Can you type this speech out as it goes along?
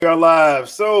We are live.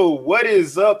 So, what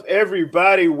is up,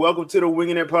 everybody? Welcome to the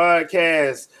Wingin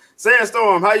podcast.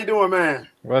 Sandstorm, how you doing, man?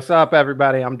 What's up,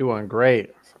 everybody? I'm doing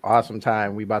great. Awesome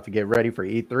time. We about to get ready for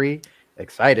E3.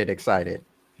 Excited.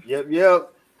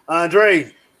 Yep.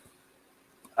 Andre.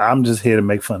 I'm just here to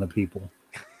make fun of people.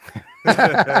 All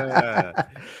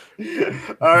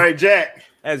right, Jack.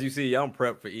 As you see, I'm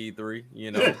prepped for E3. You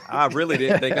know, I really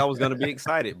didn't think I was going to be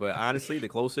excited, but honestly, the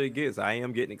closer it gets, I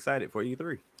am getting excited for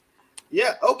E3.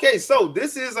 Yeah, okay, so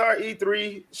this is our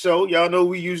E3 show. Y'all know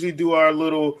we usually do our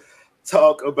little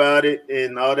talk about it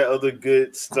and all that other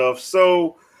good stuff.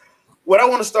 So what I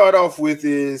want to start off with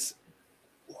is,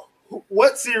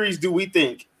 what series do we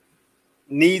think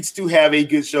needs to have a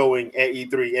good showing at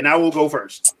E3? And I will go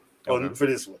first for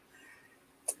this one.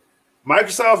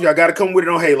 Microsoft, y'all got to come with it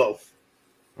on Halo.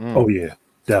 Oh, yeah,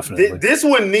 definitely. This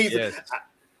one needs...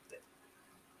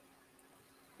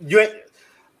 Yes.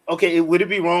 Okay, would it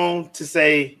be wrong to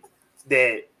say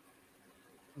that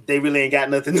they really ain't got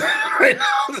nothing right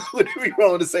now? Would it be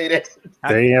wrong to say that?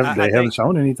 They haven't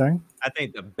shown anything. I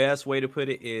think the best way to put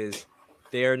it is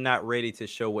they're not ready to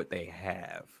show what they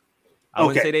have. I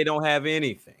wouldn't say they don't have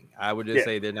anything. I would just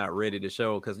say they're not ready to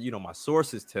show because, you know, my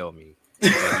sources tell me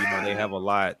that, you know, they have a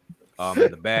lot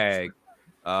in the bag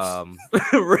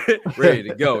ready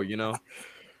to go, you know.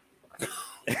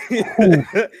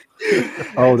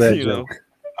 Oh, that you joke. know.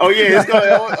 Oh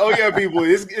yeah, people.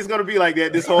 It's gonna be like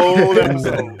that this whole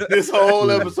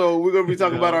episode. We're gonna be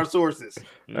talking about our sources.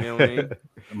 You know what I mean?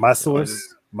 My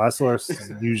source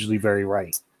is usually very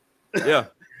right. Yeah.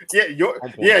 Your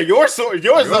source.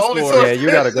 Yours is the only source. Yeah,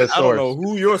 you got a good source. I don't know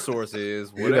who your source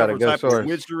is. You got a good type source. of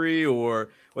witchery or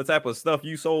what type of stuff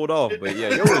you sold off, but yeah,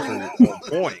 your witchery is on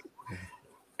point.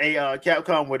 Hey,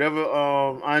 Capcom, whatever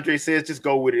Andre says, just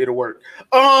go with it. It'll work.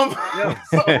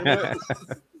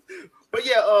 But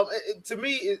yeah, to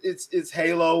me, it's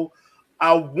Halo.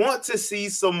 I want to see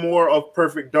some more of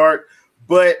Perfect Dark,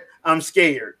 but I'm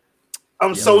scared.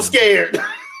 I'm so scared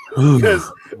because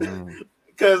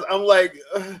I'm like,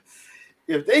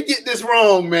 if they get this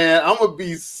wrong, man, I'm gonna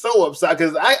be so upset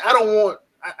because I don't want.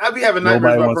 I be having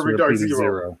nightmares about Perfect Dark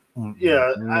Zero.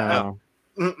 Yeah. No.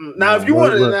 Now, if you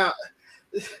want to now.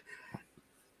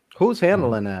 Who's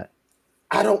handling that?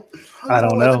 I don't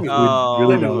know. We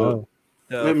really don't know.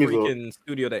 The freaking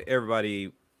studio that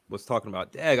everybody was talking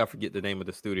about. Dang, I forget the name of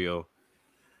the studio.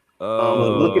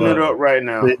 Looking it up right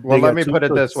now. Well, let me put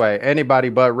it this way: anybody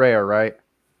but Rare, right?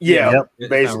 Yeah,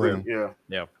 basically,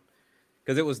 yeah.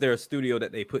 Because it was their studio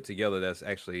that they put together that's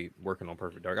actually working on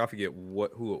Perfect Dark. I forget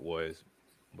who it was,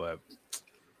 but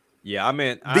yeah, I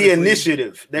meant honestly, the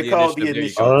initiative. They called the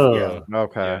initiative.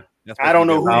 Okay. Yeah. I don't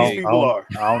know who these people are.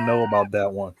 I don't know about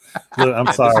that one. Look,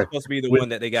 I'm sorry. This is supposed to be the one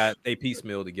that they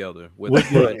piecemeal together.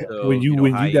 When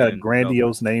you got a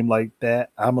grandiose name like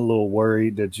that, I'm a little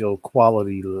worried that your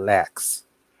quality lacks.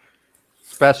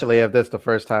 Especially if this is the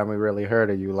first time we really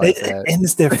heard of you like that. And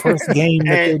it's their first game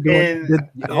that they're doing.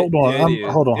 Hold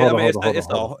on.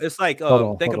 It's like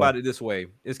think about it this way.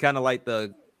 It's kind of like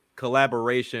the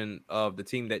collaboration of the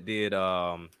team that did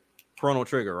Chrono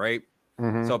Trigger, right?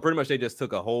 Mm-hmm. So pretty much they just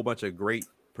took a whole bunch of great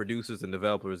producers and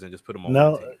developers and just put them on.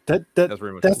 No, that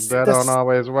don't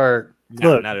always work.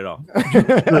 Not at all.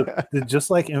 Look,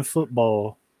 just like in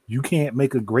football, you can't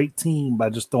make a great team by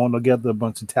just throwing together a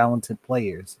bunch of talented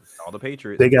players. All the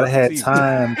Patriots. They gotta have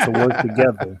time to work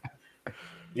together.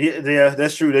 Yeah,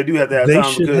 that's true. They do have to have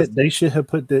time. They should have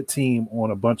put that team on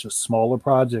a bunch of smaller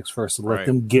projects first to let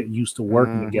them get used to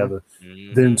working together.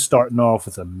 Then starting off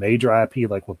with a major IP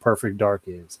like what Perfect Dark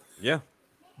is. Yeah.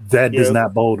 That does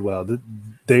not bode well.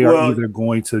 They are either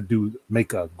going to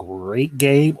make a great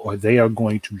game or they are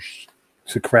going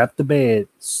to crap the bed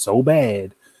so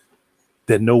bad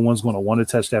that no one's going to want to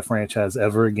touch that franchise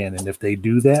ever again. And if they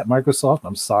do that, Microsoft,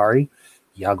 I'm sorry,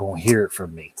 y'all going to hear it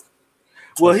from me.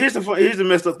 Well, here's the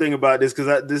messed up thing about this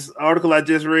because this article I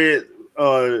just read,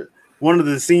 one of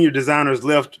the senior designers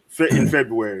left in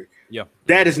February. Yeah,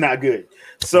 that is not good.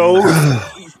 So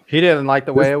he didn't like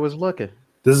the way it was looking.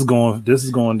 This is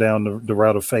going down the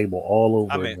route of Fable all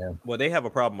over again. Well, they have a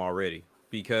problem already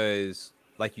because,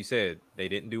 like you said, they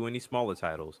didn't do any smaller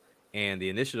titles, and the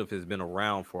initiative has been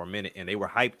around for a minute, and they were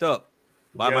hyped up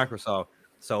by Microsoft.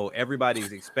 So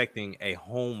everybody's expecting a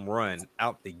home run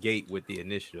out the gate with the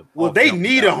initiative. Well, they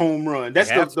need a home run. That's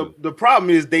the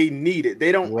problem is they need it.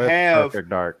 They don't have Perfect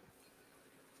Dark.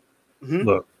 Mm-hmm.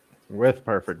 Look, with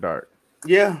Perfect Dark.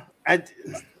 Yeah, that's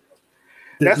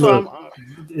what I'm.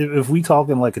 If we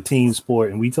talking like a team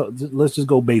sport, and let's just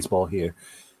go baseball here.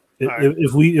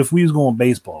 If we was going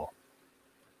baseball,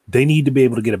 they need to be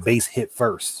able to get a base hit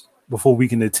first before we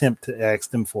can attempt to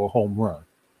ask them for a home run.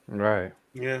 Right.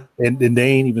 Yeah. And they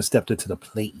ain't even stepped into the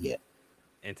plate yet.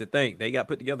 And to think they got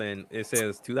put together and it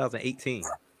says 2018.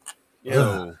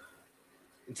 Yeah.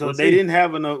 So we'll they see. didn't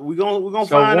have enough. We're gonna So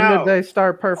find when out. did they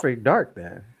start Perfect Dark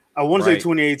then? I want to say Right.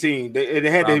 2018. It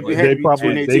had Probably. to They be probably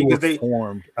 2018 were because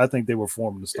formed. I think they were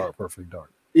formed to start Perfect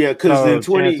Dark. because So then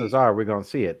 20 chances are we're gonna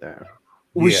see it then.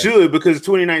 we Yeah. should because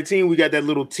 2019 we got that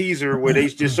little teaser where they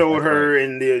just showed That's her right.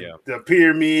 and Yeah. the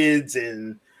pyramids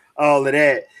and all of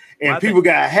that, and I people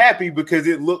got happy because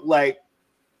it looked like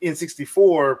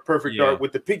N64 Perfect Yeah. Dark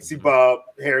with the Pixie Bob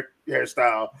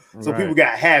hairstyle. So people Right.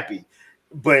 got happy,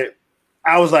 but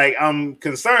I was like, I'm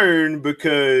concerned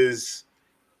because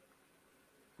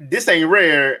this ain't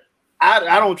rare.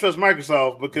 I don't trust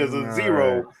Microsoft because of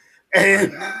Zero,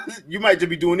 and you might just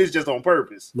be doing this just on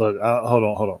purpose. Look, hold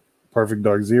on. Perfect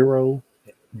Dark Zero,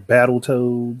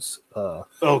 Battletoads,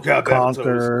 Oh God,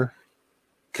 Conquer,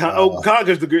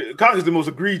 Conquer's the most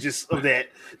egregious of that.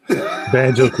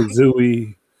 Banjo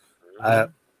Kazooie.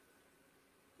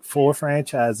 4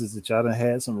 franchises that y'all done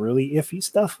had some really iffy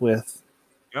stuff with.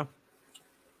 Yeah.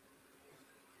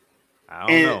 I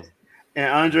don't know.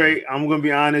 And Andre, I'm gonna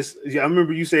be honest. I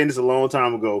remember you saying this a long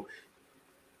time ago.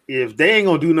 If they ain't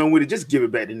gonna do nothing with it, just give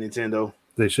it back to Nintendo.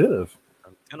 They should have.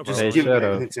 Just They give it back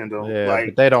to should've. Nintendo. Yeah, Like,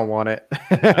 but they don't want it.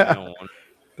 I don't want it.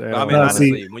 They I don't mean, want it.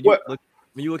 honestly,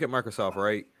 when you look at Microsoft,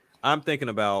 right? I'm thinking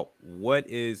about what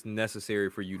is necessary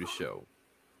for you to show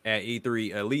at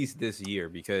E3 at least this year,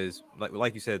 because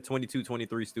like you said, 22,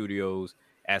 23 studios.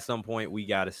 At some point, we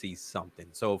got to see something.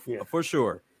 So for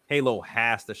sure, Halo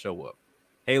has to show up.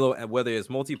 Halo, whether it's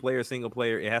multiplayer, single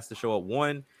player, it has to show up.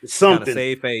 One, kind of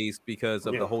save face because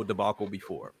of the whole debacle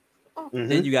before. Mm-hmm.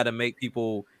 Then you got to make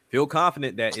people feel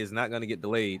confident that it's not going to get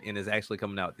delayed and is actually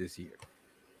coming out this year.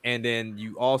 And then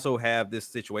you also have this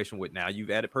situation with now you've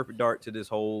added Perfect Dark to this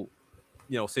whole,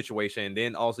 situation. And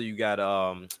then also you got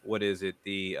what is it?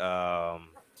 The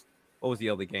what was the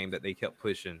other game that they kept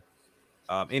pushing?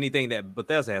 Anything that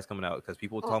Bethesda has coming out because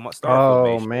people were talking about Star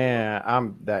Formation.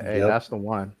 Man, that's the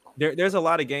one. There's a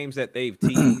lot of games that they've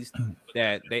teased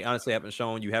that they honestly haven't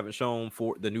shown. You haven't shown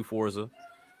for the new Forza,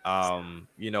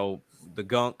 the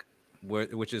Gunk,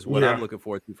 which is what I'm looking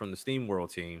forward to from the Steam World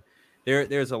team.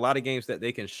 There's a lot of games that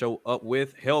they can show up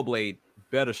with. Hellblade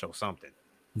better show something.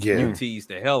 Yeah, you teased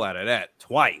the hell out of that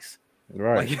twice.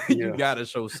 Right, like, you gotta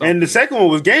show something. And the second one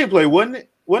was gameplay, wasn't it?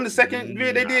 Wasn't the second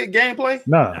video they did gameplay?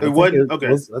 No, it wasn't.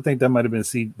 Okay, I think that might have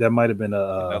been that might have been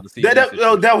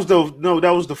that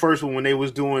was the first one when they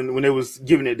was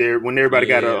giving it there when everybody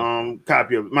got a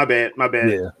copy of it. My bad.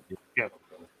 Yeah.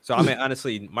 So I mean,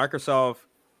 honestly, Microsoft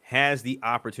has the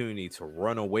opportunity to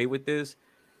run away with this,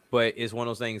 but it's one of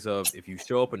those things of if you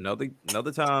show up another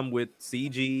time with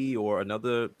CG or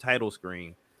another title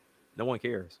screen, no one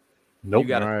cares. Nope. You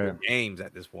got to games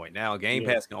at this point. Now, Game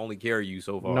Pass can only carry you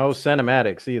so far. No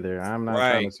cinematics either. I'm not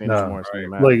trying to see no more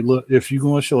cinematics. Like, look, if you're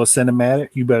going to show a cinematic,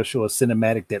 you better show a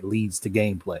cinematic that leads to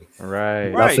gameplay. Right.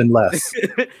 Nothing less.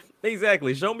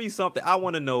 Exactly. Show me something. I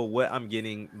want to know what I'm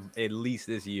getting at least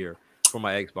this year for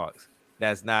my Xbox.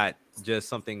 That's not just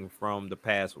something from the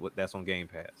past that's on Game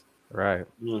Pass. Right.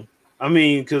 Yeah. I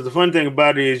mean, because the fun thing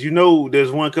about it is,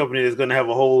 there's one company that's going to have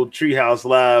a whole Treehouse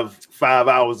Live 5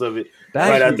 hours of it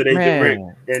right after they get ready,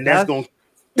 and that's going.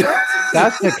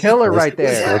 That's the killer right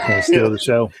there. That's going to steal the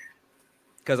show.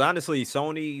 Because honestly,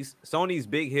 Sony's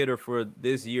big hitter for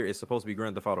this year is supposed to be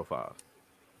Grand Theft Auto 5.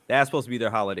 That's supposed to be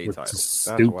their holiday title.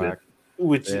 Stupid.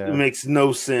 Which makes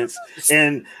no sense.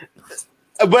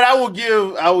 But I will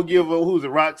give who's a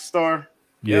Rockstar.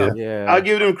 Yeah. I'll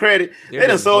give them credit. They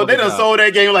done sold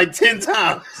that game like 10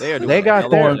 times. They got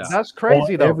there. That's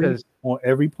crazy though, because on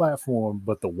every platform,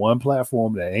 but the one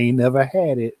platform that ain't never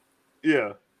had it.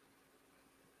 Yeah.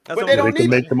 But they don't need to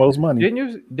make the most money.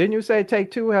 Didn't you say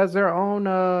Take-Two has their own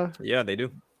Yeah, they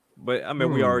do. But I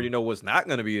mean we already know what's not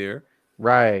gonna be there.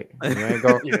 Right.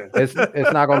 It's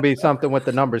not gonna be something with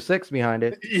the number 6 behind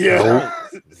it. Yeah.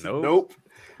 Nope.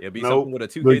 It'll be something with a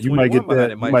 2K21. Look, you might get that.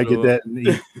 You might get that in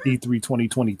E3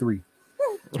 2023.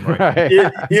 Right.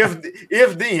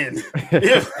 If then.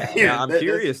 I'm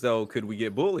curious though. Could we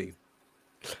get Bully?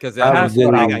 Because that's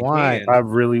what I want. I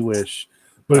really wish.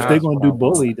 But if they're going to do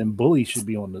Bully, then Bully should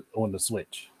be on the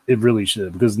Switch. It really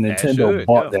should, because Nintendo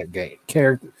bought that game.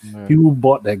 People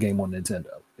bought that game on Nintendo.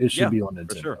 It should be on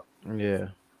Nintendo. For sure. Yeah.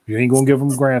 You ain't gonna give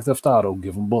them Grand Theft Auto,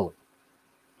 give them Bully.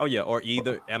 Oh yeah, or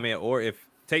if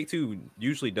Take-Two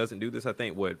usually doesn't do this. I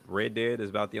think what Red Dead is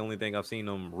about the only thing I've seen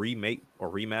them remake or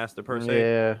remaster per se.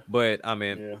 Yeah. But I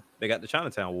mean, they got the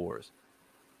Chinatown Wars.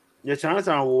 Yeah,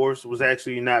 Chinatown Wars was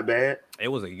actually not bad. It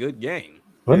was a good game.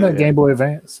 Wasn't that Game Boy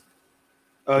Advance?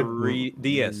 3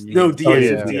 DS. No, DS. Oh, It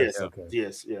yeah, was DS. DS, okay.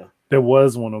 DS. Yeah. There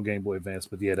was one on Game Boy Advance,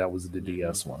 but yeah, that was the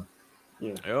DS one.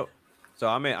 Yeah. Yep. So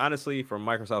I mean, honestly, from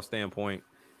Microsoft's standpoint,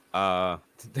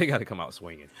 they got to come out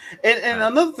swinging. And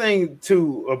another thing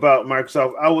too about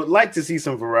Microsoft, I would like to see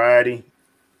some variety,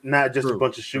 not just a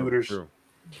bunch of shooters. True.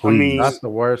 I mean, That's the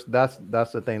worst. That's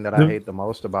the thing that I hate the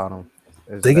most about them.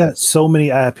 They got so many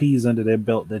IPs under their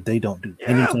belt that they don't do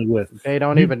anything with. They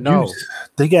don't even know.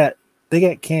 They got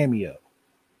Cameo.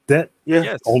 That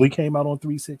yes. only came out on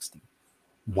 360.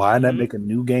 Why not make a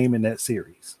new game in that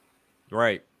series?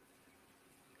 Right.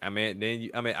 I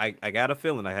mean, I got a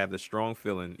feeling. I have the strong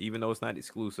feeling, even though it's not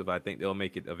exclusive, I think they'll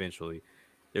make it eventually.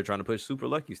 They're trying to push Super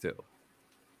Lucky still.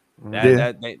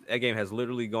 That game has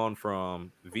literally gone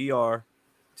from VR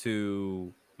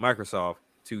to Microsoft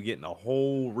to getting a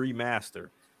whole remaster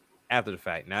after the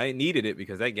fact. Now it needed it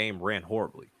because that game ran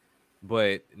horribly,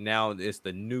 but now it's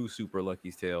the new Super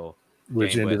Lucky's Tale,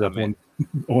 which game, ended up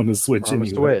on the Switch. On the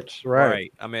Switch,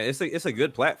 right? I mean, it's a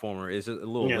good platformer. It's just a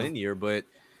little linear, but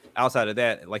outside of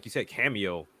that, like you said,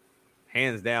 Cameo,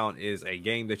 hands down, is a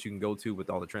game that you can go to with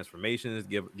all the transformations,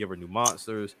 give her new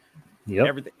monsters,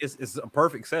 everything. It's a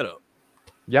perfect setup.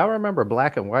 Y'all remember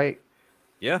Black and White?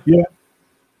 Yeah.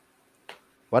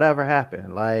 Whatever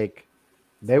happened? Like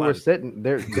they were sitting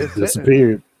there,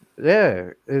 disappeared. Yeah,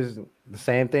 is the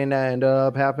same thing that ended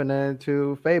up happening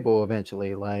to Fable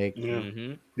eventually. Like,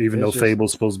 even though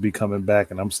Fable's supposed to be coming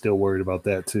back, and I'm still worried about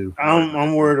that too.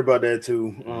 I'm worried about that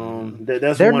too.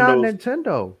 They're not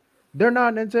Nintendo. They're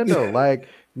not Nintendo. Like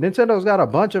Nintendo's got a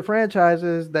bunch of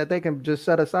franchises that they can just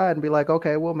set aside and be like,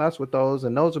 okay, we'll mess with those,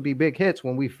 and those will be big hits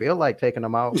when we feel like taking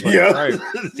them out. But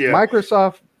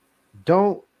Microsoft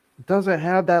doesn't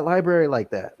have that library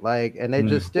like that. Like, and they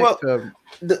just stick to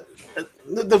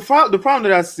the problem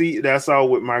that I saw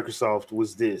with Microsoft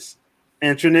was this.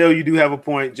 And Trinell, you do have a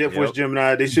point. Jet Force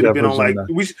Gemini, they should have been on like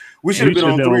we should have been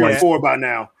on 3 or 4 by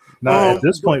now. No, at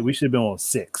this point we should have been on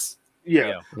 6.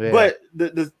 Yeah. But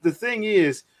the thing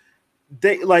is,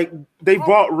 they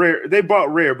bought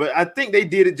Rare, but I think they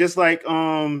did it just like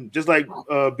Bill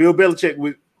Belichick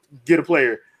would get a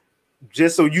player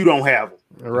just so you don't have them.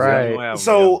 Right.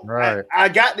 So I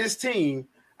got this team.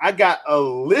 I got a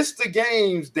list of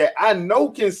games that I know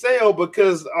can sell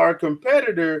because our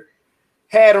competitor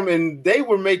had them and they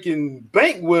were making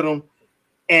bank with them.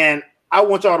 And I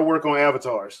want y'all to work on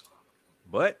avatars.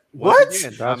 But what?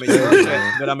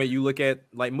 Again, you look at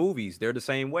like movies; they're the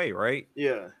same way, right?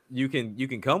 Yeah. You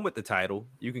can come with the title,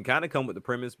 you can kind of come with the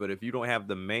premise, but if you don't have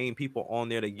the main people on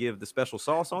there to give the special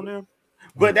sauce on there.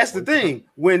 But that's the thing.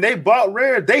 When they bought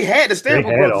Rare, they had the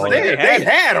Stamper Brothers there. They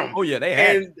had them. Oh yeah, they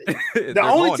had. And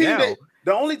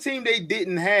the only team they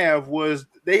didn't have was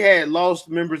they had lost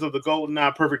members of the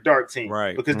GoldenEye Perfect Dark team,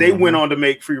 right? Because they went on to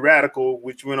make Free Radical,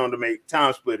 which went on to make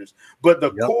Time Splitters. But the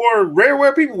core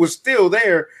Rareware people were still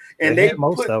there, and they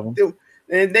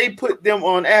put them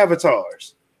on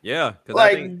avatars. Yeah, because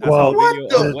like, I think I saw a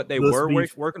video of what they were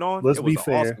working on. Let's be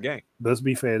fair. Awesome game. Let's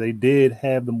be fair. They did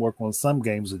have them work on some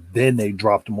games, and then they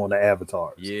dropped them on the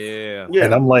avatars. Yeah.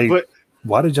 And I'm like,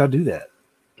 why did y'all do that?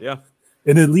 Yeah.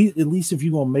 And at least if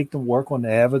you're gonna make them work on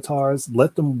the avatars,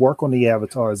 let them work on the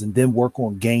avatars and then work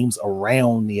on games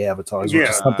around the avatars, which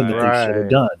is something that they should have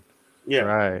done. Yeah.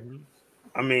 Right.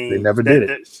 I mean, they never did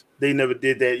it. They never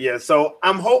did that. Yeah. So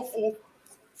I'm hopeful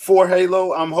for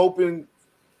Halo. I'm hoping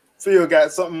Phil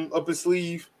got something up his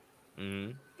sleeve.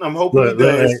 I'm hoping he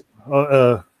does.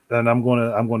 And I'm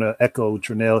gonna echo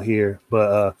Trinell here,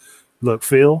 but look,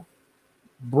 Phil,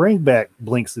 bring back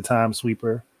Blinks the Time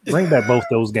Sweeper. Bring back both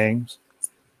those games.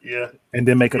 Yeah, and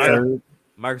then make a third.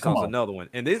 Microsoft's another one,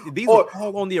 and these are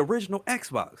all on the original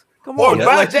Xbox. Come on, or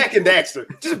buy Jack and Daxter.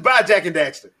 Just buy Jack and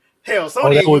Daxter. Hell,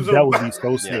 that would be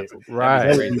so sick.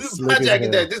 Right? Just buy Jack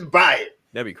and Daxter. Just buy it.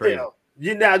 That'd be crazy. Hell,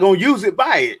 you're not gonna use it.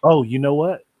 Buy it. Oh, you know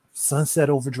what? Sunset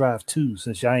Overdrive 2.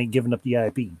 Since y'all ain't giving up the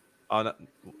IP. Hold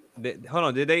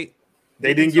on. Did they?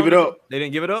 They didn't give it up. They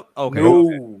didn't give it up. Okay.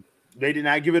 No, they did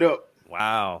not give it up.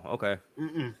 Wow. Okay.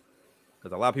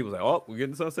 Because a lot of people say, "Oh, we're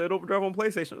getting Sunset Overdrive on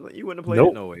PlayStation." Like, you wouldn't have played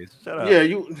it no ways. Shut up. Yeah,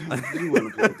 you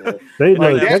wouldn't have played that.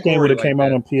 That game would have came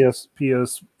out on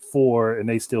PS4, and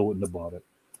they still wouldn't have bought it.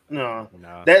 No.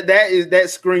 That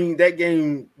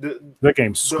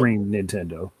game screamed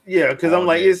Nintendo. Yeah, because I'm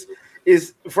like,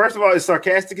 it's first of all, it's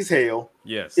sarcastic as hell.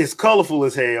 Yes. It's colorful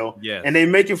as hell. Yes. And they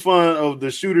making fun of the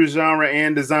shooter genre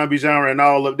and the zombie genre and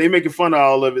all of they making fun of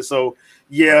all of it. So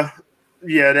that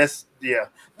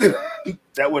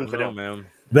wasn't for them, man.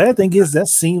 Bad thing is that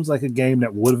seems like a game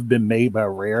that would have been made by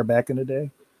Rare back in the day.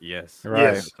 Yes. Right.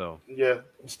 Yes. So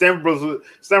Stamper Brothers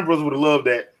would have loved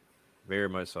that. Very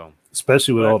much so.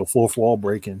 Especially with all the fourth wall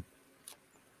breaking.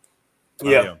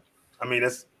 Yeah. I mean,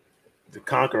 that's to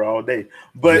conquer all day.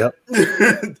 But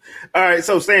all right,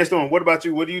 so Sandstorm, what about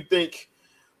you? What do you think?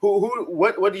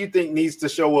 What do you think needs to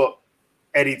show up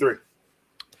at E3?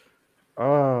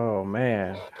 Oh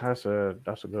man, that's a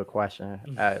good question.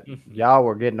 Y'all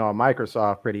were getting on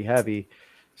Microsoft pretty heavy,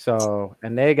 so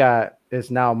and it's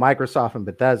now Microsoft and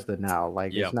Bethesda now.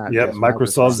 Like it's not just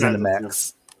Microsoft's in the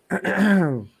max,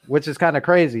 which is kind of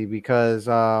crazy because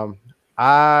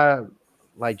I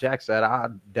like Jack said, I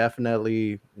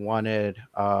definitely wanted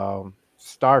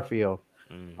Starfield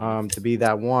to be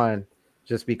that one,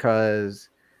 just because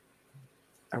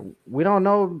we don't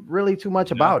know really too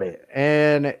much about it.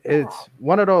 And it's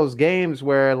one of those games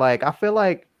where like I feel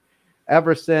like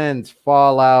ever since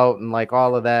Fallout and like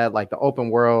all of that, like the open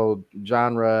world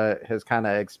genre has kind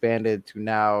of expanded to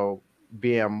now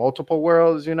being multiple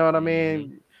worlds, you know what I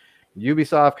mean?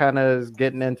 Ubisoft kind of is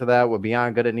getting into that with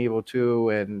Beyond Good and Evil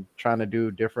 2 and trying to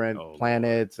do different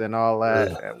planets and all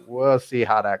that. And we'll see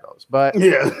how that goes. But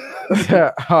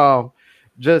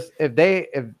just if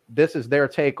this is their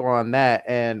take on that,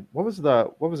 and what was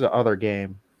the other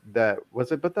game that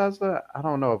was it Bethesda? I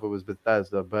don't know if it was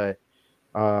Bethesda, but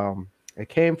it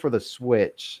came for the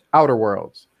Switch, Outer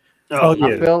Worlds. I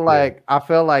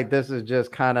feel like this is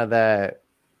just kind of that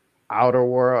Outer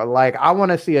World. Like I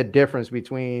want to see a difference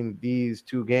between these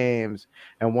two games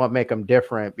and what make them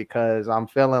different, because I'm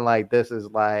feeling like this is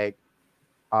like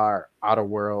our Outer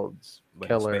Worlds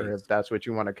killer, if that's what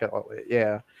you want to call it.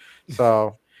 Yeah.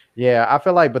 So yeah, I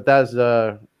feel like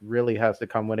Bethesda really has to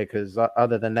come with it, because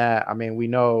other than that, I mean, we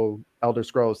know Elder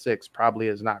Scrolls 6 probably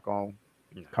is not going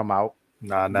to come out.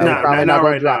 Probably not going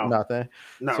right to drop now. nothing.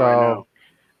 Not so right now.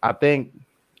 I think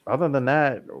other than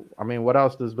that, I mean, what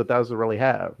else does Bethesda really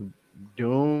have?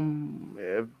 Doom,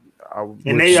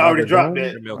 and they already dropped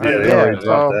that. They already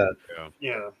dropped that.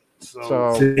 Yeah.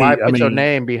 So why put your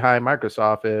name behind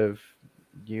Microsoft if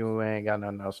you ain't got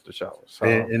nothing else to show? So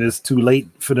and it's too late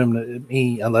for them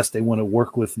to, unless they want to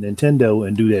work with Nintendo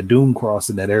and do that Doom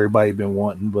crossing that everybody been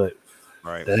wanting, but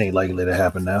that ain't likely to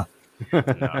happen now.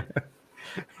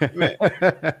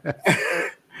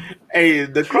 Hey,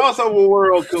 the crossover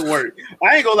world could work.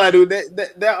 I ain't gonna lie, dude.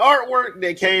 That artwork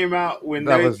that came out when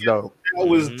that was dope. That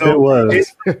was dope. It was.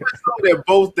 It's that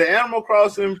both the Animal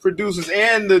Crossing producers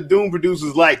and the Doom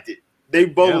producers liked it. They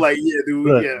both dude.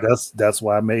 Look, that's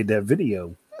why I made that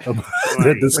video.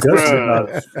 That discussion about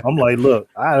it. I'm like, look,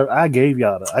 I gave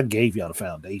y'all the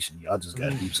foundation. Y'all just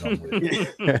gotta do something with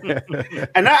it.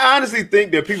 And I honestly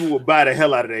think that people would buy the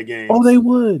hell out of that game. Oh, they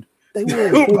would. They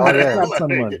would.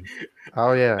 Money.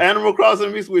 Oh yeah. Animal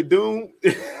Crossing mixed with Doom.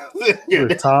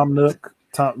 With Tom Nook.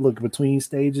 Look, between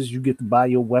stages, you get to buy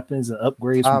your weapons and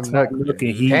upgrades from Tom Nook,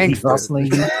 and he hustling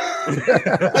you.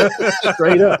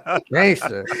 Straight up.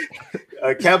 Gangster.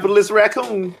 A capitalist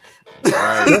raccoon.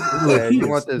 Right. You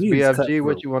want this BFG?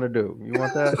 What you want to do? You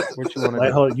want that? What you want to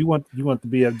do? Hold on, you want the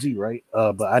BFG, right?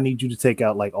 But I need you to take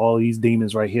out like all these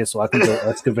demons right here, so I can go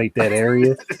excavate that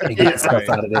area and get stuff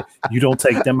out of there. You don't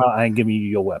take them out, I ain't giving you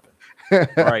your weapon.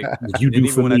 Right. You do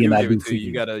for me, and I do for you. you.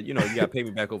 You gotta pay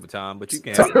me back over time, but you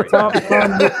can't.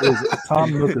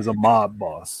 Tom Nook is a mob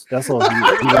boss. That's all he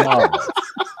is. He's a mob boss.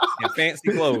 And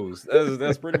fancy clothes.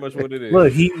 That's pretty much what it is.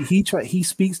 Look, he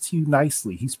speaks to you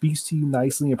nicely. He speaks to you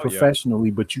nicely and professionally,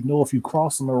 but you know if you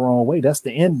cross him the wrong way, that's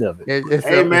the end of it.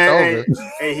 Hey man,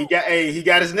 he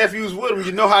got his nephews with him.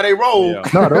 You know how they roll. Yeah.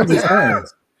 No, those are his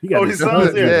sons. He got his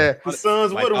sons. Yeah, his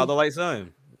sons with him. Father like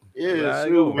son. Yeah,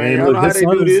 shoot, man. Look, how they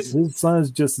do this. His son's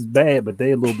just as bad, but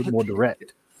they a little bit more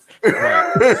direct.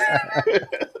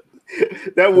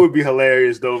 That would be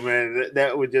hilarious, though, man.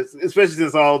 That would just, especially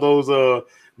since all those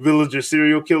villager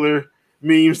serial killer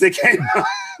memes that came out.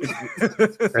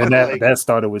 And that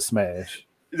started with Smash.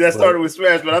 That started with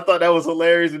Smash, but I thought that was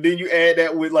hilarious. And then you add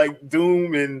that with like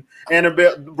Doom and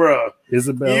Annabelle, bruh.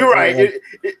 Isabel. You're right.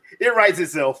 It writes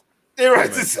itself.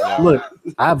 Look,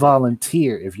 I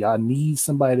volunteer. If y'all need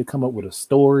somebody to come up with a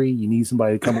story, you need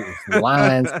somebody to come up with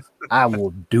lines, I will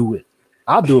do it.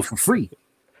 I'll do it for free.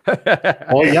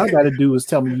 All y'all got to do is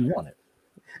tell me you want it.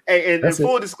 Hey, and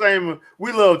full disclaimer,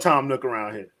 we love Tom Nook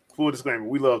around here. Full disclaimer,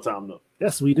 we love Tom Nook.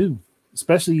 Yes, we do.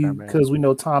 Especially because we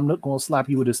know Tom Nook gonna slap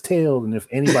you with his tail, and if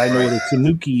anybody know what a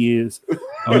tanuki is,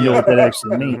 you know what that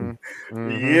actually means.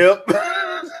 Yep.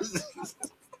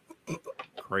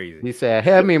 Crazy. He said,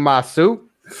 "Hand me my soup."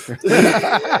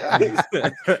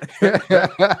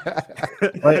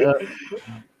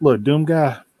 Look, Doom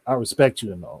guy, I respect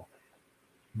you and all,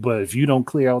 but if you don't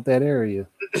clear out that area,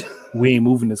 we ain't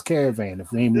moving this caravan.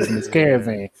 If we ain't moving this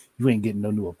caravan, you ain't getting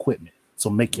no new equipment. So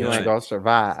you ain't gonna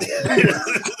survive.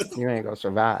 You ain't gonna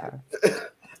survive.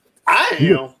 I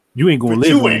am. You ain't gonna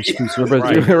live on exclusive,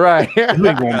 right? You ain't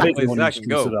gonna make it on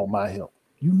exclusive without my help.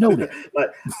 You know that. Like,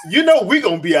 we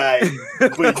gonna be all right,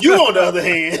 but you on the other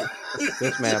hand,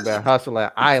 this man been hustling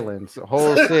islands,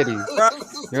 whole cities.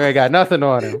 You ain't got nothing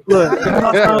on him. Look,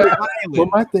 but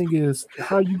my thing is,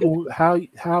 how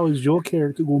is your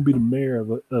character gonna be the mayor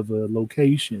of a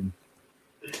location,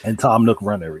 and Tom Nook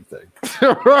run everything?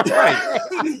 Right.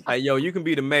 Like, yo, you can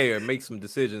be the mayor, make some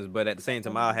decisions, but at the same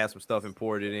time, I'll have some stuff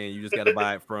imported in. You just got to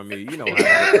buy it from me. You know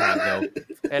how to go.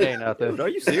 It ain't nothing. Are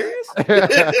you serious?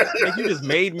 Like, you just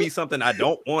made me something I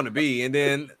don't want to be, and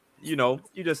then you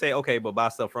just say, okay, but buy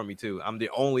stuff from me too. I'm the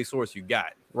only source you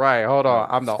got. Right. Hold on.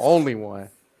 I'm the only one.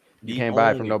 You can't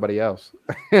buy it from nobody else.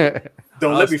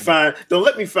 Don't let me find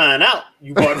out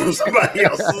you bought it from somebody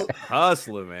else.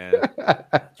 Hustler, man.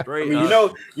 Straight. I mean,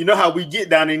 you know how we get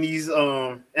down in these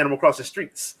Animal Crossing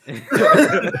streets.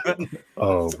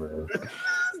 Oh man.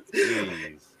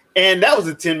 Jeez. And that was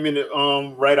a 10-minute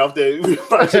right off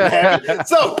the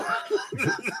so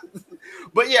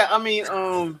but yeah, I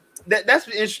mean that's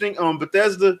interesting.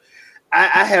 Bethesda,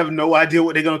 I have no idea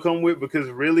what they're gonna come with, because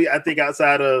really I think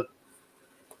outside of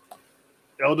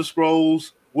Elder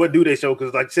Scrolls, what do they show?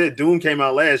 Because like I said, Doom came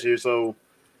out last year, so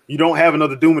you don't have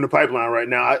another Doom in the pipeline right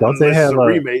now. Don't they have a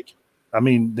remake? I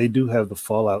mean, they do have the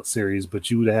Fallout series,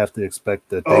 but you would have to expect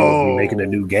that they would be making a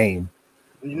new game.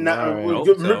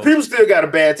 People still got a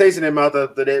bad taste in their mouth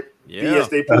after that. Yeah.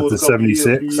 They pulled after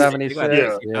 76.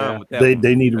 76. Yeah.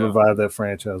 They need to revive that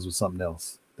franchise with something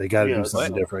else. They got to do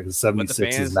something different, because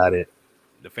 76 is not it.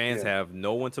 The fans have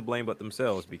no one to blame but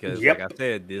themselves, because, like I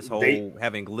said, this whole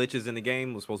having glitches in the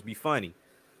game was supposed to be funny.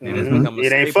 And it's become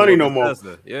it ain't funny no more.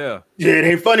 Yeah, it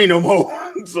ain't funny no more.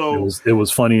 So it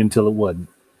was funny until it wasn't.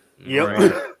 Yep.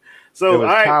 Right. So it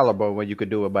was tolerable when you could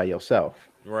do it by yourself.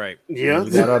 Right. Yeah.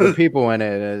 You got other people in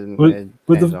it.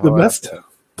 But the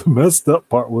messed up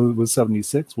part with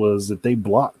 76 was that they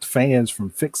blocked fans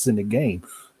from fixing the game.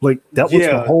 Like that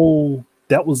was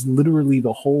that was literally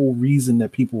the whole reason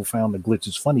that people found the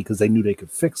glitches funny, because they knew they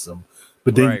could fix them,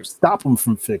 but they stopped them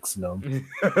from fixing them,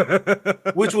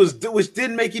 which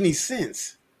didn't make any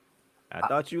sense. I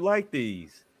thought you liked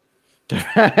these.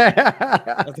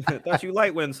 I thought you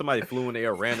liked when somebody flew in the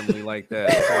air randomly like that.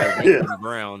 On the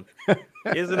ground.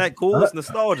 Isn't that cool? It's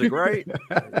nostalgic, right?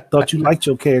 Thought you liked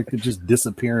your character just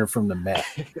disappearing from the map.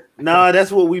 No, that's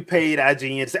what we paid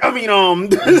IGN to say. I mean,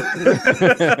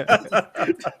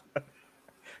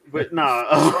 but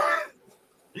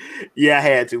yeah, I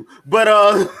had to. But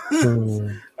all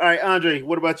right, Andre,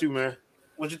 what about you, man?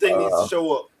 What you think needs to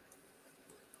show up?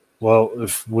 Well,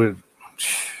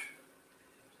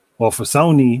 for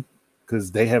Sony,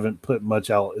 because they haven't put much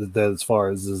out as far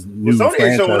as this new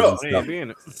franchise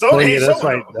and stuff. That's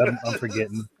right. I'm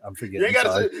forgetting. You ain't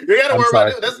gotta worry about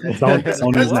it.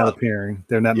 Sony's not appearing.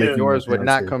 They're not making yours would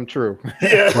not come true.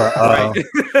 Yeah.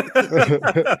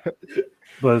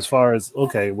 But as far as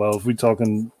if we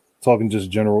talking just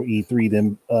general E3,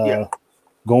 then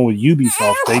going with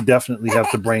Ubisoft, they definitely have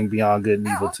to bring Beyond Good and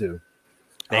Evil 2.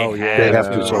 They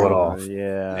have to show it off.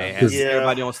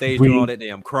 Everybody on stage doing all that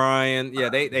damn crying. Yeah,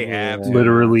 they have to.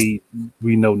 Literally,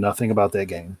 we know nothing about that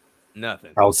game.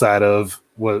 Nothing outside of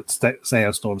what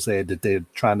Sandstorm said, that they're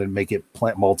trying to make it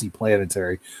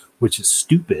multi-planetary, which is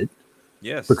stupid.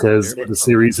 Yes, because the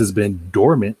series has been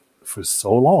dormant for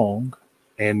so long,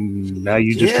 and now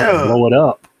you just try to blow it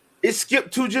up. It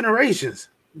skipped 2 generations.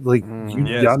 Like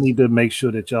y'all need to make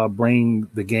sure that y'all bring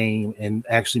the game and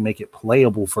actually make it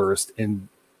playable first, and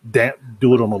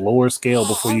do it on a lower scale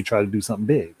before you try to do something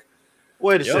big.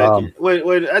 Wait a second.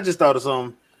 Wait. I just thought of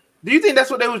something. Do you think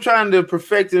that's what they were trying to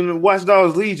perfect in Watch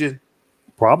Dogs Legion?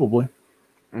 Probably.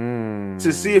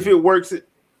 To see if it works.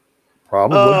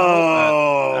 Probably.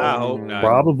 I hope not.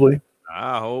 Probably.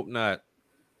 I hope not.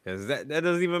 Because that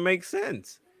doesn't even make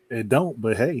sense. It don't,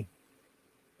 but hey.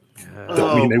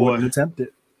 Don't mean they wouldn't attempt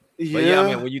it. But yeah, I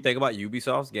mean, when you think about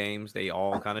Ubisoft's games, they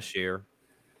all kind of share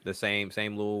the same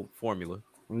little formula.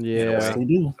 Yeah, they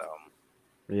do.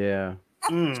 Yeah.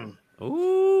 Ooh,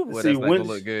 well, that's not gonna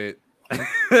look good.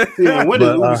 See, when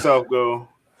does Ubisoft go?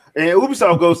 And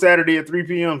Ubisoft goes Saturday at 3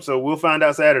 p.m. So we'll find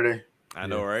out Saturday. I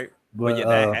know, right? But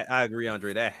yeah, I agree,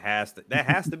 Andre. That has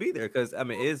to be there, because I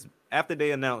mean, it's after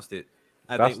they announced it.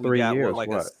 I think we got a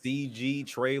CG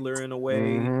trailer in a way.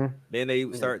 Mm-hmm. Then they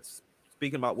start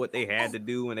speaking about what they had to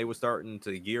do, and they were starting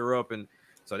to gear up, and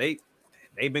so they've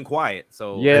been quiet.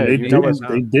 So they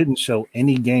didn't show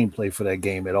any gameplay for that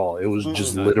game at all. It was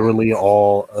just literally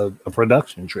all a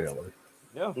production trailer.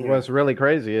 Yeah. What's really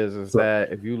crazy is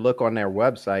that if you look on their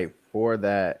website for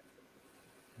that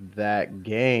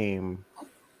game,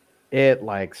 it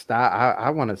like stop. I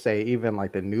want to say even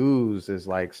like the news is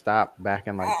like stopped back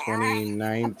in like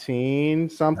 2019,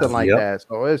 something like Yep. that.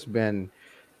 So it's been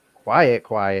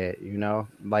quiet, you know.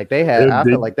 Like they had, They, I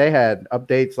they, feel like they had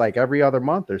updates like every other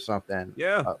month or something.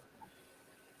 Yeah.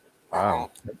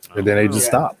 Wow. and then they just Yeah.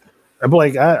 stopped. I'm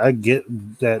like, I get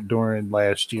that during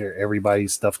last year,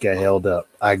 everybody's stuff got held up.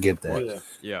 I get that. Yeah.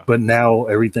 Yeah. But now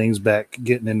everything's back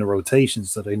getting in the rotation,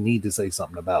 so they need to say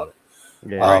something about it.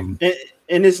 Yeah.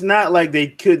 And it's not like they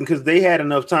couldn't because they had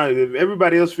enough time. If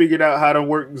everybody else figured out how to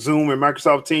work Zoom and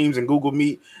Microsoft Teams and Google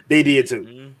Meet, they did too.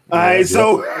 Mm-hmm. All right,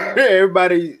 so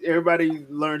everybody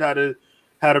learned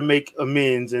how to make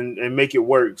amends and make it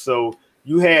work. So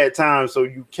you had time. So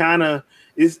you kind of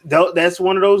that's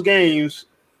one of those games.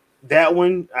 That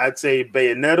one, I'd say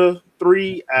Bayonetta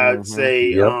 3. I'd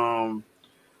say Breath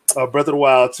of the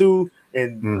Wild 2,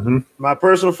 and my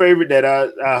personal favorite that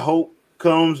I hope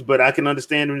comes, but I can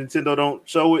understand when Nintendo don't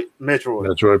show it.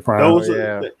 Metroid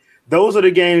Prime. Those are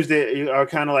the games that are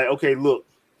kind of like, okay, look,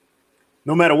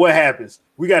 no matter what happens,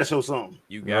 we got to show something.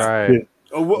 You got right.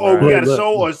 Or we got to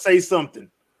show or say something.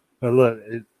 Look,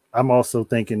 I'm also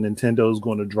thinking Nintendo's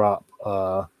going to drop.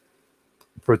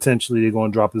 Potentially, they're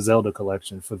going to drop a Zelda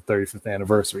collection for the 35th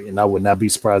anniversary, and I would not be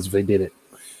surprised if they did it.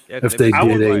 Yeah, if they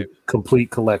did a complete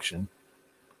collection,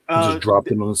 just dropped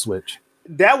them on the Switch.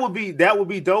 That would be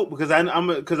dope because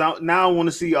now I want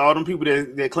to see all them people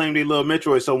that claim they love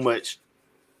Metroid so much.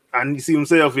 I need to see them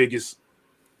sell figures.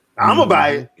 I'm gonna buy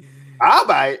it. I'll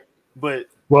buy it, but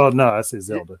no, I say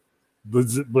Zelda.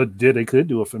 But they could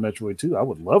do it for Metroid 2. I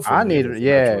would love for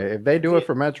Metroid. If they do it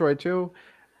for Metroid 2,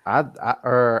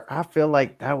 I feel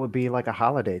like that would be like a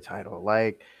holiday title.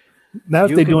 Like now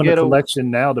if they're doing a collection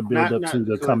now to build up to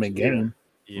the coming game.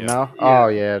 Yeah. No? Oh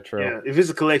yeah, true. Yeah. If it's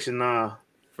a collection, nah.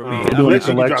 For me, doing a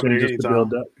collection just to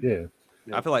build up. Yeah.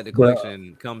 I feel like the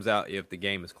collection comes out if the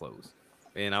game is closed.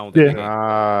 And I don't think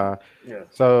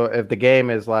So if the game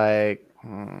is like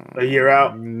a year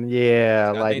out,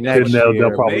 like next year,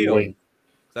 they'll probably wait.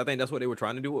 So I think that's what they were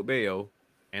trying to do with Bayo,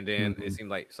 and then it seemed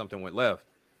like something went left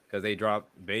because they dropped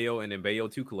Bayo and then Bayo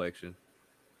 2 collection.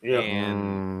 Yeah,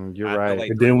 and you're right.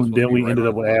 Like and then we ended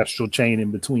up with Astral Chain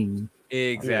in between.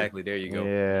 Exactly. There you go.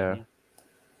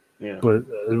 Yeah. But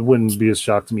it wouldn't be a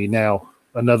shock to me now.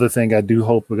 Another thing I do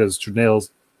hope, because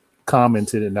Trinell's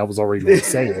commented and I was already going to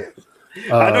say it.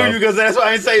 I knew you because that's why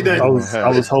I didn't say that. I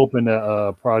was hoping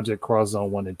that Project Cross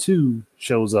Zone 1 and 2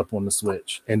 shows up on the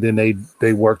Switch, and then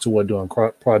they work toward doing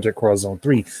Project Cross Zone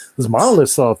 3. Because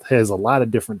Monolith Soft has a lot of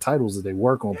different titles that they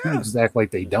work on. People just act like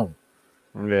they don't.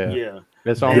 Yeah.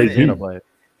 It's only Xenoblade.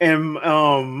 And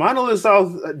Monolith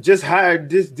Soft just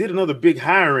did another big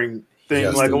hiring thing.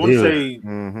 Yes, like I want to say,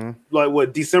 like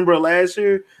what, December of last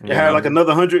year, they hired like another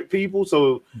 100 people.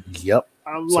 So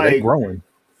I'm so like they're growing.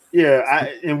 Yeah,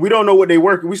 and we don't know what they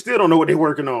work. We still don't know what they're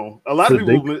working on. A lot of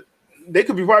people, they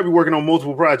could be probably working on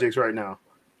multiple projects right now.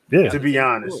 Yeah, to be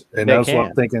honest, and that's what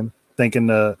I'm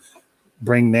thinking.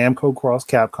 Bring Namco Cross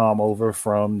Capcom over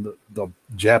from the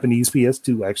Japanese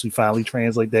PS2. Actually, finally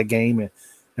translate that game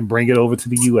and bring it over to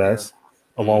the US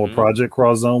along with Project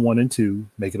Cross Zone 1 and 2.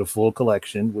 Make it a full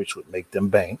collection, which would make them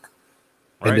bank,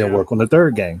 and then work on the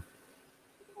third game.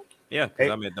 Yeah, because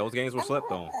I mean those games were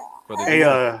slept on. For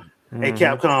the Hey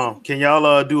Capcom, can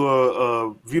y'all do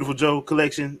a Beautiful Joe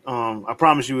collection? I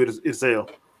promise you it'll sell.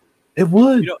 It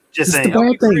would. Just saying.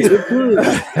 It would.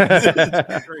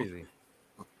 That's crazy.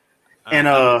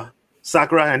 And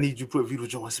Sakurai, I need you to put Beautiful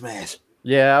Joe in Smash.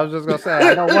 Yeah, I was just gonna say.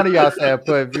 I know one of y'all said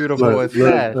put Beautiful in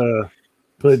Smash.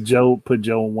 Put Joe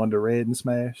and Wonder Red in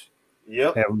Smash.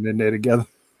 Yep. Have them in there together.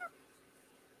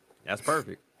 That's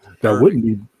perfect. That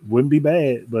wouldn't be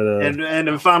bad, but and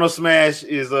the final Smash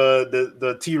is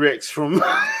the T-Rex from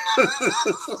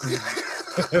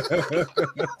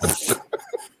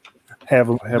have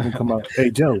him come out. Hey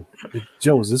Joe,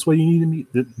 is this what you need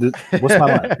to meet? What's my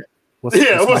line? What's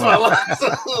my line?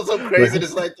 So crazy,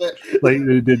 just like that. Like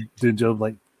did Joe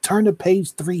like turn to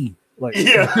page 3? Like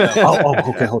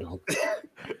okay, hold on.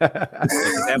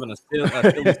 Having a silly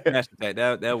Smash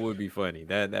attack that would be funny.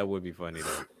 That would be funny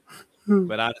though.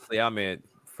 But honestly, I mean,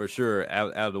 for sure,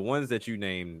 out of the ones that you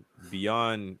named,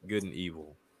 Beyond Good and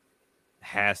Evil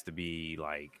has to be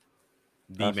like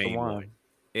the main one.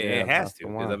 It has to,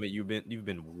 because I mean, you've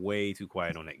been way too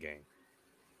quiet on that game.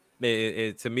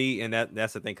 It to me, and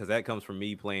that's the thing, because that comes from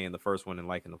me playing the first one and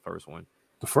liking the first one.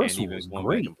 The first one was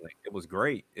great. It was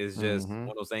great. It's just one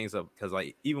of those things because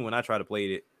like even when I try to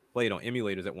play it on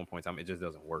emulators at one point in time, it just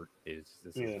doesn't work. It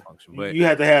doesn't function. But you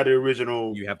have to have the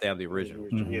original. You have to have the original.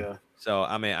 Yeah. So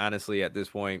I mean, honestly, at this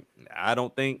point, I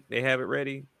don't think they have it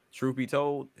ready. Truth be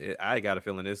told, I got a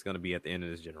feeling it's going to be at the end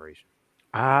of this generation.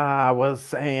 I was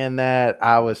saying that.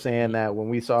 When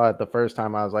we saw it the first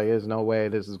time, I was like, "There's no way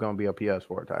this is going to be a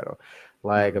PS4 title,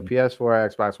 like a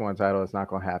PS4 Xbox One title. It's not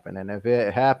going to happen. And if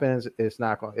it happens, it's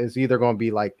not going. It's either going to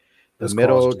be like the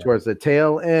middle towards the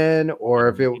tail end, or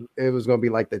if it was going to be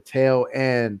like the tail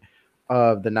end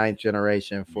of the 9th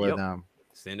generation for them.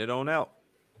 Send it on out.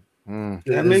 It's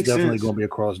definitely going to be a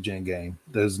cross-gen game.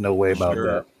 There's no way about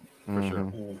that. For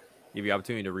sure. Give you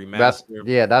opportunity to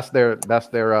remaster. That's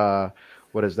their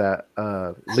what is that?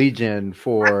 Legion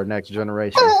for next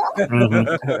generation.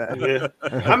 Yeah.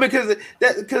 I mean,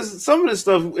 because some of the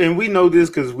stuff, and we know this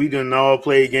because we didn't all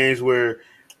play games where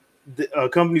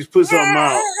companies put something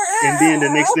out, and then the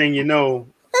next thing you know,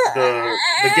 the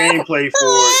gameplay for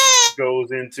it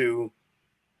goes into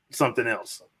something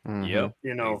else. Yep.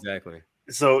 You know, exactly.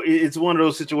 So it's one of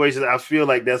those situations. I feel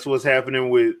like that's what's happening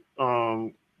with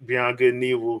Beyond Good and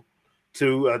Evil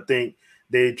 2. I think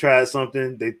they tried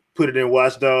something. They put it in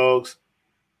Watch Dogs.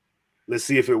 Let's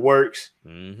see if it works.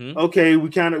 Okay, we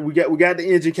got the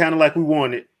engine kind of like we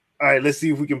wanted. All right, let's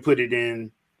see if we can put it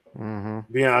in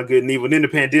Beyond Good and Evil. And then the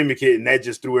pandemic hit, and that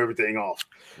just threw everything off.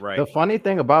 Right. The funny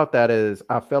thing about that is,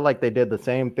 I feel like they did the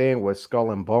same thing with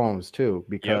Skull and Bones too,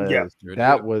 because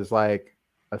that was like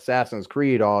Assassin's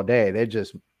Creed all day. They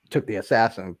just took the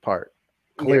assassin part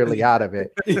clearly out of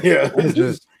it. And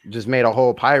just made a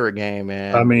whole pirate game,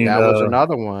 and I mean that was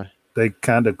another one. They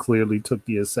kind of clearly took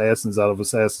the assassins out of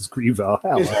Assassin's Creed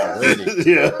Valhalla.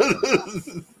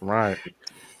 Right.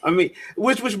 I mean,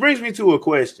 which brings me to a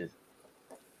question.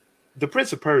 The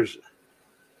Prince of Persia.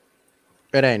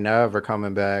 It ain't never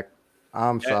coming back.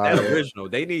 I'm sorry. That original,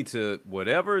 they need to,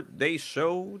 whatever they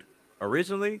showed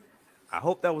originally, I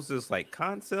hope that was just like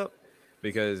concept,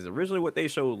 because originally what they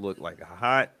showed looked like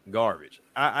hot garbage.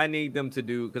 I need them to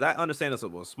do, because I understand it's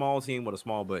a small team with a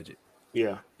small budget.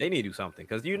 Yeah. They need to do something,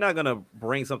 because you're not going to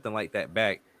bring something like that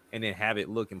back and then have it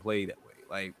look and play that way.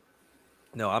 Like,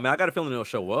 no, I mean, I got a feeling it'll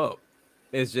show up.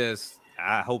 It's just,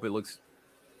 I hope it looks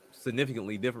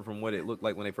significantly different from what it looked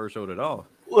like when they first showed it off.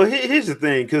 Well, here's the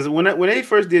thing, because when they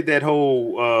first did that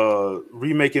whole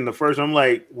remaking the first one, I'm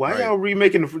like, why y'all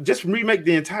remaking just remake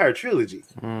the entire trilogy?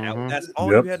 That's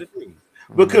all you had to do.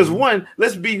 Because one,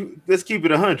 let's keep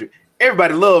it 100.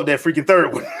 Everybody loved that freaking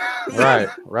third one.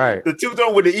 Right. The two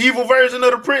with the evil version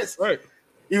of the Prince. Right.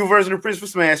 Evil version of Prince for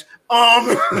Smash. I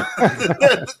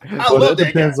love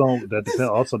that.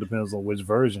 Also depends on which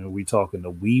version. Are we talking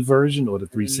the Wii version or the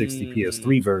 360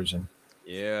 PS3 version?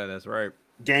 Yeah, that's right.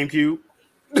 GameCube.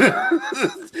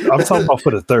 I'm talking about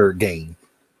for the third game.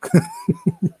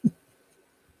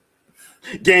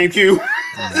 GameCube.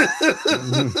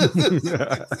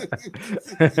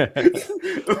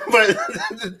 But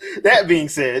that being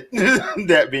said,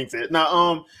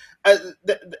 now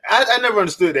I never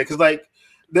understood that, because like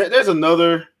there's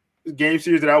another game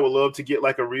series that I would love to get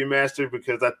like a remaster,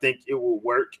 because I think it will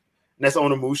work. And that's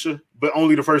Onimusha, but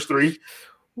only the first 3.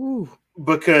 Ooh.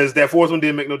 Because that fourth one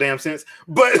didn't make no damn sense.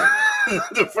 But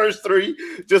the first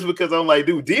 3, just because I'm like,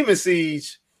 dude, Demon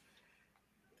Siege.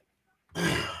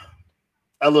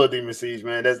 I love Demon Siege,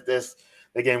 man. That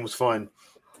game was fun.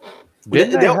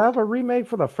 Didn't they have a remake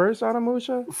for the first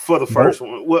Onimusha? For the first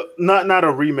one. Well, not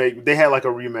a remake. They had like a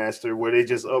remaster where they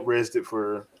just up-resed it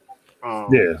for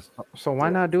So why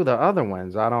not do the other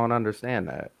ones? I don't understand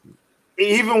that.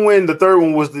 Even when the third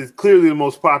one was clearly the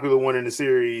most popular one in the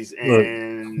series,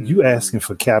 and look, you asking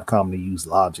for Capcom to use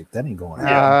logic, that ain't going to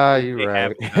happen. You're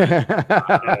right.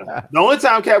 The only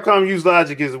time Capcom used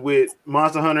logic is with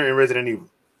Monster Hunter and Resident Evil.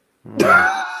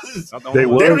 They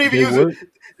don't even use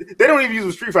it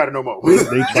with Street Fighter no more.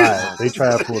 They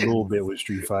tried for a little bit with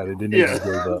Street Fighter, then they just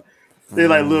gave up. They're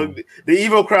like, look, the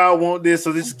evil crowd want this,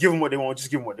 so just give them what they want.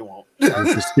 Just give them what they want.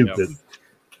 This is stupid.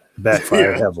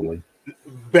 Backfired heavily.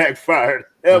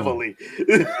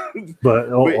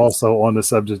 But also on the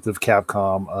subject of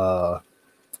Capcom,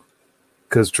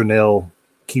 because Trinell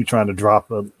keep trying to drop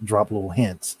little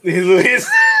hints.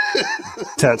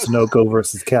 Tatsunoko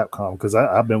versus Capcom, because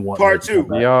I've been wanting part 2.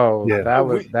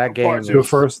 That game.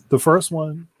 The first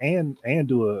one and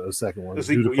do a second one.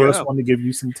 Do the first one to give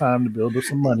you some time to build up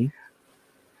some money,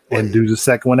 and do the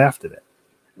second one after that.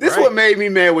 This what made me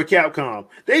mad with Capcom.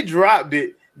 They dropped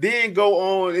it, then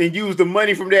go on and use the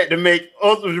money from that to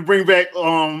bring back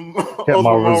Marvel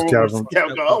vs. Capcom.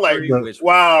 I'm like,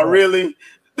 wow, really?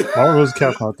 Marvel vs.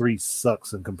 Capcom 3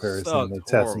 sucks in comparison to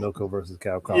Tatsunoko versus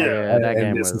Capcom. Yeah, that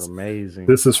game was amazing.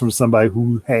 This is from somebody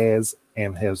who has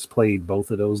played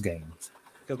both of those games.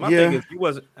 Because my thing is,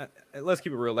 let's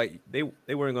keep it real. Like they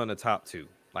weren't going to top 2.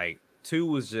 Like 2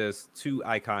 was just too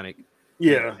iconic.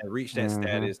 Yeah, and reached that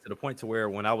status to the point to where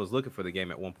when I was looking for the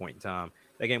game at one point in time,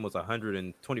 that game was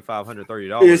 $125,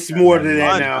 $130. it's more than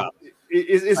that now.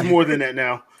 It's more than that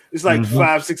now. It's like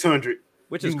 $500-$600,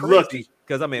 which is you crazy. lucky.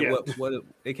 Because I mean, what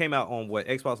it came out on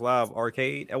Xbox Live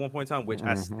Arcade at one point in time, which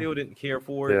I still didn't care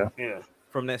for it. Yeah.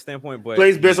 From that standpoint, but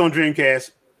plays best on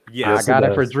Dreamcast. Yeah, I got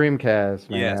it for Dreamcast,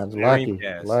 man. Yes, I was lucky.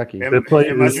 Dreamcast.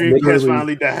 And my Dreamcast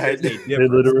finally died. It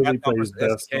literally plays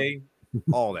best.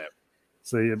 All that.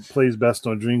 So it plays best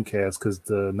on Dreamcast because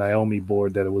the Naomi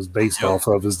board that it was based off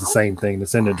of is the same thing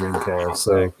that's in the Dreamcast.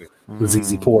 So it's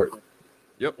easy port.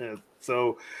 Yep. Yeah,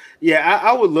 so,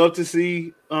 I would love to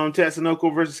see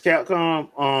Tatsunoko versus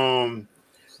Capcom.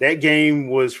 That game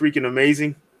was freaking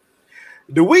amazing.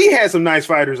 The Wii had some nice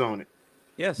fighters on it.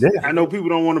 Yes. Yeah. I know people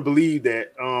don't want to believe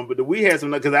that, but the Wii had some,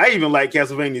 because I even like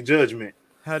Castlevania Judgment.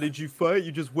 How did you fight?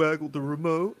 You just waggled the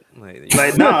remote? Nah,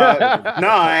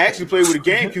 I actually played with a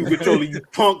GameCube controller, you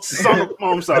punk son of...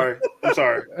 I'm sorry.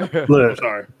 Look, I'm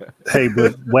sorry. Hey,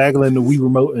 but waggling the Wii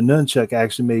remote and nunchuck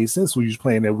actually made sense when you was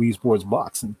playing that Wii Sports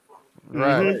Boxing.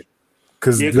 Right.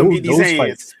 Because come get these hands.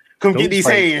 Fights, come get these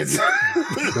hands.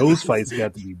 Those fights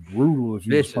got to be brutal if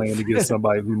you was playing against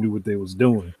somebody who knew what they was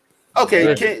doing.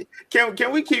 Okay,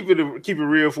 can we keep it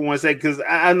real for 1 second? Because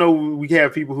I know we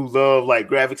have people who love like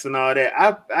graphics and all that.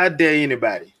 I dare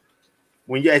anybody,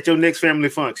 when you're at your next family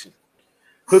function,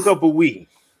 hook up a Wii,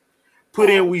 put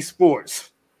in Wii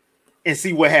Sports, and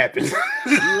see what happens.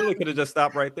 You really could have just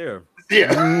stopped right there. Yeah,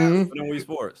 put in Wii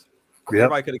Sports. Yep.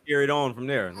 Everybody could have carried on from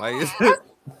there. Like.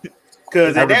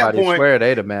 Because at that point, swear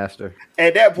they the master.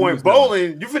 At that point,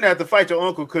 bowling, you're finna have to fight your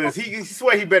uncle because he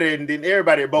swear he better than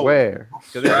everybody at bowling. Where?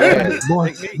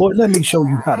 Boy, let me show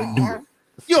you how to do it.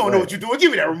 You don't know what you're doing.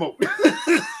 Give me that remote.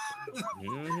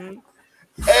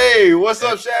 Hey, what's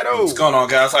up, Shadow? What's going on,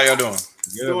 guys? How y'all doing?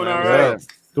 Doing all right.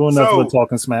 Doing nothing but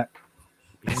talking smack.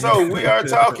 So we are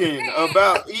talking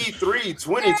about E3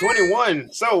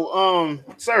 2021. So,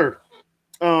 sir.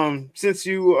 Since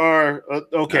you are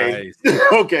okay, nice.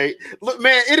 Okay. Look,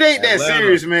 man, it ain't that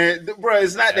serious, man. Bro,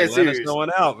 it's not that serious. Going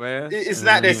out, man. It's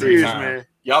not that serious, man.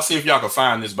 Y'all see if y'all can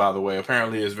find this. By the way,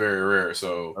 apparently it's very rare.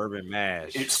 So Urban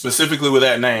Mash, specifically with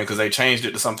that name because they changed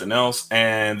it to something else,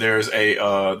 and there's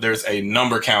a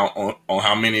number count on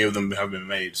how many of them have been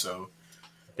made. So.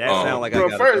 That sounds like I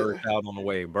got a third out on the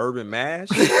way. Bourbon Mash.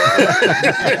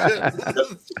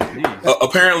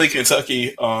 Apparently,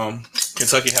 Kentucky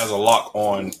has a lock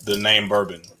on the name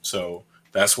bourbon, so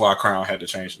that's why Crown had to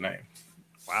change the name.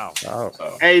 Wow.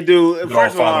 So, hey, dude.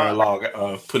 First of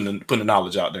all, putting the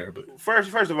knowledge out there. But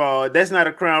first of all, that's not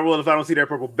a Crown Royal if I don't see that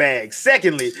purple bag.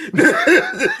 Secondly,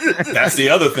 that's the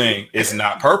other thing. It's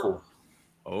not purple.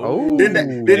 Oh,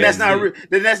 then that's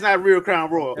not real Crown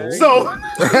Royal. Okay. So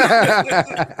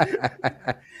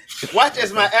watch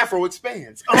as my afro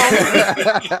expands.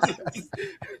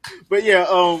 But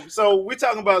so we're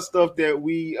talking about stuff that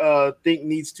we think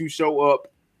needs to show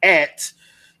up at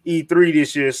E3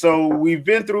 this year. So we've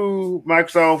been through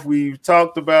Microsoft. We've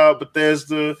talked about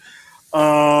Bethesda.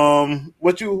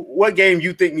 What game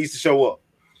you think needs to show up?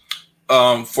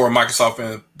 For Microsoft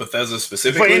and Bethesda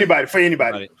specifically, for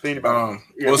anybody.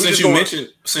 Well, since you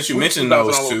mentioned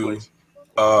those two,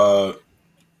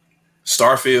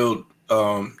 Starfield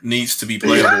needs to be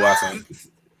playable. I think.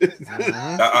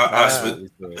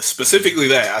 Specifically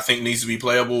that I think needs to be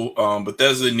playable.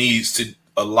 Bethesda needs to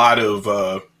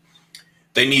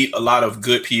they need a lot of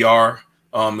good PR,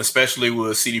 especially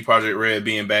with CD Projekt Red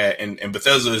being bad, and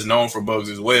Bethesda is known for bugs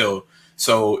as well.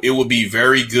 So it would be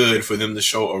very good for them to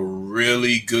show a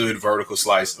really good vertical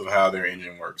slice of how their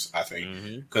engine works, I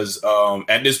think. Because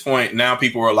at this point, now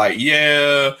people are like,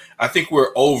 yeah, I think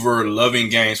we're over loving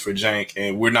games for jank,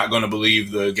 and we're not going to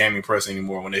believe the gaming press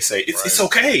anymore when they say it's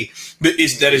okay but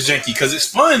that it's janky because it's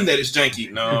fun that it's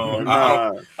janky. No,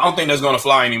 I don't think that's going to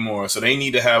fly anymore. So they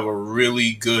need to have a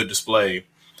really good display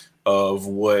of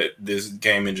what this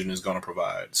game engine is going to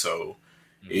provide. So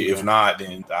if not,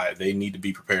 then they need to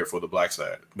be prepared for the the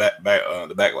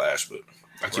backlash. But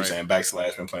I keep saying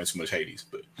backslash. Been playing too much Hades,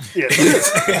 but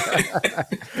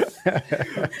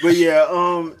we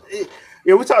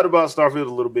talked about Starfield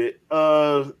a little bit.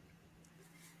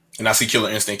 And I see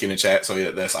Killer Instinct in the chat,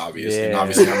 so that's obvious. Yeah. And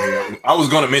obviously, I was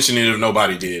going to mention it if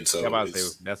nobody did. So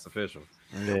that's official.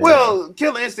 Yeah. Well,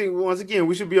 Killer Instinct. Once again,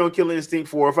 we should be on Killer Instinct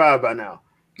 4 or 5 by now.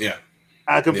 Yeah.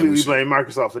 I completely blame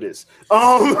Microsoft for this.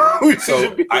 We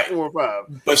should be 4 or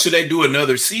 5. But should they do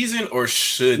another season or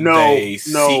should they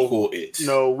sequel it?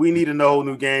 No, we need a whole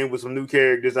new game with some new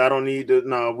characters. I don't need to.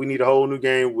 No, we need a whole new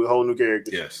game with whole new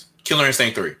characters. Yes, Killer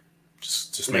Instinct 3.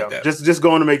 Just make that. Just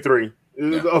going to make 3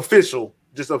 official.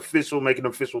 Just official, make an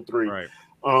official 3. Right.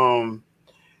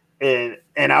 and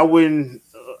I wouldn't.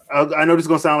 I know this is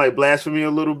gonna sound like blasphemy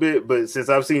a little bit, but since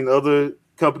I've seen other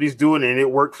companies do it and it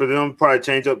worked for them, probably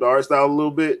change up the art style a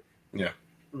little bit. Yeah,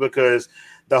 because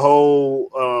the whole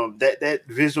that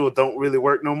visual don't really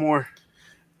work no more.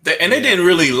 They didn't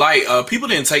really people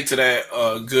didn't take to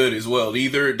that good as well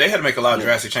either. They had to make a lot of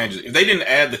drastic changes. If they didn't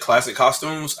add the classic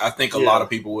costumes, I think a lot of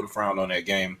people would have frowned on that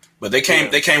game. But they came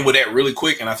with that really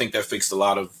quick, and I think that fixed a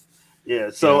lot of.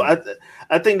 Yeah, so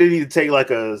I think they need to take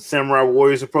like a Samurai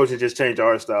Warriors approach and just change the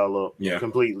art style up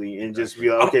completely and just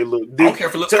be like, okay, look, I don't care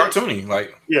if it looks cartoony,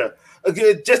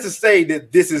 just to say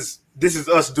that this is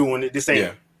us doing it. This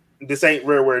ain't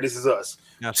Rareware. This is us.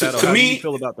 Now, Shadow, how do you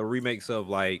feel about the remakes of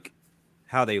like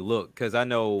how they look? Because I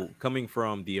know coming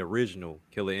from the original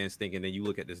Killer Instinct and then you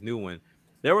look at this new one,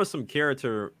 there were some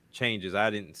character changes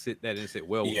that didn't sit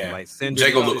well with me. Like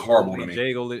Jago looked horrible to me.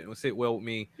 Jago didn't sit well with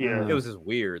me. Yeah, it was just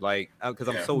weird. Like because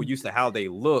I'm so used to how they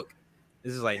look.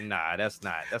 This is like that's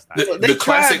not. The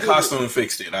classic costume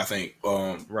fixed it, I think.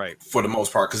 Right, for the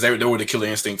most part, because they were the Killer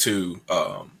Instinct 2.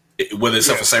 Whether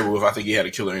except for Saberwolf, I think he had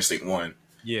a Killer Instinct 1.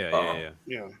 Yeah.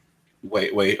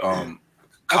 Wait.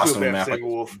 Costume map.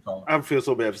 I feel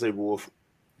so bad for Saberwolf.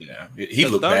 Yeah, he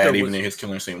looked bad even in his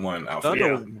Killer Instinct 1 outfit.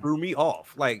 Thunder threw me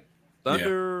off. Like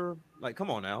Thunder, like come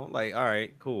on now. Like all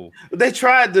right, cool. They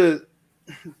tried to.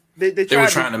 They were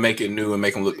trying to make it new and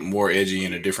make them look more edgy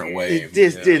in a different way. It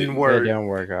just didn't work. It didn't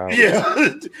work out. Yeah,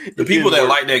 the people that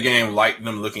like that game liked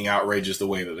them looking outrageous the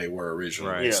way that they were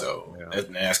originally. Right. So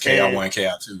that's KI1,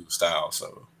 KI2 style.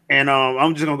 So. And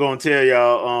I'm just gonna go and tell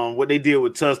y'all what they did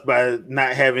with Tusk by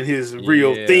not having his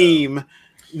real theme,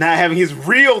 and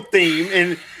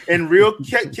real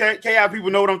KI people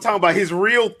know what I'm talking about. His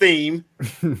real theme,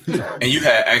 and you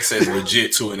had access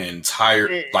legit to an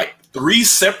entire 3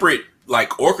 separate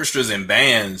orchestras and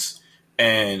bands,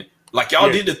 and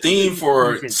y'all did the theme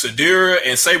for Sadira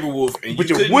and Saberwolf, and but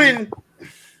you wouldn't.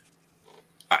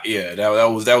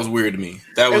 That was weird to me.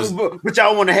 But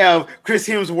y'all want to have Chris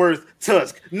Hemsworth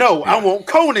Tusk? No, I want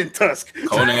Conan Tusk.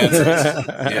 Conan Tusk,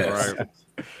 yes. Right.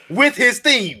 With his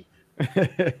theme.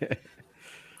 That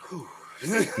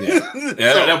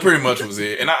pretty much was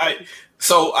it. And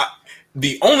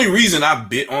the only reason I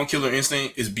bit on Killer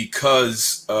Instinct is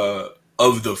because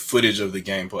of the footage of the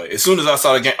gameplay. As soon as I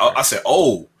saw the game, I said,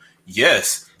 "Oh,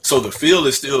 yes." So the feel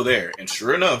is still there, and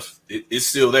sure enough, it's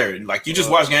still there. And you just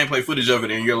watch gameplay footage of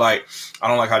it, and you're like, "I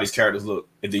don't like how these characters look."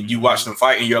 And then you watch them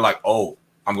fight, and you're like, "Oh,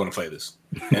 I'm going to play this."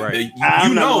 Right.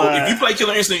 If you play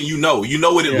Killer Instinct, you know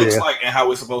what it looks like and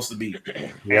how it's supposed to be.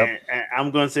 Yep. And I'm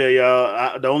going to tell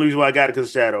y'all, the only reason why I got it because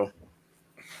of Shadow.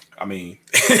 I mean,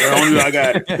 the only reason I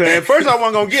got it. At first, I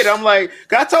wasn't gonna get it. I'm like,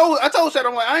 I told Shadow,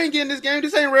 I'm like, I ain't getting this game.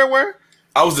 This ain't Rareware.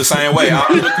 I was the same way. I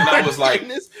looked and I was like,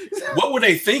 what were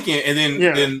they thinking? And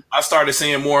then I started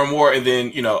seeing more and more. And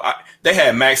then, they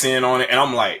had Max in on it. And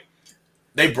I'm like,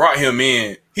 they brought him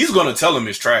in. He's going to tell them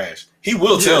it's trash. He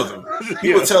will tell them.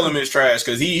 He will tell them it's trash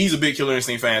because he's a big Killer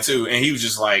Instinct fan too. And he was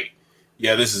just like,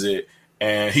 yeah, this is it.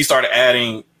 And he started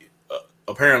adding,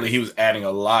 apparently he was adding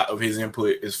a lot of his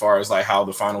input as far as how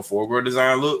the final foreground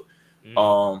design looked.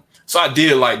 So I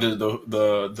did like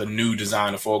the new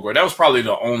design of Fulgor. That was probably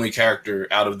the only character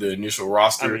out of the initial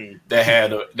roster that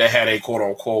had a quote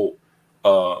unquote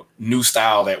new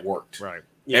style that worked. Right.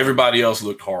 Yeah. Everybody else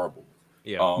looked horrible.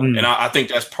 Yeah. And I think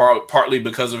that's partly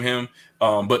because of him.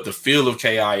 But the feel of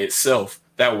KI itself,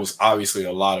 that was obviously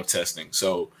a lot of testing.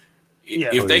 So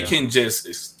if they can just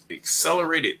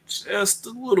accelerate it just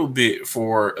a little bit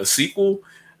for a sequel,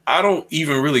 I don't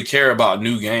even really care about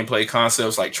new gameplay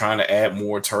concepts like trying to add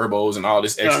more turbos and all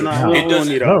this extra. It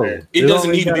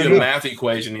doesn't need to be a math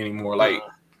equation anymore.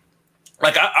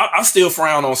 I still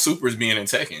frown on supers being in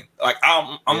Tekken.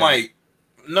 I'm like,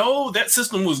 no, that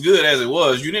system was good as it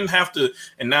was. You didn't have to,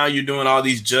 and now you're doing all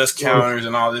these just counters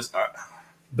and all this.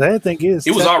 Bad thing is,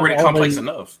 it was already complex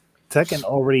enough. Tekken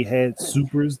already had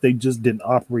supers. They just didn't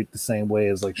operate the same way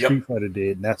as Street Fighter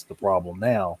did, and that's the problem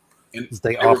now.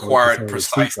 They required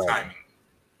precise timing.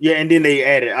 Yeah, and then they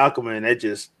added Alchemy, and that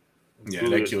just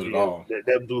that killed it all.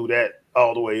 That blew that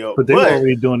all the way up. But they were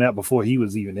already doing that before he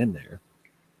was even in there.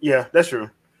 Yeah, that's true.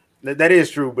 That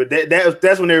is true. But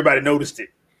that's when everybody noticed it.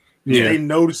 Yeah, they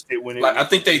noticed it when it. I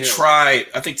think they tried.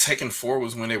 I think Tekken 4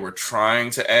 was when they were trying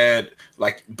to add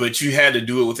but you had to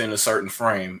do it within a certain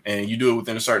frame, and you do it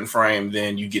within a certain frame,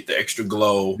 then you get the extra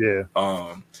glow.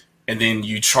 Yeah. And then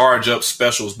you charge up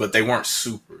specials, but they weren't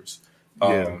supers.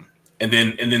 And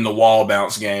then the wall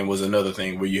bounce game was another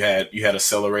thing where you had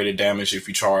accelerated damage if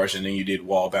you charged, and then you did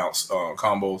wall bounce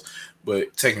combos.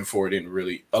 But Tekken 4 didn't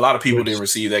really. A lot of people didn't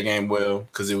receive that game well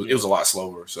because it was a lot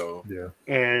slower. So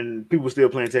and people still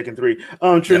playing Tekken 3.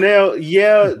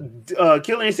 Trinell,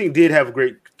 Killer Instinct did have a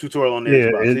great tutorial on the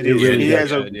Xbox. It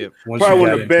has probably one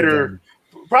of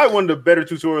the better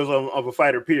tutorials of a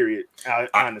fighter. Period.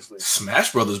 Honestly,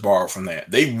 Smash Brothers borrowed from that.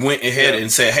 They went ahead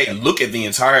and said, "Hey, look at the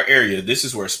entire area. This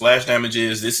is where splash damage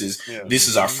is. This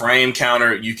is our frame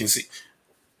counter. You can see."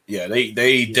 Yeah,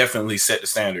 they definitely set the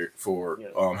standard for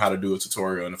how to do a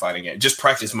tutorial in the fighting game. Just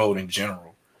practice mode in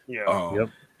general.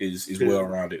 Is well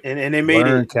rounded. And they made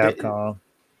it Capcom.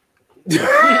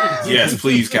 Yes,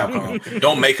 please, Capcom.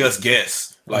 Don't make us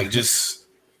guess. Like just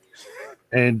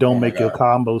and don't make your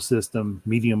combo system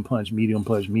medium punch,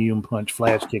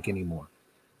 flash kick anymore.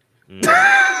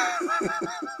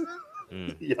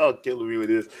 Y'all killing me with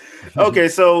this. Okay,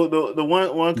 so the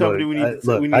one company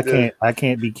I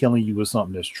can't be killing you with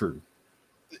something that's true.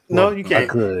 No, you can't.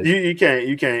 You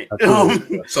can't.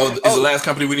 So is the last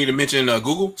company we need to mention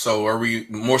Google? So are we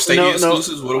more Stadia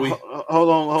exclusives? What are we? Hold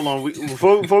on.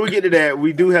 Before we get to that,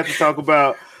 we do have to talk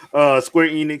about Square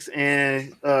Enix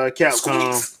and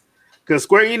Capcom, because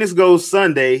Square Enix goes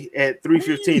Sunday at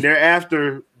 3:15. They're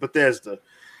after Bethesda.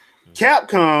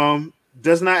 Capcom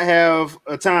does not have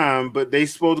a time, but they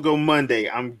supposed to go Monday.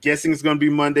 I'm guessing it's going to be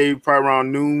Monday, probably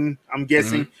around noon. I'm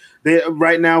guessing.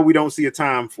 Right now we don't see a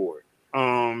time for it.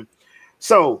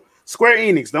 So Square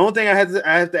Enix. The only thing I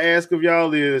have to ask of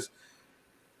y'all is,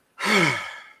 if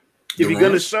you're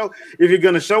gonna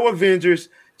show Avengers,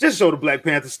 just show the Black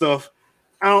Panther stuff.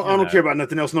 I don't care about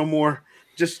nothing else no more.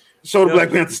 Just show the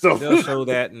Black Panther stuff. They'll show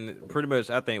that, and pretty much,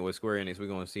 I think with Square Enix, we're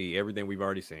going to see everything we've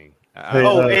already seen. Every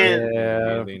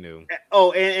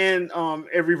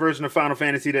version of Final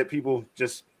Fantasy that people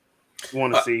just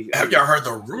want to see. Have y'all heard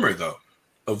the rumor though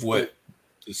of what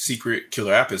the secret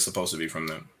killer app is supposed to be from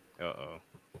them?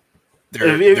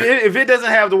 If it doesn't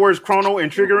have the words Chrono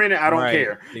and Trigger in it, I don't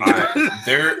care.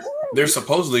 They're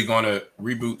supposedly going to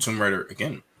reboot Tomb Raider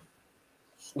again.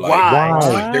 Why?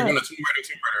 They're going to Tomb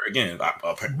Raider again.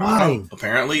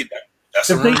 Apparently, that's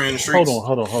a rumor in the streets.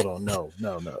 Hold on. No.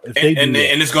 And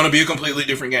it's going to be a completely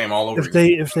different game all over. If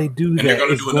they do that, they're going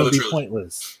to do another trilogy.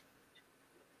 Pointless.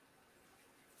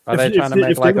 Are they trying to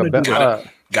make like a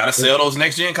gotta sell those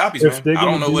next gen copies, man? I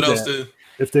don't know what else to.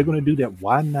 If they're going to do that,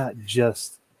 why not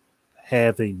just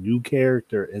have a new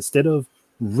character instead of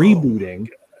rebooting?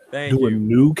 Do a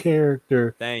new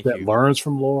character that learns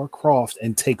from Lara Croft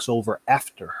and takes over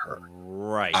after her.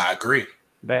 Right. I agree.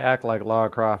 They act like Lara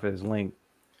Croft is Link.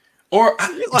 Or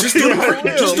just do the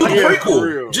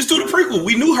prequel. Just do the prequel.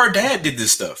 We knew her dad did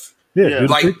this stuff. Yeah. Do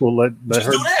the prequel. Let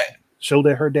her show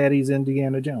that her daddy's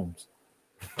Indiana Jones.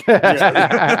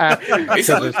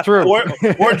 It's true.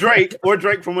 Or Drake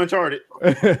from Uncharted.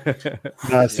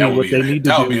 See what they need to do.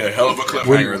 That would be a hell of a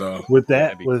cliffhanger, though. With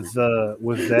that,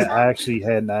 I actually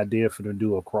had an idea for them to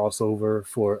do a crossover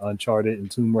for Uncharted and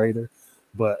Tomb Raider,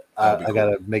 but I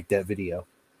gotta make that video.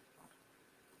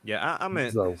 Yeah, I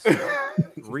meant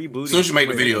rebooting. As soon as you make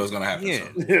the video, it's gonna happen.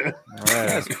 Yeah.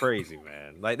 That's crazy,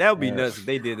 man. Like that would be nuts if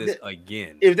they did this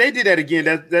again. If they did that again,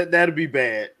 that'd be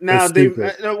bad. Now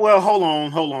hold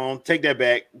on, take that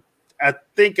back. I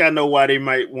think I know why they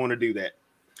might want to do that.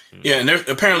 Yeah, and there's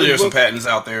some patents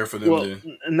out there for them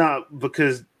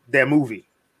because that movie.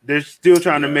 They're still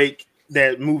trying to make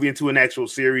that movie into an actual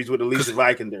series with Alicia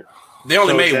Vikander. They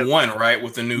only made one, right?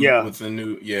 With the new,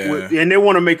 and they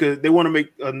want to make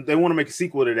a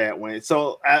sequel to that one.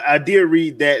 So I did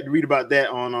read about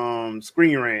that on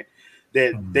Screen Rant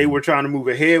that they were trying to move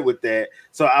ahead with that.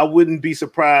 So I wouldn't be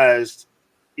surprised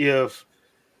if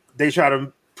they try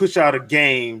to push out a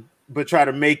game, but try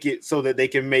to make it so that they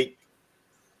can make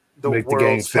the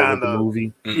world's kind of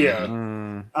movie. Yeah,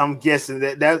 I'm guessing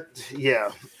that.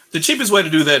 The cheapest way to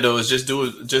do that though is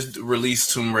just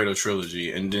release Tomb Raider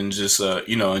trilogy and then just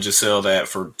sell that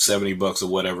for $70 or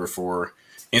whatever for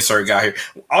insert guy here.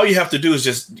 All you have to do is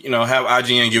just have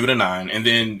IGN give it a 9 and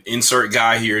then insert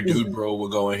guy here, dude bro will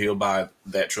go and he'll buy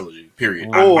that trilogy. Period.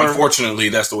 Unfortunately,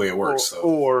 that's the way it works.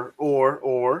 Or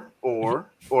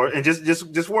and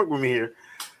just work with me here.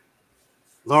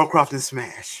 Lara Croft and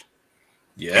Smash.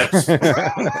 Yes.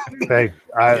 Hey,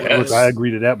 I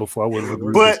agree to that before. I wouldn't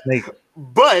agree with Snake.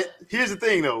 But here's the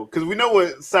thing, though, because we know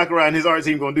what Sakurai and his art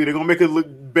team going to do. They're going to make it look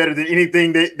better than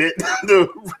anything that the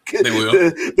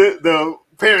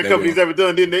parent company's ever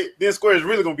done. Then Square is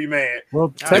really going to be mad.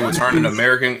 Well, they would turn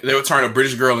a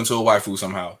British girl into a waifu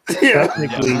somehow.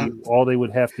 Technically, all they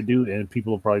would have to do, and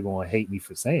people are probably going to hate me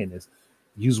for saying this,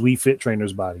 use Wii Fit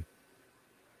Trainer's body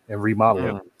and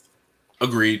remodel it.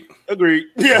 Agreed.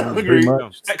 Yeah, agreed.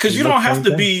 Because you don't have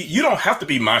to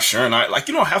be my Sharon. Like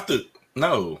you don't have to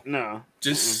No.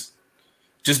 Just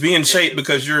be in shape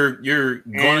because you're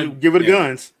going to give it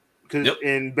guns.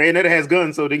 And Bayonetta has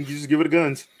guns, so they can just give it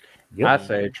guns. Yep. I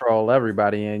say troll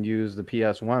everybody and use the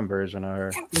PS1 version of her.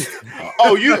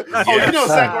 You know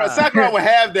Sakurai would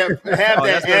have that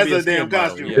as a damn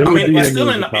costume. Yeah. I mean, it's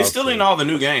still in all the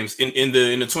new games in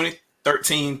the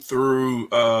 2013 through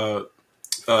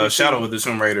Shadow of the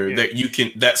Tomb Raider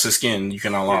that that's a skin you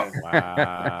can unlock.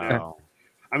 Wow.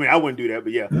 I mean, I wouldn't do that,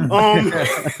 but yeah.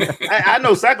 I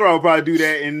know Sakurai would probably do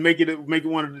that and make it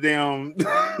one of the damn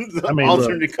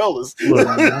alternate colors. Look,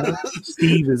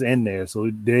 Steve is in there, so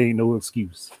there ain't no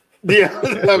excuse. Yeah,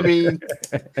 I mean,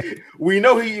 we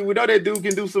know that dude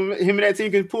can do some. Him and that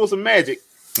team can pull some magic.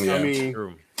 Yeah, I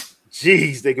mean,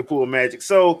 geez, they can pull magic.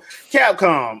 So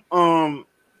Capcom,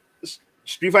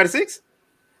 Street Fighter 6.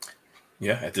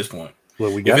 Yeah, at this point.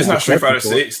 Well, if it's not Street Fighter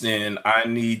 6, then I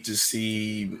need to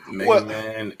see Mega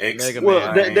Man X.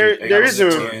 There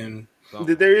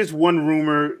is one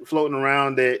rumor floating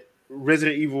around that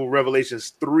Resident Evil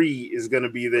Revelations 3 is going to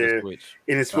be there, and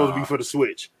it's supposed to be for the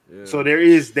Switch. Yeah. So there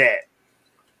is that.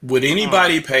 Would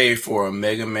anybody pay for a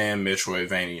Mega Man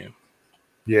Metroidvania?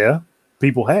 Yeah,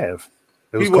 people have.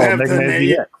 It was called Mega Man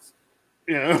VX.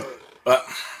 Yeah,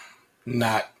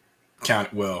 not.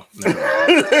 Count well.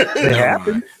 It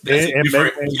happened.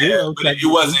 It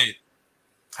wasn't.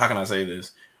 How can I say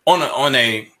this? On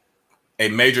a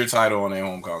major title on a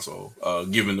home console,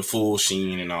 given the full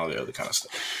sheen and all the other kind of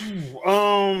stuff.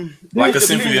 Like a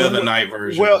Symphony of the Night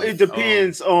version. Well, it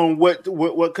depends on what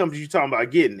company you're talking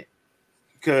about getting it.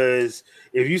 Because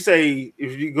if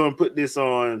you're going to put this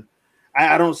on,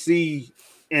 I don't see.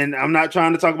 And I'm not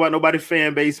trying to talk about nobody's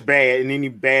fan base bad in any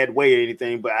bad way or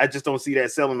anything, but I just don't see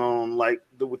that selling on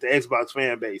with the Xbox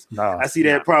fan base. No, I see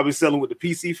that probably selling with the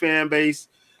PC fan base,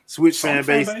 Switch fan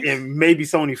base, and maybe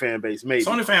Sony fan base. Maybe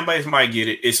Sony fan base might get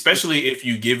it, especially if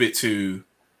you give it to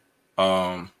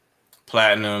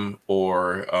Platinum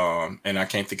or and I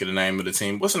can't think of the name of the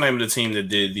team. What's the name of the team that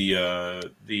did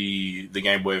the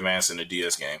Game Boy Advance and the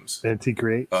DS games? NT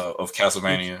Creates of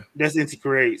Castlevania. That's NT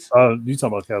Creates. Oh, you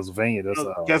talking about Castlevania? That's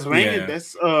Castlevania. Yeah.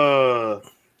 That's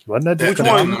wasn't that which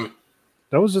one?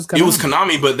 That was just Konami. It was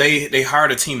Konami, but they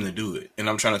hired a team to do it, and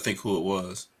I'm trying to think who it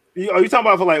was. Are you talking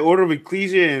about for like Order of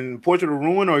Ecclesia and Portrait of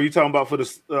Ruin, or are you talking about for the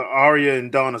Aria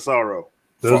and Dawn of Sorrow?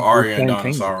 For Aria and Dawn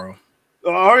of Sorrow.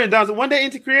 Aria and Dawn. One day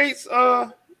Inti creates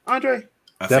Andre.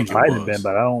 That might have been,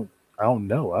 but I don't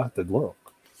know. I have to look.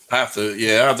 I have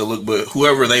to look. But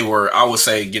whoever they were, I would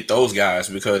say get those guys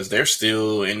because they're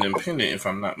still independent, if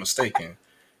I'm not mistaken.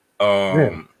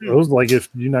 It was like if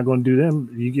you're not going to do them,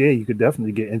 you could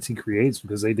definitely get NC Creates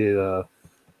because they did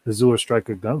Azure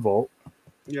Striker Gunvolt.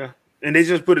 Yeah, and they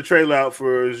just put a trailer out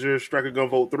for Azure Striker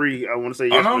Gunvolt 3. I want to say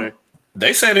yesterday.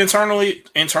 They said internally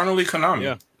Konami.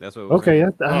 Yeah, that's what. Okay,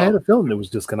 I had a feeling it was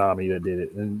just Konami that did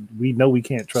it, and we know we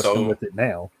can't trust them with it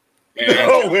now.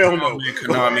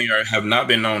 Konami have not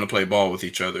been known to play ball with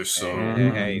each other. So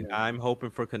hey, I'm hoping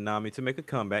for Konami to make a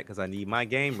comeback because I need my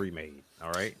game remade.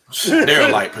 All right,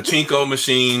 they're like pachinko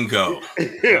machine go.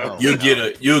 You'll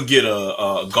get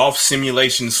a golf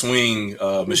simulation swing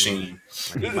machine.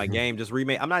 I need my game just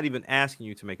remade. I'm not even asking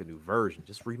you to make a new version.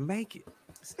 Just remake it.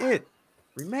 That's it.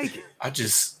 Remake it. I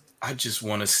just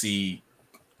want to see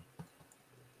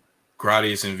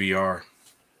Gradius in VR.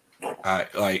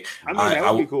 That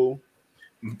would be cool.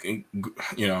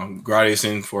 You know, Gradius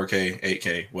in 4K,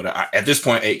 8K. At this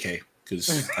point, 8K.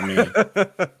 Because I mean,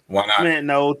 why not? Man,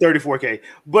 no, 34K.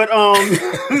 But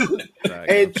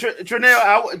hey,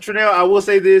 Trinell, I will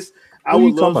say this. I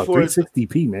would love for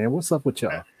 360p, man. What's up with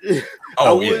y'all?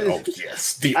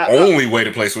 Yes. The only way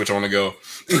to play Switch on the go.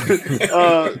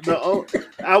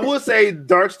 I would say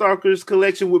Darkstalkers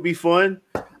collection would be fun.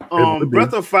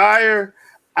 Breath of Fire,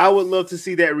 I would love to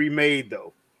see that remade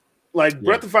though.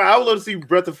 Breath of Fire, I would love to see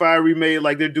Breath of Fire remade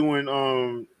like they're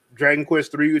doing Dragon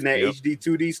Quest 3 in that HD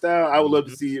 2D style. I would love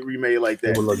to see it remade like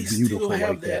that. It would look beautiful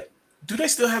like that. Do they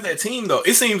still have that team though?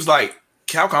 It seems like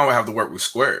Capcom would have to work with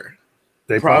Square.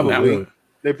 They probably would.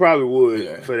 They probably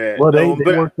would for that. Well, they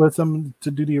worked with them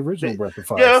to do the original Breath of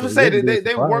Fire. Yeah, I was gonna say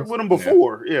they worked with them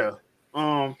before. Yeah.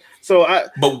 So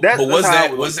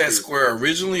was that Square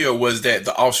originally or was that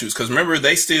the offshoots? Because remember,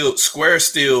 Square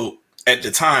still at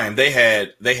the time they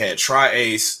had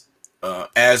Tri-Ace,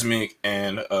 Asmic,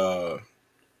 and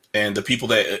the people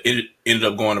that ended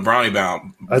up going to Brownie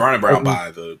Brown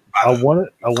by the. I want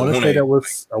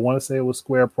to say it was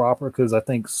Square proper because I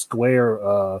think Square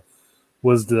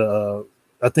was the.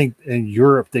 I think in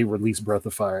Europe they released Breath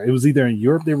of Fire. It was either in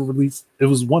Europe they released. It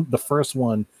was the first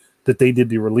one that they did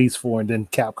the release for, and then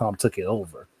Capcom took it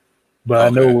over. But I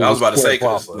know I was about to say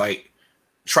because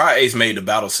Tri-Ace made the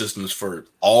battle systems for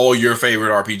all your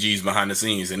favorite RPGs behind the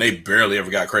scenes, and they barely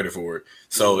ever got credit for it.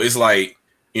 So it's like,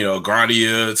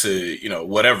 Grandia to,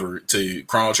 whatever, to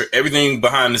Chrono Trigger, everything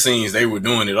behind the scenes, they were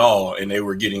doing it all, and they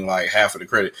were getting like half of the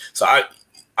credit. So I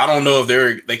don't know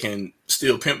if they can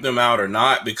still pimp them out or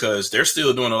not, because they're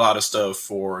still doing a lot of stuff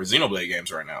for Xenoblade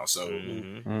games right now. So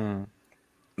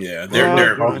yeah,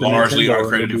 they're largely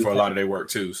uncredited for a lot of their work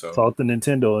too. So talk to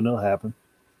Nintendo and it'll happen.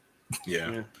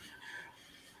 Yeah.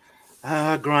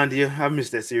 Grandia, I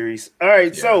missed that series. All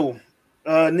right, so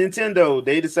Nintendo,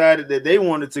 they decided that they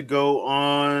wanted to go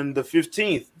on the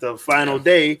 15th, the final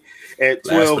day at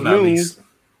 12 noon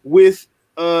with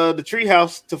the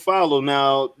Treehouse to follow.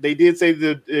 Now, they did say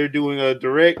that they're doing a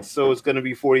direct, so it's going to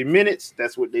be 40 minutes.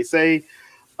 That's what they say.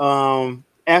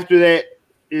 After that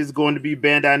is going to be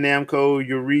Bandai Namco,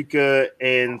 Eureka,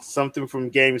 and something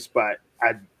from GameSpot.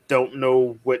 I don't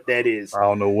know what that is. I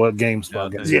don't know what GameSpot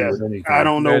got to do with anything. I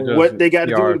don't know what they got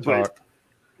to do with it.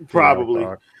 Probably.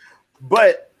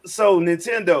 But so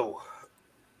Nintendo,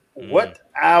 what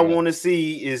I want to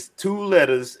see is 2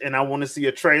 letters, and I want to see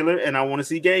a trailer, and I want to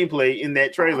see gameplay in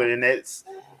that trailer, and that's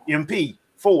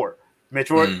MP4,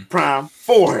 Metroid Prime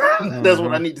 4. That's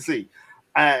what I need to see.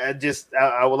 I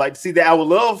would like to see that. I would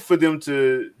love for them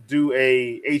to do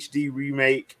a HD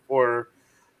remake or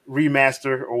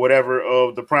remaster or whatever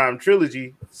of the Prime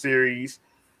Trilogy series,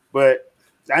 but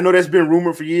I know that's been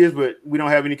rumored for years, but we don't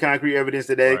have any concrete evidence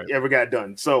that ever got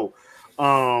done. So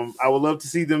I would love to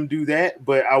see them do that,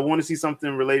 but I want to see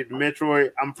something related to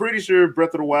Metroid. I'm pretty sure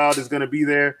Breath of the Wild is going to be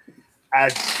there.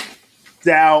 I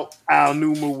doubt Al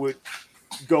Numa would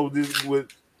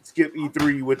skip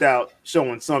E3 without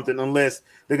showing something, unless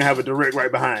they're gonna have a direct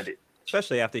right behind it.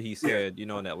 Especially after he said,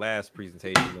 in that last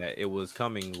presentation that it was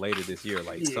coming later this year,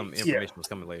 like some information was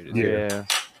coming later this year. Yeah, so,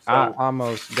 I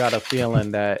almost got a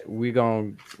feeling that we're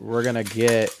gonna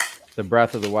get the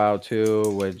Breath of the Wild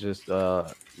 2 with just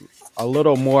a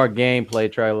little more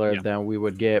gameplay trailer than we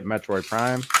would get Metroid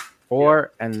Prime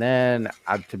 4, and then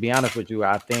to be honest with you,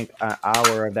 I think an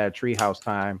hour of that Treehouse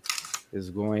time is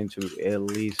going to at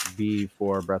least be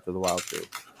for Breath of the Wild 2.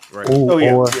 Right.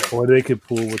 Or they could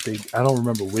pull I don't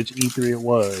remember which E3 it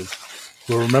was,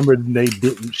 but remember they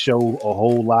didn't show a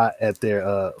whole lot at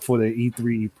their for their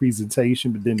E3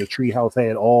 presentation, but then the Treehouse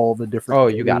had all the different. Oh,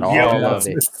 you got all of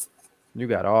it. You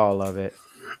got all of it.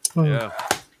 Yeah.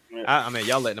 I mean,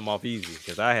 y'all letting them off easy,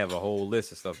 because I have a whole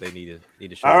list of stuff they need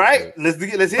to show. All right, let's hear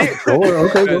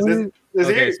it.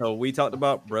 Okay, so we talked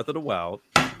about Breath of the Wild.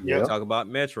 Yeah. Talk about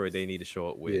Metroid. They need to show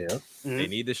up with. Yeah. They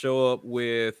need to show up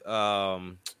with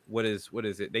what is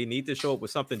it? They need to show up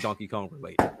with something Donkey Kong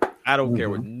related. I don't care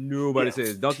what nobody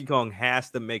says. Donkey Kong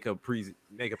has to make a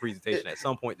presentation at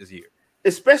some point this year.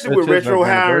 Especially with Retro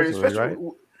hiring,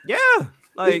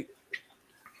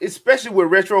 especially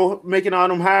with Retro making all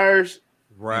them hires.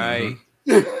 Right.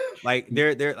 Like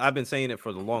they're I've been saying it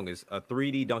for the longest. A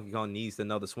 3D Donkey Kong needs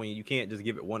another swing. You can't just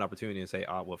give it one opportunity and say,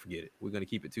 "Oh, well, forget it. We're gonna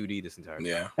keep it 2D this entire time."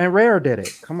 Yeah. And Rare did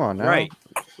it. Come on now. Right.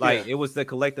 Like it was the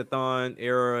collectathon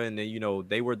era, and then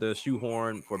they were the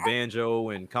shoehorn for Banjo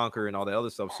and Conquer and all the other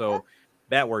stuff. So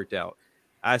that worked out.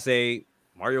 I say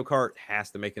Mario Kart has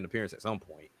to make an appearance at some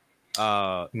point.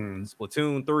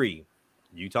 Splatoon 3.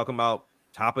 You talking about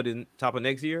top of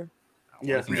next year?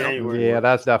 Yeah,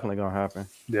 that's definitely gonna happen.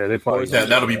 Yeah, they probably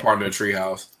that'll be part of the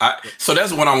Treehouse. So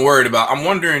that's what I'm worried about. I'm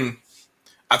wondering.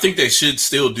 I think they should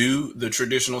still do the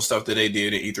traditional stuff that they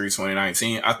did at E3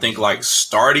 2019. I think like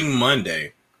starting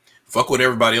Monday, fuck what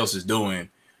everybody else is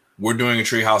doing. We're doing a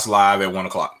Treehouse live at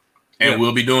 1:00, and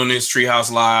we'll be doing this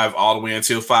Treehouse live all the way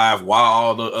until 5 while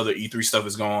all the other E3 stuff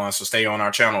is going on. So stay on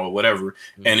our channel or whatever,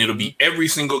 and it'll be every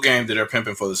single game that they're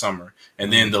pimping for the summer.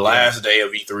 And then the last day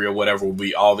of E3 or whatever will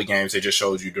be all the games they just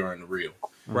showed you during the reel.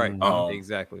 Right.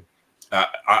 Exactly.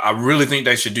 I really think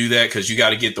they should do that, because you got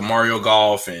to get the Mario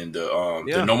Golf and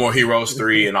the No More Heroes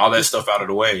 3 and all that stuff out of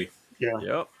the way. Yeah.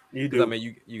 Yep. You do. I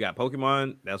mean, you got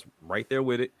Pokemon that's right there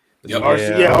with it. Yep.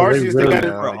 Arceus, they got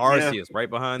it. Arceus right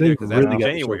behind there, because that's in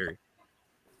January.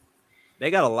 They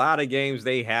got a lot of games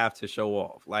they have to show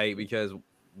off, like, because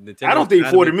Nintendo. I don't think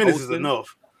 40 minutes is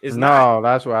enough.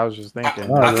 That's what I was just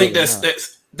thinking. I think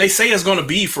that's they say it's going to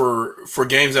be for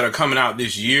games that are coming out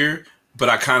this year, but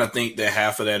I kind of think that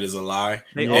half of that is a lie,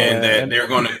 that they're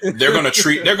going to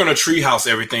treehouse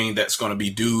everything that's going to be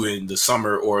due in the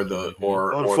summer or the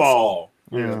fall.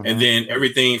 Yeah. And then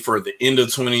everything for the end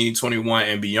of 2021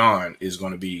 and beyond is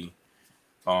going to be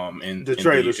in the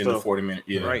 40-minute.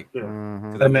 Yeah. Right. Yeah.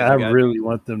 I mean, I really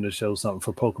want them to show something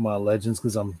for Pokemon Legends,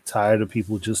 because I'm tired of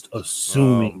people just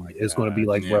assuming it's going to be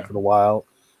like Breath of the Wild.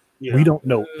 Yeah. We don't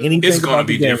know anything. It's going to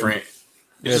be different.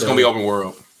 It's just going to be open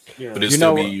world. Yeah. But it's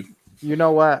still be. You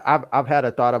know what? I've had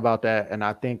a thought about that, and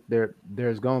I think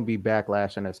there's going to be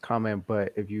backlash and it's coming.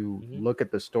 But if you look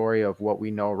at the story of what we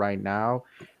know right now,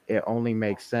 it only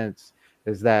makes sense.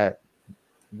 Is that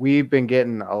we've been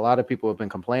getting a lot of people have been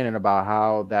complaining about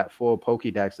how that full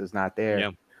Pokédex is not there.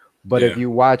 Yeah. But if you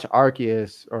watch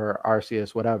Arceus or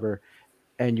Arceus, whatever,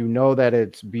 and you know that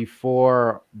it's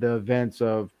before the events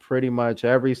of pretty much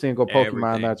every single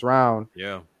Pokemon that's around.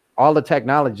 Yeah. All the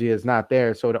technology is not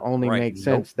there, so it only makes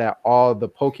sense that all the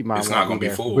Pokemon it's not going to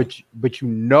be full. But you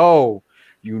know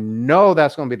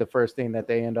that's going to be the first thing that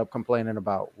they end up complaining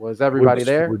about. Was everybody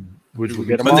there?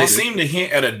 But they seem to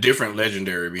hint at a different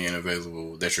legendary being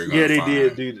available that you're going to find. Yeah,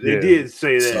 they did. They did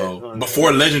say that. So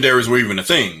before legendaries were even a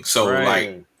thing. So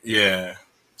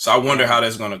So I wonder how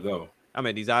that's going to go. I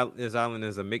mean, this island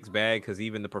is a mixed bag because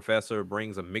even the professor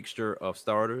brings a mixture of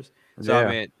starters. So I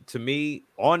mean, to me,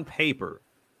 on paper,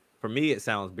 for me, it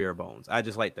sounds bare bones. I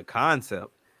just like the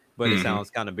concept, but it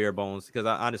sounds kind of bare bones because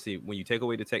honestly, when you take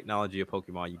away the technology of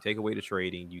Pokemon, you take away the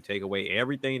trading, you take away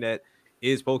everything that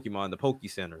is Pokemon, the Poke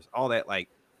Centers, all that. Like,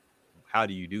 how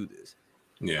do you do this?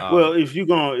 Yeah. Well, if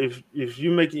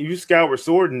you Skyward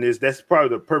Sword in this, that's probably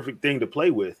the perfect thing to play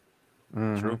with.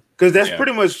 True. Because that's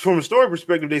pretty much from a story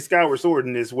perspective, they Skyward Sword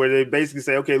in this, where they basically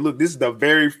say, okay, look, this is the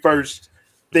very first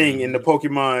thing in the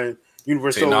Pokemon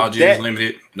universe. Technology is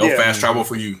limited. No fast travel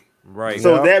for you. Right.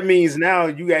 So that means now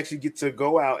you actually get to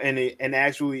go out and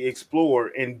actually explore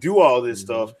and do all this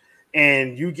stuff,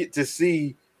 and you get to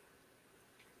see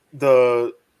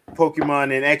the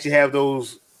Pokemon and actually have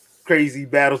those crazy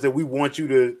battles that we want you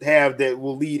to have that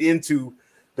will lead into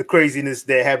the craziness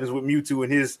that happens with Mewtwo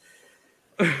and his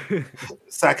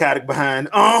psychotic behind.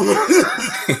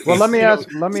 Well, let me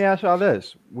ask y'all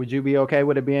this: would you be okay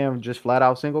with it being just flat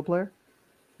out single player?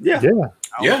 Yeah,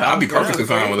 I'd be perfectly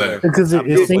fine with that because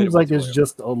it seems like it's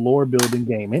just a lore building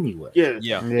game anyway. Yeah.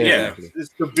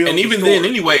 It's and even then,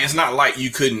 anyway, it's not like you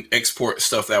couldn't export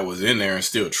stuff that was in there and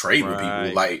still trade with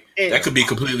people. Like that could be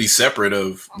completely separate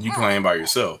of you playing by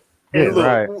yourself. And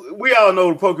look, we all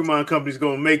know the Pokemon company's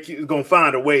gonna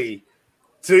find a way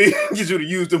to get you to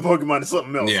use the Pokemon to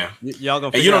something else. Yeah, y'all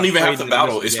gonna and you don't even have to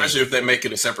battle, especially if they make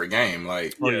it a separate game.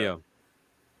 Like,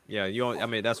 yeah, you don't. I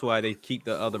mean, that's why they keep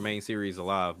the other main series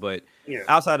alive. But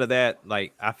outside of that,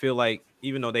 like, I feel like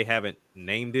even though they haven't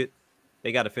named it,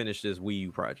 they got to finish this Wii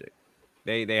U project.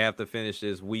 They have to finish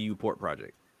this Wii U port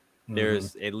project.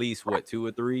 There's at least 2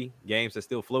 or 3 games that's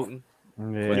still floating.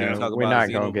 Yeah, we're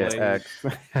not gonna get X.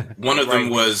 One of them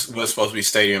was supposed to be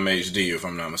Stadium HD, if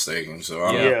I'm not mistaken. So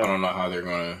I don't know how they're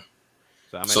gonna.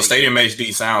 So Stadium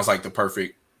HD sounds like the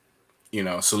perfect,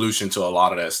 solution to a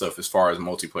lot of that stuff as far as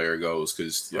multiplayer goes.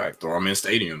 Because throw them in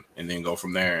Stadium and then go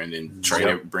from there and then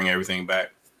bring everything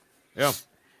back. Yeah,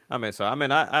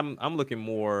 I'm looking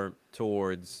more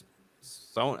towards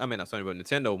Sony. I mean, not Sony, but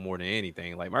Nintendo more than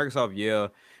anything. Like Microsoft,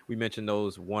 we mentioned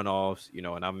those one-offs,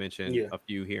 and I mentioned a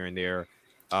few here and there.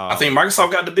 I think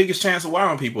Microsoft got the biggest chance of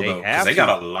wowing people though, because they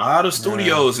got a lot of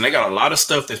studios and they got a lot of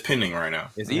stuff that's pending right now.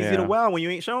 It's easy to wow when you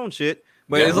ain't showing shit,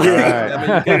 but it's like I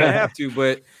mean, you kind of have to.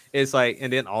 But it's like,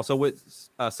 and then also with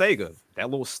Sega, that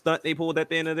little stunt they pulled at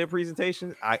the end of their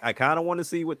presentation, I kind of want to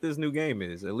see what this new game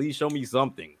is. At least show me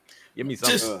something. Give me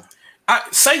something.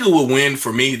 Sega would win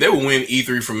for me. They would win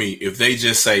E3 for me if they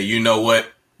just say, you know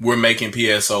what, we're making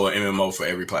PSO and MMO for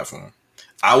every platform.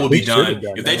 I would be done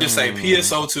if they just say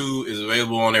PSO2 is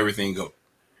available on everything. Go.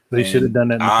 They should have done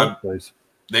that in the first place.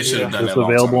 They should have done that. It's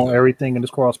available on everything in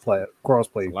this crossplay.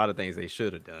 A lot of things they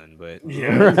should have done, but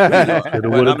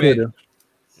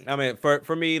I mean,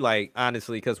 for me, like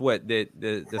honestly, because did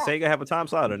the Sega have a time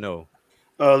slot or no?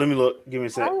 Let me look. Give me a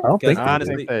sec.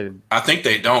 I think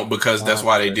they don't because that's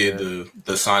why they did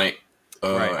the Sonic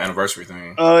anniversary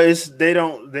thing.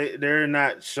 They're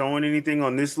not showing anything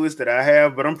on this list that I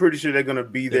have, but I'm pretty sure they're gonna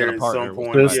be there at some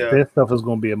point. Their stuff is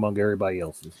gonna be among everybody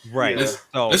else's. Right.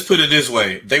 Let's put it this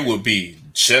way: they would be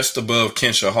just above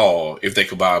Kensha Hall if they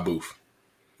could buy a booth.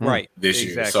 Right. This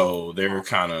year, so they're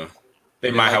kind of. They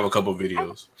might have a couple of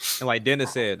videos. And like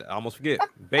Dennis said, I almost forget,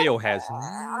 Bayo has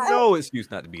no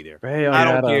excuse not to be there. I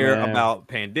don't care about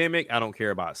pandemic. I don't care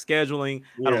about scheduling.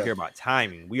 I don't care about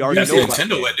timing. We already know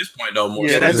Nintendo at this point, though. More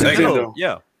that's Nintendo.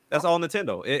 Yeah, that's all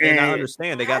Nintendo. And I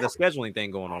understand they got the scheduling thing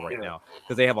going on right now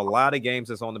because they have a lot of games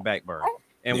that's on the back burner.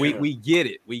 And we get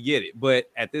it. We get it.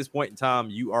 But at this point in time,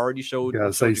 you already showed. You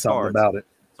gotta say something about it.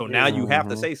 So now you have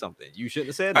to say something. You shouldn't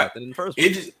have said nothing in the first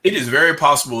place. It is very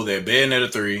possible that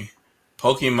Bayonetta 3,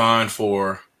 Pokemon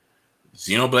 4,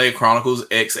 Xenoblade Chronicles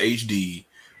X HD,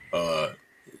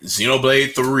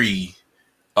 Xenoblade 3,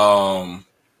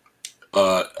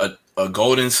 a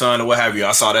Golden Sun or what have you.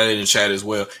 I saw that in the chat as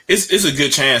well. It's a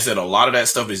good chance that a lot of that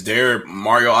stuff is there.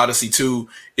 Mario Odyssey 2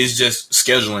 is just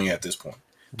scheduling at this point.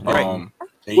 Right. And,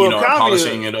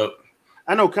 polishing it up.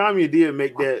 I know Kamiya did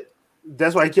make that.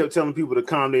 That's why he kept telling people to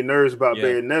calm their nerves about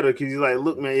Bayonetta, because he's like,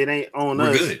 look, man, it ain't on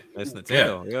We're us. Good. That's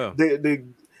Nintendo, yeah.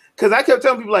 Because I kept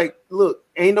telling people, like, look,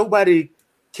 ain't nobody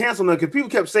canceled nothing. Because people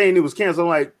kept saying it was canceled. I'm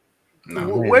like,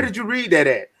 where did you read that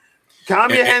at?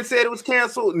 Kamiya hadn't said it was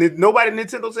canceled. Nobody at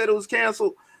Nintendo said it was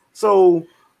canceled. So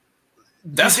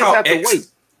that's how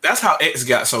X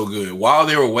got so good. While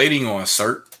they were waiting on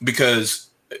CERT, because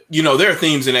there are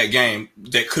themes in that game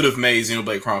that could have made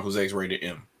Xenoblade Chronicles X rated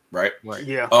M, right?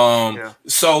 Yeah.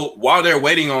 So while they're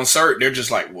waiting on CERT, they're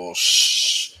just like, well,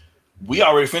 we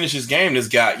already finished this game that's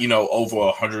got over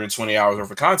 120 hours worth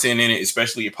of content in it,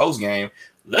 especially a post game.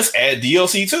 Let's add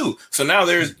DLC too. So now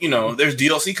there's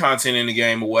DLC content in the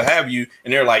game or what have you.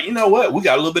 And they're like, you know what? We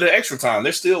got a little bit of extra time.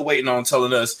 They're still waiting on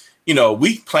telling us,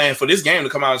 we plan for this game to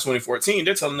come out in 2014.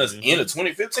 They're telling us end of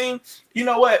 2015. You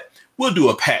know what? We'll do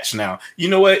a patch now. You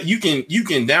know what? You can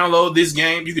download this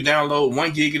game. You can download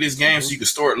 1 gig of this game so you can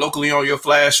store it locally on your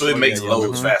flash so it makes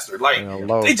loads faster. Like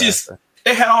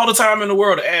they had all the time in the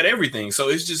world to add everything. So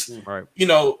it's just,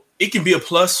 it can be a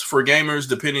plus for gamers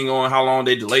depending on how long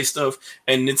they delay stuff.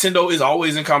 And Nintendo is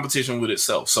always in competition with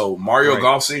itself. So Mario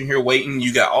Golf sitting here waiting.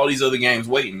 You got all these other games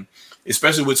waiting,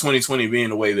 especially with 2020 being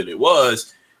the way that it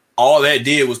was. All that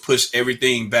did was push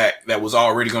everything back that was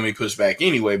already going to be pushed back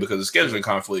anyway because of scheduling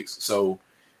conflicts. So,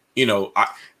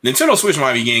 Nintendo Switch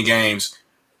might be getting games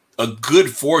a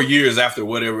good 4 years after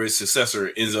whatever its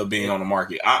successor ends up being on the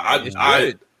market. I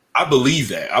believe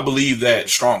that. I believe that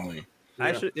strongly.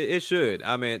 It should.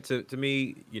 I mean, to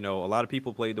me, a lot of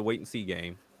people played the wait and see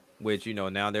game, which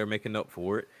now they're making up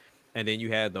for it. And then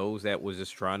you had those that was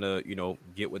just trying to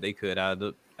get what they could out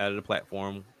of the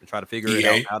platform and try to figure it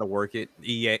out how to work it.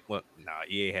 EA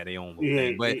had their own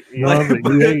thing, but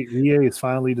EA is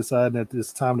finally deciding that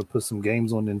it's time to put some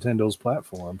games on Nintendo's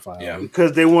platform. Finally,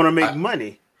 because they want to make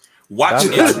money.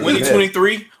 Watching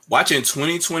 2023. Watching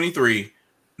 2023.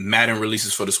 Madden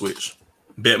releases for the Switch.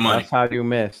 Bet money. That's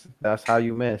how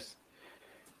you miss.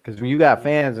 Because when you got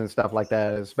fans and stuff like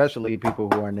that, especially people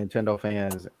who are Nintendo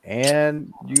fans,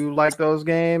 and you like those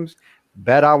games,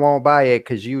 bet I won't buy it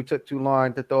because you took too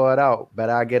long to throw it out. Bet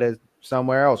I get it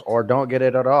somewhere else, or don't get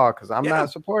it at all because I'm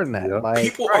not supporting that. Like,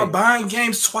 people are buying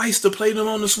games twice to play them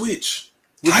on the Switch.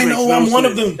 I know I'm one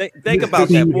of them. Think about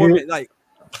that for me. Like,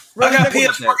 I got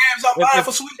PS4 games I'm buying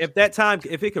for Switch.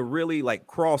 If it could really like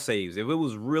cross saves, if it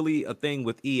was really a thing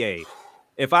with EA,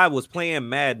 if I was playing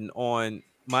Madden on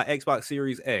my Xbox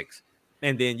Series X,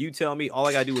 and then you tell me all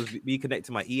I gotta do is be connected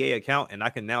to my EA account, and I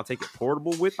can now take it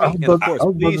portable with me. And of course,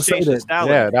 please change the style.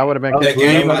 Yeah, that would have been that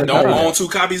game I don't own 2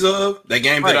 copies of. That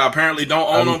game that I apparently don't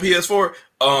own on PS4.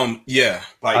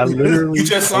 Like you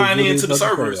just sign into the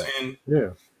servers and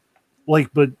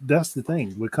but that's the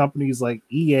thing with companies like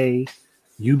EA,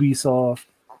 Ubisoft,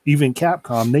 even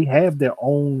Capcom. They have their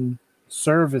own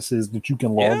services that you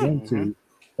can log into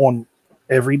on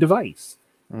every device.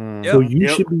 So you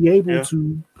should be able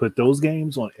to put those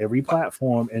games on every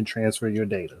platform and transfer your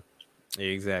data.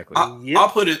 Exactly. I'll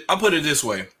put it this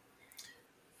way.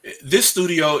 This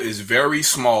studio is very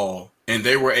small, and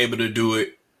they were able to do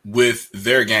it with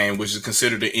their game, which is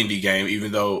considered an indie game,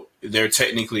 even though they're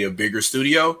technically a bigger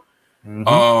studio.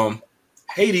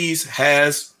 Hades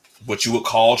has what you would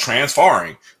call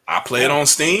transferring. I play it on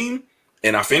Steam,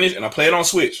 and I finish, and I play it on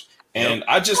Switch. And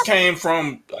I just came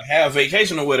from a half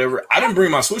vacation or whatever. I didn't bring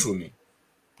my Switch with me.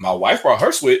 My wife brought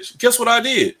her Switch. Guess what I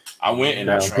did? I went and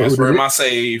I transferred my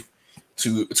save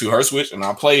to her Switch, and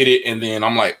I played it. And then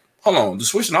I'm like, hold on, the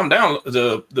Switch that I'm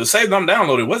the save that I'm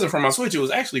downloading wasn't from my Switch. It was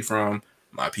actually from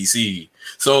my PC.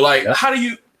 So like, how do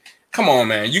you? Come on,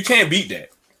 man, you can't beat that.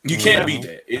 You can't beat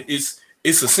that.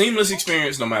 It's a seamless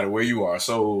experience no matter where you are.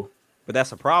 So, but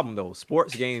that's a problem though.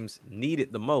 Sports games need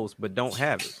it the most, but don't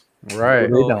have it. Right.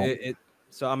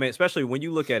 So I mean, especially when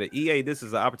you look at it, EA, this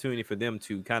is an opportunity for them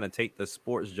to kind of take the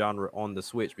sports genre on the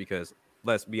Switch because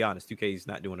let's be honest, 2K is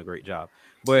not doing a great job.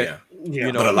 But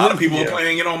but a lot of people are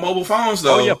playing it on mobile phones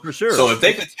though. Oh yeah, for sure. So if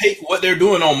they could take what they're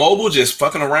doing on mobile, just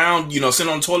fucking around,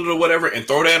 sitting on the toilet or whatever, and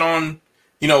throw that on,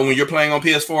 when you're playing on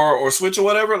PS4 or Switch or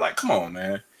whatever, like, come on,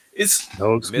 man, it's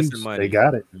no excuse. Missing money. They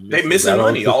got it. They missing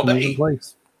money all day.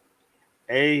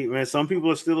 Hey man, some people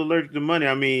are still allergic to money.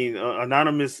 I mean,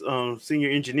 anonymous senior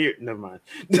engineer. Never mind.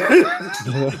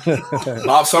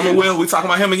 Bob Summerwell. We talking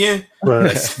about him again?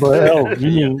 But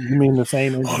you mean the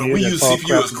same engineer? We use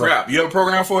CPU as crap. You have a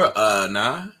program for it?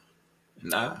 Nah.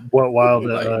 While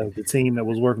the team that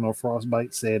was working on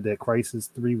Frostbite said that Crysis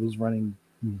 3 was running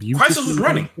Crisis was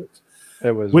running.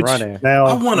 It was running. Now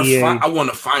I want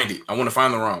to find it. I want to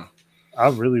find the ROM. I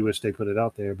really wish they put it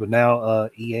out there, but now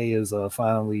EA is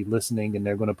finally listening, and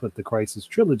they're going to put the Crisis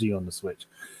trilogy on the Switch.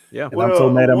 Yeah, and I'm so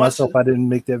mad at myself I didn't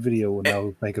make that video when I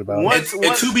was thinking about it.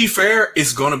 And to be fair,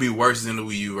 it's going to be worse than the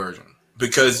Wii U version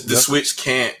because the Switch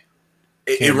can't.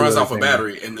 It runs off a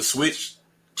battery, and the Switch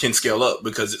can scale up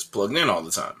because it's plugged in all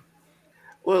the time.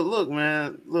 Well, look,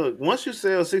 man. Look, once you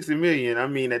sell 60 million, I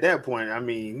mean, at that point, I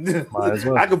mean, might as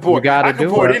well. I can port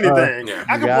anything. Yeah.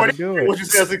 I can port anything once you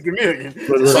sell 60 million.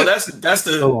 So that's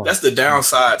the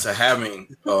downside to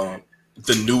having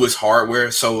the newest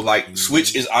hardware. So like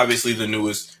Switch is obviously the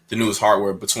newest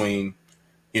hardware between,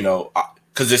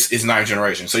 because it's ninth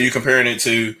generation. So you're comparing it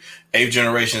to 8th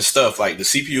generation stuff. Like the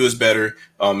CPU is better.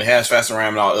 It has faster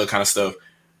RAM and all other kind of stuff,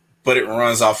 but it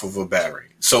runs off of a battery.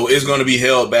 So it's going to be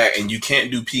held back, and you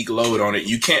can't do peak load on it.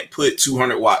 You can't put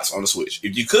 200 watts on the Switch.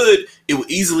 If you could, it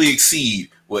would easily exceed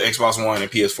what Xbox One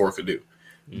and PS4 could do.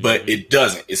 But it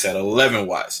doesn't. It's at 11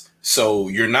 watts. So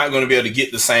you're not going to be able to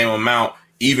get the same amount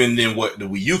even than what the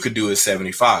Wii U could do at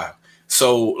 75.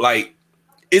 So like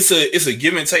it's a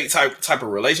give and take type of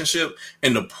relationship,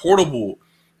 and the portable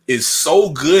is so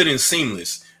good and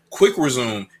seamless. Quick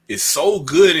resume is so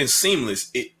good and seamless.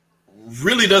 It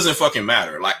really doesn't fucking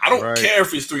matter. Like, I don't care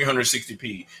if it's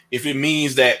 360p. If it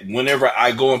means that whenever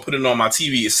I go and put it on my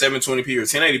TV, it's 720p or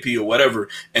 1080p or whatever,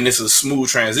 and it's a smooth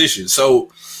transition.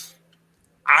 So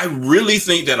I really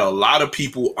think that a lot of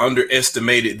people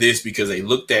underestimated this because they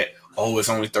looked at, it's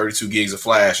only 32 gigs of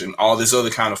flash and all this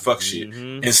other kind of fuck shit.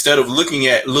 Instead of looking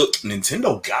at,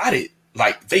 Nintendo got it.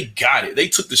 Like, they got it. They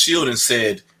took the shield and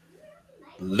said,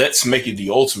 let's make it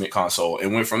the ultimate console,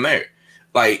 and went from there.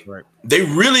 Like, they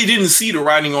really didn't see the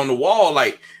writing on the wall.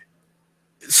 Like,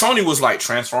 Sony was like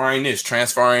transferring this,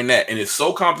 transferring that, and it's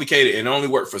so complicated and only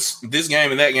worked for this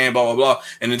game and that game, blah, blah, blah.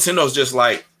 And Nintendo's just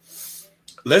like,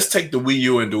 let's take the Wii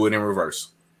U and do it in reverse.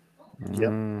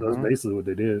 Yep, that's basically what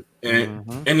they did.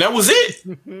 And that was it.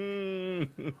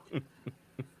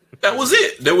 That was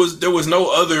it. There was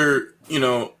no other,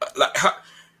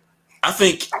 I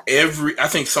think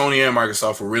Sony and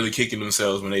Microsoft were really kicking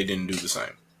themselves when they didn't do the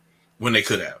same. When they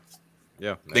could have.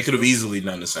 Yeah. They could have easily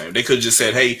done the same. They could have just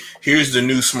said, hey, here's the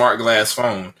new smart glass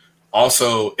phone.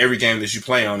 Also, every game that you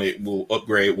play on it will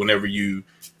upgrade whenever you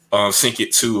sync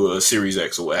it to a Series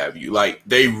X or what have you. Like,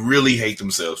 they really hate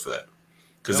themselves for that.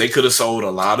 Because they could have sold a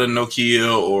lot of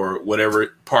Nokia or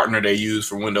whatever partner they used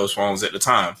for Windows phones at the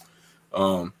time.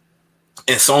 And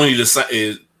Sony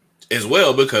is as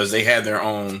well, because they had their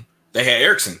own, they had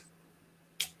Ericsson.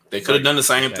 They could have done the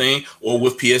same thing, or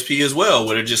with PSP as well,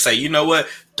 where they just say, you know what,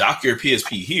 dock your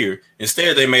PSP here.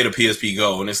 Instead, they made a PSP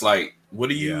Go, and it's like, what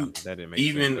are you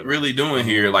even really doing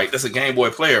here? Like, that's a Game Boy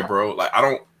player, bro. Like, I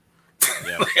don't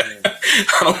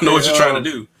know what you're trying to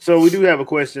do. So we do have a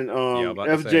question.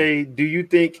 FJ, do you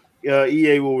think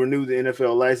EA will renew the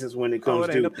NFL license when it comes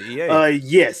to EA?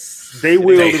 Yes, they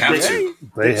will. They have to.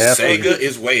 Sega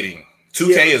is waiting.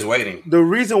 2K is waiting. The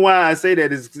reason why I say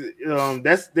that is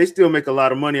they still make a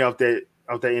lot of money off that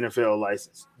NFL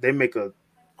license. They make a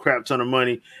crap ton of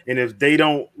money, and if they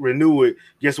don't renew it,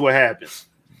 guess what happens?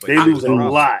 They lose a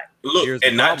lot. Look,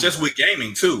 and not just with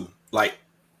gaming too. Like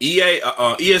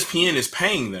ESPN is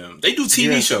paying them. They do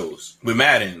TV shows with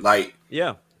Madden. Like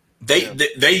they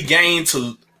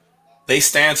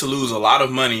stand to lose a lot of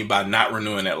money by not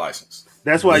renewing that license.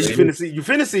 That's why you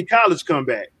finna see college come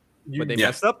back. But they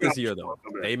messed up this year, though.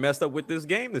 They messed up with this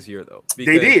game this year, though.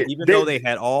 Because they did. Even though they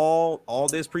had all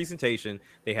this presentation,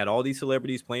 they had all these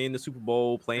celebrities playing the Super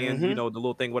Bowl, playing the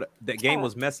little thing. What that game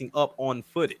was messing up on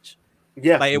footage.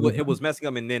 Yeah, like it was messing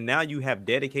up, and then now you have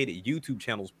dedicated YouTube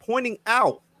channels pointing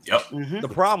out the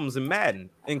problems in Madden,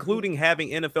 including having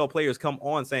NFL players come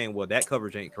on saying, well, that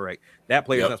coverage ain't correct. That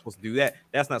player's not supposed to do that.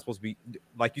 That's not supposed to be,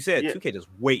 like you said, 2K just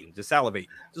waiting, just salivate.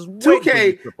 Just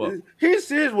 2K,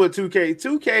 here's what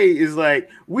 2K is like.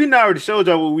 We already showed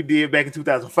y'all what we did back in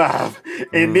 2005.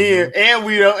 And then, and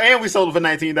we sold it for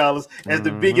 $19 as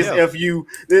the biggest FU,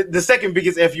 the second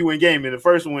biggest FU in gaming. The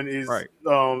first one is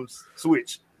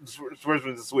Switch. The first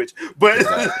one's a Switch. But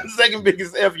the second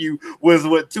biggest FU was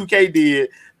what 2K did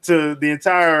to the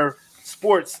entire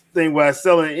sports thing by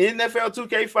selling NFL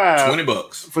 2K5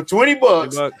 $20 for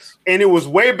 $20, and it was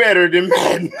way better than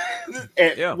Madden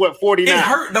at what 49. It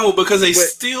hurt though because they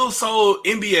still sold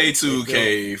NBA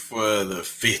 2K for the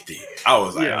 50. I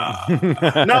was like,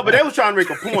 no, but they was trying to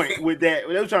make a point with that.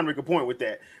 They were trying to make a point with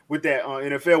that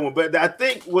NFL one. But I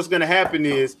think what's going to happen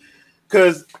is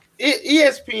because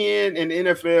ESPN and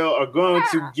NFL are going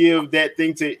to give that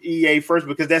thing to EA first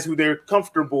because that's who they're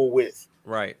comfortable with.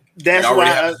 Right. That's they why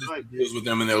have deals with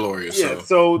them and their lawyers. Yeah,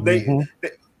 so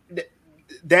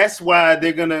that's why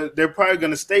they're probably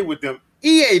gonna stay with them.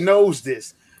 EA knows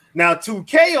this. Now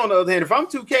 2K on the other hand, if I'm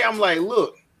 2K, I'm like,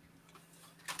 look,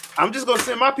 I'm just gonna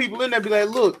send my people in there and be like,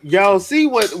 look, y'all see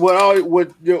what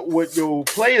your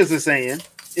players are saying,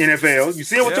 NFL. You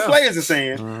see what your players are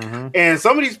saying, and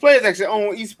some of these players actually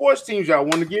own esports teams. Y'all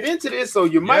want to get into this, so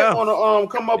you might want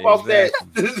to come up off that.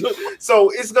 So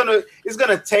it's gonna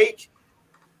take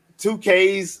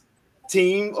 2K's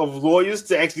team of lawyers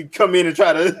to actually come in and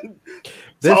try to.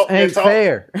 This ain't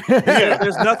fair.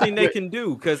 There's nothing they can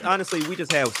do because honestly, we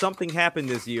just have something happen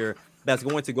this year that's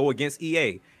going to go against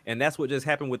EA, and that's what just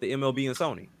happened with the MLB and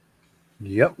Sony.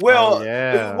 Yep. Well,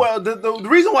 the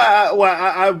reason why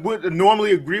I would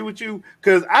normally agree with you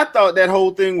because I thought that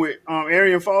whole thing with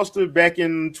Arian Foster back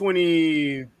in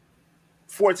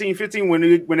 2014, 15 when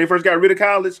they first got rid of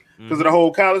college because of the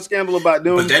whole college scandal about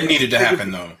them. But that needed to happen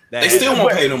though. They still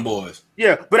won't pay them boys.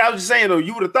 Yeah, but I was just saying though,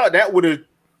 you would have thought that would have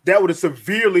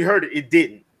severely hurt it. It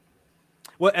didn't.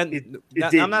 Well, and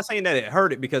I'm not saying that it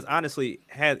hurt it because honestly,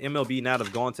 had MLB not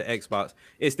have gone to Xbox,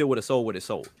 it still would have sold what it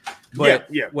sold. But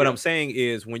what I'm saying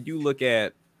is when you look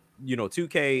at,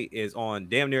 2K is on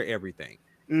damn near everything.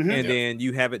 And then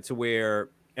you have it to where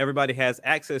everybody has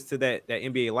access to that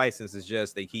NBA license. It's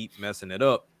just they keep messing it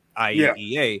up, i.e.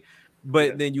 EA.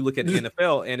 But then you look at the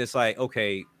NFL and it's like,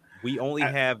 okay, we only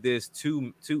have this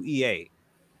to EA.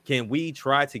 Can we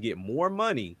try to get more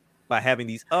money by having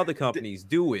these other companies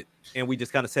do it? And we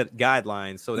just kind of set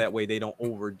guidelines so that way they don't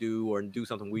overdo or do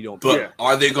something we don't. But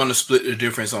are they going to split the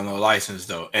difference on the license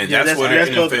though? And that's where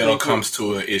the NFL comes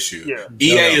to an issue.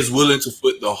 EA is willing to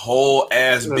foot the whole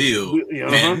ass bill,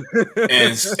 and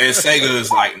Sega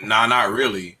is like, nah, not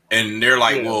really. And they're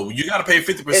like, well, you got to pay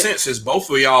 50% since both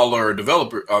of y'all are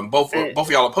developer, both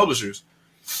of y'all are publishers.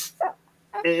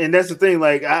 And that's the thing.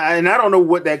 Like, I don't know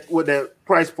what that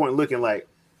price point looking like.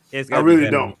 I really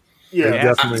don't. Yeah,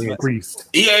 definitely increased.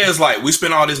 EA is like, we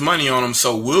spent all this money on them,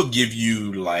 so we'll give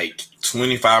you like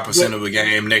 25% of a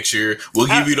game next year. We'll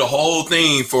give you the whole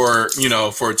thing for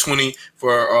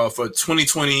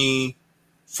 2020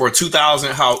 for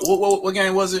 2000. What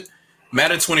game was it?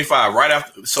 Madden 25. Right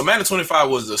after, so Madden 25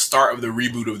 was the start of the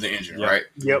reboot of the engine, right?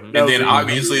 Yep. And then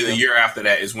obviously the year after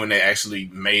that is when they actually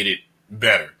made it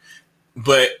better.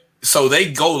 But so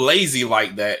they go lazy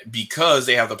like that because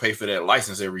they have to pay for that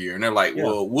license every year. And they're like,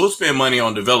 well, we'll spend money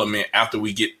on development after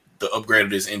we get the upgrade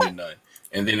of this engine done.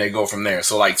 And then they go from there.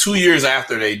 So like 2 years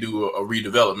after they do a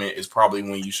redevelopment is probably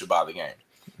when you should buy the game.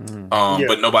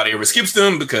 But nobody ever skips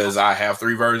them because I have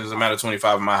 3 versions of Madden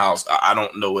 25 in my house. I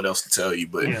don't know what else to tell you,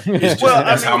 but it's just,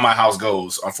 that's how my house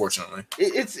goes, unfortunately.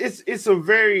 It's a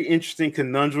very interesting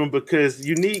conundrum because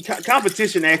you need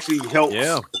competition actually helps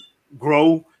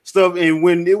grow stuff. And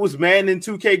when it was Madden and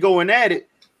 2K going at it,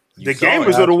 the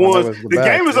gamers are the ones. The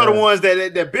gamers are the ones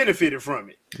that benefited from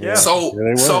it. Yeah.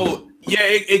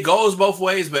 It goes both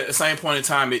ways, but at the same point in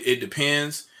time, it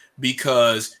depends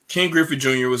because Ken Griffey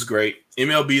Jr. was great.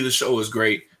 MLB The Show is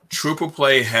great. Triple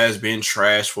Play has been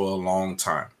trash for a long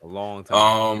time.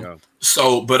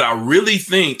 But I really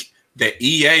think that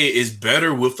EA is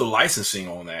better with the licensing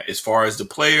on that as far as the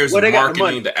players, the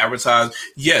marketing, the advertising.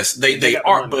 Yes, they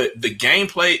are, but the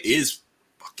gameplay is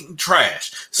fucking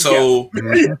trash. So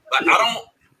I don't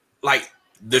like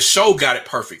the show got it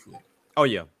perfectly. Oh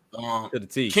yeah. To the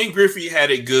T. Ken Griffey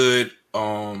had it good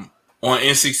on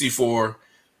N64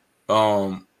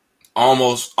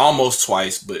 almost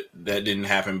twice, but that didn't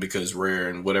happen because Rare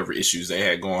and whatever issues they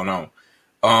had going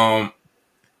on.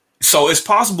 So it's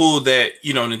possible that,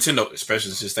 Nintendo,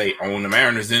 especially since they own the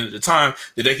Mariners then at the time,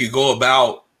 that they could go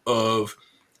about of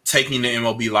taking the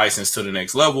MLB license to the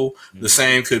next level. The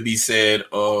same could be said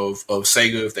of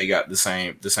Sega if they got the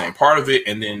same part of it.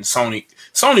 And then Sony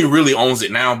really owns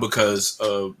it now because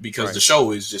the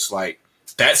show is just like,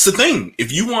 that's the thing.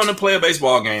 If you want to play a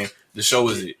baseball game, the show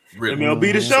is it. Really.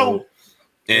 MLB The Show.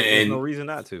 There's no reason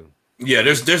not to. Yeah,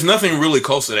 there's nothing really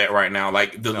close to that right now.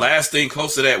 Like the last thing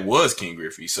close to that was Ken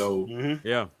Griffey. So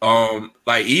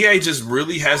like EA just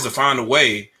really has to find a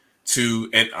way to,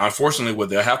 and unfortunately what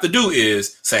they'll have to do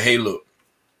is say, hey, look,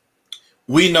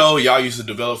 we know y'all used to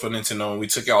develop for Nintendo and we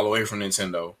took y'all away from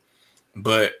Nintendo.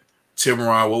 But Tim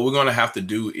Ron, what we're gonna have to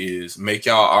do is make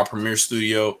y'all our premier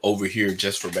studio over here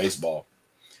just for baseball.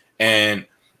 And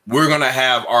we're gonna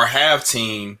have our have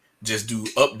team just do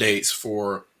updates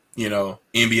for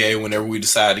NBA whenever we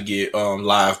decide to get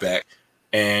live back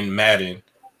and Madden,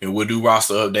 and we'll do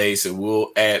roster updates and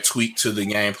we'll add tweak to the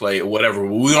gameplay or whatever.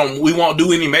 We won't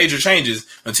do any major changes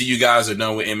until you guys are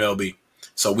done with MLB.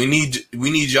 So we need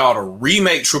y'all to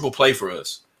remake Triple Play for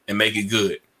us and make it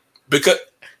good. Because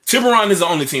Tiburon is the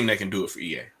only team that can do it for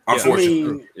EA.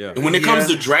 Unfortunately, and when it comes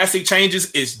to drastic changes,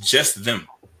 it's just them.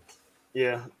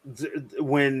 Yeah,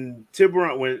 when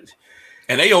Tiburon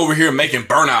and they over here making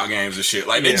burnout games and shit.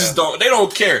 Like they just don't. They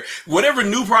don't care. Whatever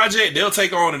new project they'll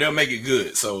take on and they'll make it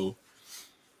good. So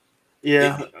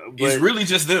it's really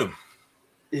just them.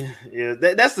 Yeah,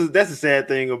 that's the sad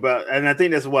thing about, and I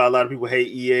think that's why a lot of people hate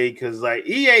EA, because like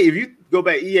EA, if you go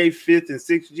back EA 5th and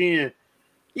 6th gen,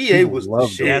 EA was the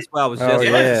shit. That's what I was just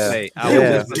about to say.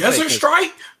 Desert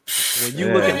Strike. When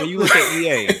you look at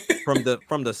EA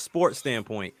from the sports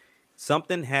standpoint,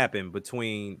 something happened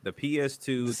between the PS2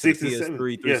 to the PS3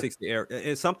 360 era.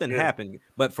 And something happened,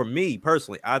 but for me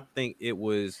personally, I think it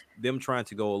was them trying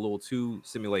to go a little too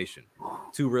simulation,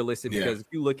 too realistic. Because if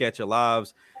you look at your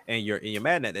lives and your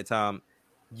Madden at that time,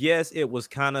 yes, it was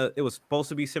supposed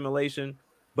to be simulation,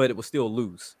 but it was still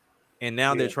loose. And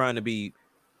now they're trying to be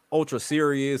ultra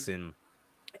serious and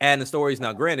adding stories.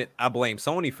 Now, granted, I blame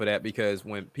Sony for that, because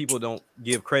when people don't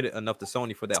give credit enough to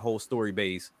Sony for that whole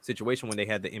story-based situation when they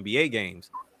had the NBA games,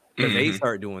 because they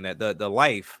started doing that. The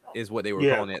life is what they were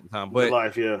calling it at the time. But the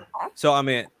life, So I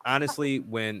mean, honestly,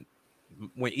 when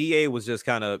EA was just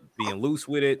kind of being loose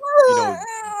with it,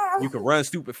 you can run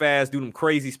stupid fast, do them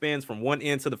crazy spins from one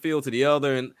end to the field to the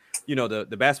other, and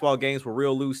the basketball games were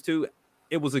real loose too.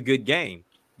 It was a good game,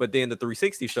 but then the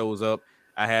 360 shows up.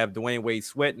 I have Dwayne Wade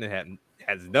sweating and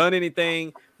hasn't done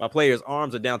anything. My players'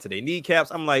 arms are down to their kneecaps.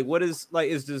 I'm like, what is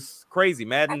it's just crazy.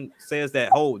 Madden says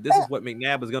that, this is what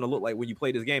McNabb is going to look like when you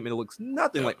play this game, and it looks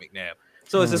nothing like McNabb.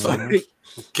 So it's just like,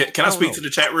 can I speak to the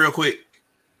chat real quick?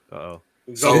 So,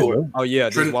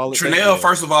 Trinell,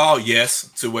 first of all, yes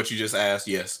to what you just asked.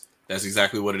 Yes, that's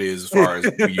exactly what it is as far as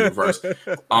Wii U reverse.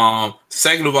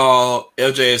 Second of all,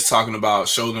 LJ is talking about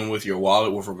show them with your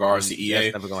wallet with regards to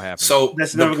EA. That's never gonna happen. So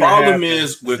the problem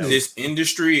is with this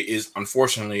industry is,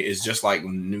 unfortunately, is just like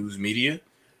news media.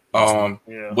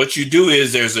 What you do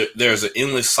is there's an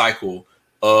endless cycle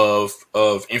of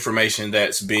information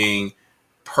that's being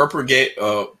propagated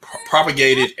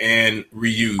and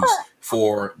reused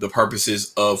for the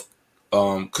purposes of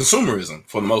consumerism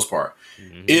for the most part.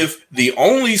 If the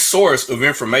only source of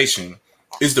information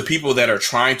is the people that are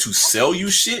trying to sell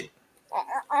you shit,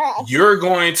 you're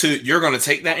going to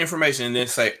take that information and then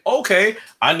say, okay,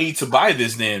 I need to buy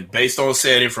this then based on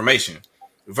said information,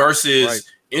 versus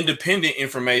independent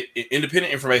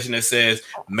information that says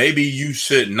maybe you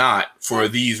should not for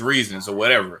these reasons or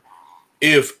whatever.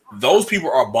 If those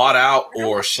people are bought out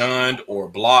or shunned or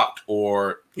blocked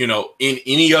or, in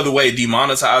any other way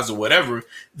demonetized or whatever,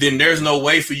 then there's no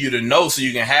way for you to know, so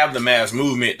you can have the mass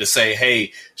movement to say,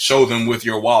 hey, show them with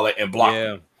your wallet and block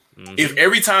them. If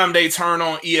every time they turn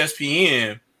on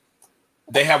ESPN,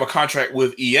 they have a contract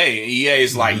with EA, and EA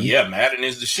is like, Madden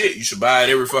is the shit. You should buy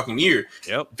it every fucking year.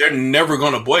 They're never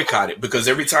going to boycott it, because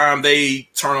every time they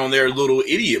turn on their little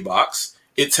idiot box,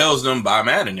 it tells them buy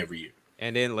Madden every year.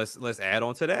 And then let's add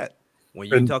on to that. When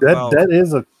you talk about that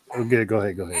is a okay. Go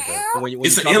ahead. When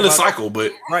it's an endless cycle,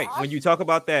 but when you talk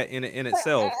about that in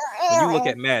itself, when you look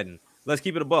at Madden, let's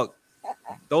keep it a buck.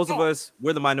 Those of us,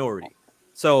 we're the minority.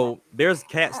 So there's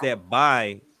cats that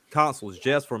buy consoles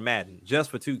just for Madden,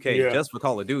 just for 2K, just for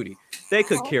Call of Duty. They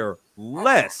could care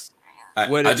less.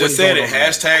 I just said it.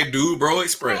 Hashtag Dude Bro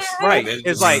Express. Right.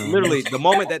 It's like literally the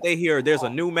moment that they hear there's a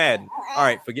new Madden. All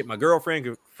right, forget my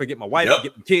girlfriend, forget my wife,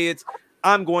 forget my kids.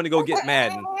 I'm going to go get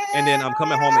Madden, and then I'm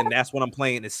coming home, and that's what I'm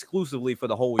playing exclusively for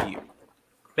the whole year.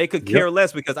 They could care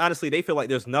less, because honestly, they feel like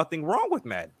there's nothing wrong with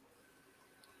Madden.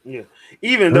 Yeah,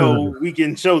 even though we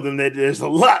can show them that there's a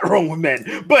lot wrong with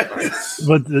Madden, but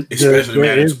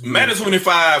especially Madden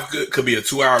 25 could be a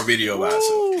 2-hour video by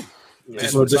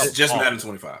itself. Just Madden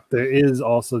 25. There is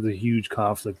also the huge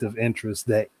conflict of interest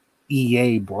that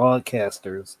EA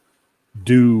broadcasters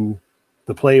do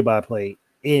the play-by-play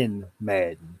in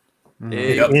Madden.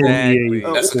 Exactly.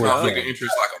 That's a conflict of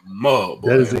interest like a mug.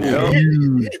 That is a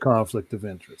huge conflict of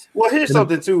interest. Well, here's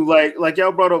something too. Like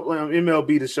y'all brought up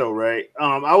MLB The Show, right?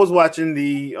 I was watching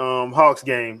the Hawks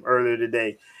game earlier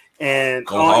today, and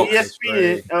on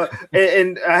ESPN,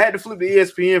 and I had to flip to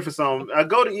ESPN for something. I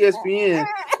go to ESPN,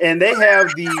 and they have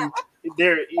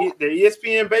their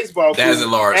ESPN baseball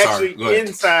actually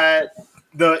inside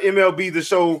the MLB The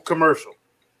Show commercial.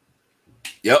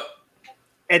 Yep.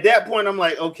 At that point, I'm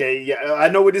like, okay, I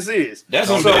know what this is. That's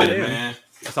man.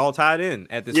 It's all tied in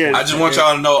at this point. I just want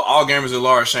y'all to know, all gamers at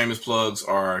large shameless plugs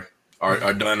are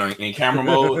done in camera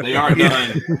mode. They aren't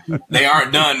done. They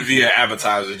aren't done via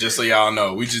advertiser. Just so y'all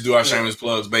know, we just do our shameless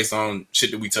plugs based on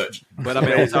shit that we touch. But I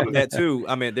mean, on top of that too,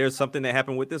 there's something that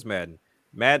happened with this Madden.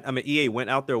 EA went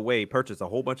out their way, purchased a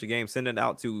whole bunch of games, sending it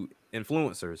out to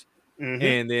influencers.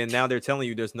 and then now they're telling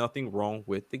you there's nothing wrong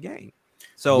with the game.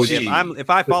 So if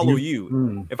I follow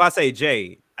you, if I say,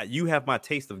 Jay, you have my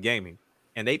taste of gaming,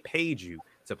 and they paid you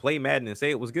to play Madden and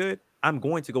say it was good, I'm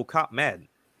going to go cop Madden.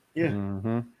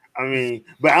 Yeah. I mean,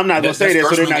 but I'm not gonna say that,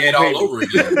 so they're not gonna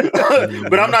pay me.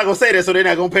 But I'm not gonna say that, so they're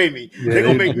not gonna pay me. They're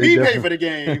gonna make me pay for the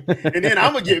game, and then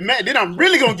I'm gonna get mad. Then I'm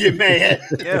really gonna get mad.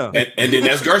 Yeah, and then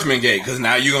that's Gershman gate, because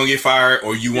now you're gonna get fired,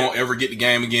 or you won't ever get the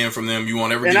game again from them. You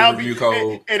won't ever get a review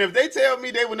code. And if they tell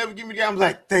me they will never give me the game, I'm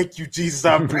like, thank you, Jesus.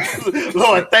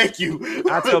 Lord, thank you.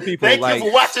 I tell people, thank you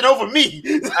for watching over me.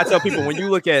 I tell people, when you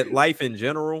look at life in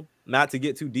general, not to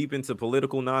get too deep into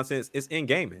political nonsense, it's in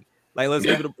gaming. Like, let's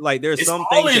give it there's some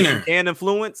things that you can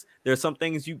influence. There's some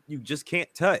things you just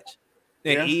can't touch.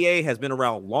 And EA has been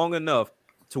around long enough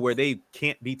to where they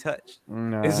can't be touched.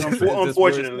 No.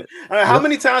 Unfortunately. How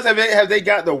many times have they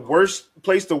got the worst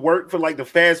place to work for like the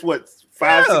past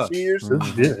 5-6 years?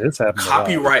 It's happened.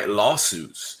 Copyright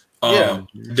lawsuits. The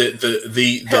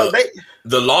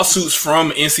lawsuits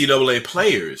from NCAA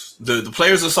players, the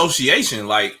Players Association,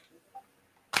 like.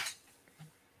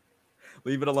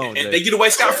 Leave it alone. And they get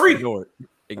away scot-free. Ignore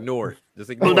it.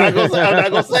 Just ignore it. I'm not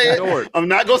gonna say it.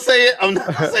 I'm not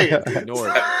gonna say it. Ignore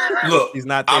it. Look, he's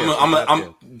not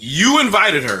there. You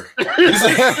invited her.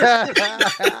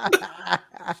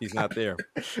 She's not there.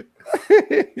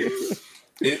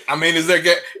 I mean, is there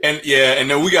and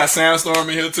then we got Sandstorm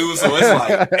in here too, so it's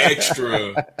like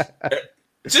extra.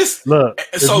 Just look.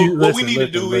 So what we need to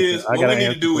do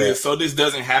is so this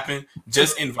doesn't happen.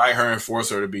 Just invite her and force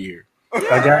her to be here.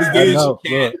 I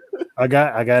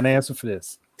got an answer for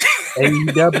this.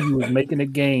 AEW is making a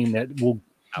game that will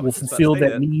fulfill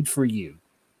that need for you.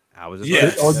 All you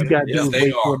got to do is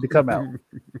wait for it to come out.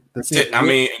 That's it. I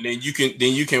mean, and then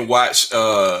you can watch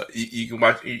you can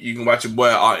watch your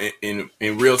boy in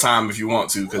real time if you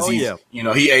want to, because he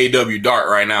AEW Dark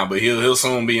right now, but he'll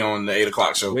soon be on the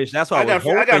 8:00 show. Which that's why I was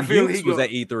hoping Ukes was at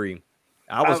E3.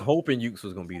 I was hoping Ukes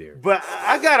was gonna be there, but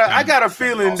I got a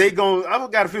feeling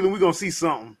we're gonna see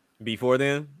something before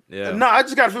then. Yeah, no, I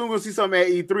just got a feeling we're gonna see something at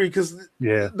E3, because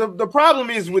the problem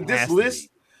is with this list,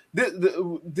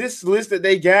 this list that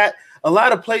they got, a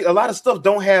lot of stuff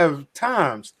don't have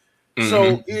times,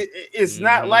 so it's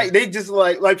not like they just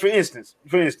like for instance,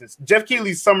 Jeff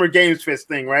Keighley's Summer Games Fest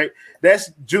thing, right?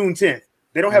 That's June 10th.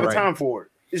 They don't have a time for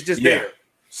it. It's just there.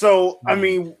 So I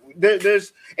mean,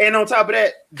 there's, and on top of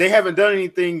that, they haven't done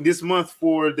anything this month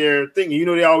for their thing.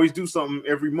 They always do something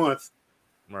every month,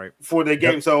 right, for their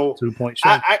game. So 2 point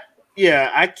show.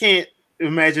 I can't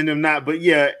imagine them not. But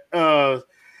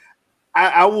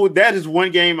I will. That is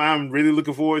one game I'm really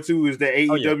looking forward to, is the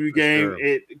AEW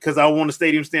game, because I want a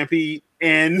Stadium Stampede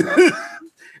and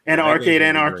Arcade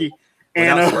Anarchy.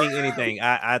 Without saying anything,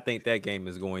 I think that game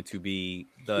is going to be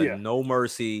the No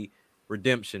Mercy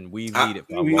redemption we've needed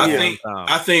for a long time.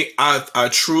 I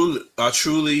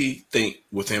truly think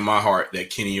within my heart that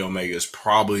Kenny Omega is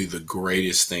probably the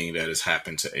greatest thing that has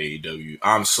happened to AEW.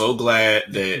 I'm so glad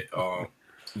that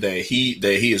that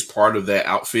he is part of that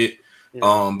outfit,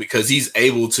 because he's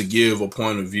able to give a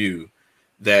point of view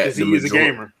that he is a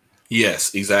gamer.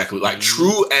 Yes, exactly. Like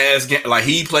true as like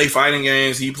he plays fighting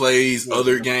games, he plays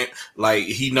other games. Like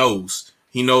he knows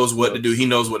what to do. He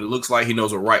knows what it looks like. He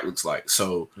knows what right looks like.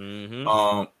 So,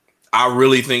 I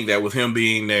really think that with him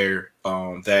being there,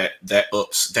 that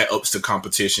ups the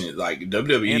competition. Like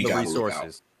WWE and the got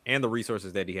resources and the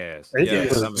resources that he has.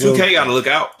 2K got to look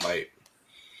out. Like,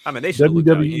 I mean, they should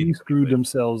WWE screwed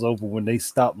themselves over when they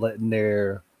stopped letting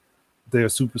their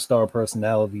superstar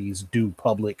personalities do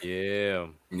public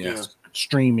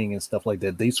streaming and stuff like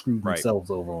that. They screwed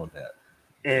themselves over on that.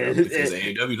 And because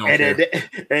AEW don't care.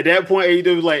 At that point,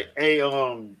 AEW was like, hey,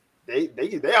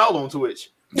 they all on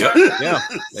Twitch. Yeah,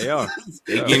 they are.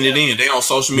 They getting it in. They on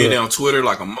social media, they on Twitter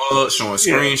like a mug, showing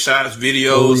screenshots,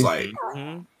 videos, like.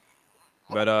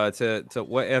 But to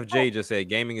what FJ just said,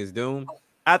 gaming is doomed.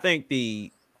 I think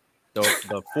the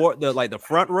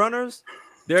front runners,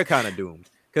 they're kind of doomed.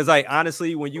 Because, like,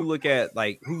 honestly, when you look at,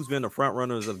 like, who's been the front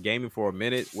runners of gaming for a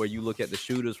minute, where you look at the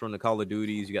shooters from the Call of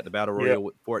Duties, you got the Battle Royale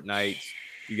with Fortnite,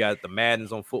 you got the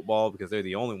Maddens on football because they're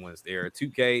the only ones there.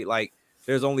 2K, like,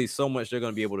 there's only so much they're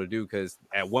going to be able to do, because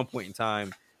at one point in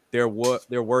time, there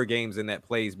were games in that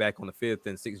plays back on the 5th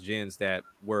and 6th gens that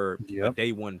were a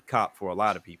day one cop for a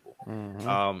lot of people.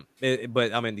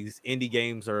 But, I mean, these indie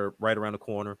games are right around the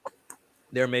corner.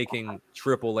 They're making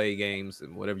AAA games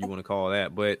and whatever you want to call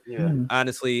that. But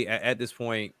honestly, at this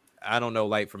point, I don't know.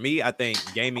 Like, for me, I think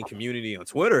gaming community on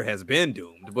Twitter has been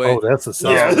doomed. But that's a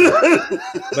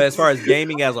but as far as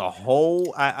gaming as a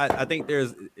whole, I think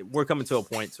we're coming to a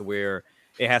point to where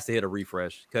it has to hit a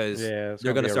refresh because they're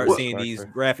going to start seeing these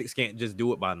graphics can't just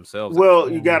do it by themselves. Well,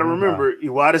 you got to remember,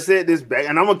 Iwata said this back,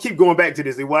 and I'm gonna keep going back to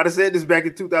this. Iwata said this back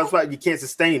in 2005. You can't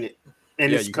sustain it,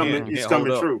 and it's coming. It's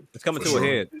coming true. It's coming to a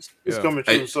head. It's coming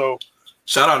true. So,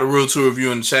 shout out to Real Two of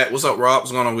you in the chat. What's up, Rob?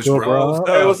 What's going on with you, Rob?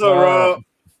 Hey, what's up, Rob?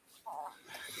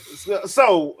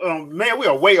 So, man, we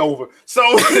are way over.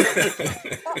 So,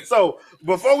 so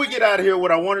before we get out of here,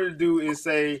 what I wanted to do is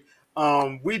say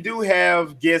we do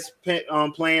have guests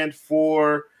planned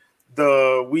for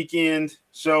the weekend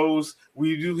shows.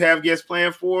 We do have guests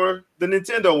planned for the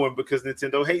Nintendo one because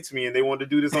Nintendo hates me and they want to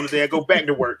do this on the day I go back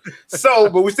to work.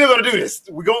 So, but we're still gonna do this.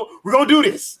 We're gonna do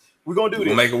this. We're gonna do this.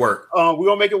 We'll make it work. We're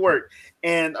gonna make it work.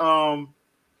 And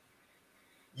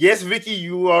yes, Vicky,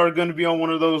 you are gonna be on one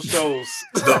of those shows.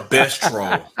 The best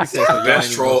troll. The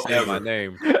best troll ever. My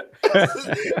name.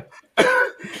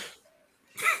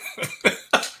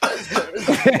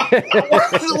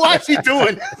 What's he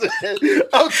doing?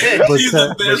 Okay. He's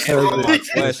the best troll.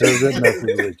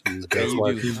 That's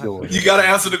why he's doing it. You gotta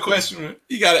answer the question, man.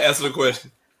 You gotta answer the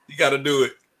question. You gotta do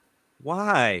it.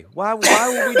 Why would we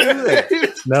do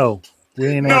that? No. We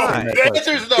ain't answering that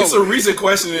question. It's a recent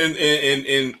question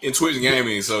in Twitch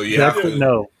gaming, so yeah.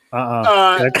 No.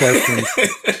 That question.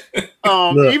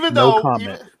 Look,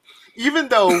 even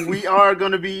though we are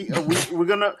gonna be we're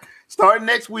gonna start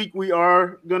next week, we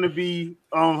are gonna be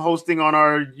hosting on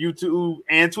our YouTube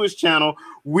and Twitch channel.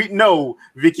 We know,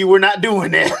 Vicky, we're not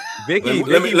doing that. Vicky,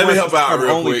 let me help out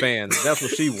real quick. OnlyFans. That's what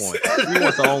she wants. She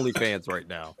wants the OnlyFans right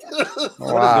now.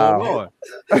 Wow.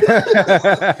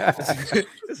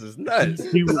 This is nuts.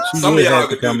 Some of y'all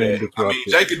could do that. I mean,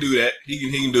 Jay could do that. He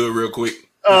can do it real quick.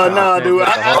 No, dude. I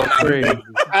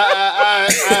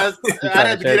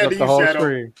had to get out of you,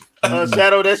 Shadow.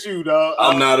 Shadow, that's you, dog.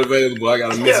 I'm not available. I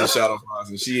got a Mrs. Shadow Fox,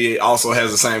 and she also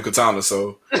has the same katana.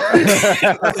 So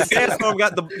Sandstorm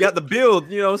got the build,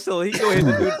 so he go ahead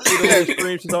and do the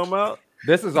stream she's talking about.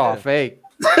 This is all fake.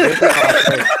 This is all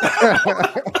fake.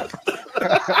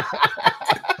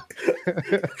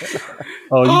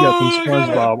 Oh, you got some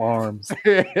SpongeBob arms.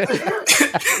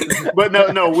 But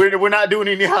no, we're not doing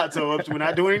any hot tubs. We're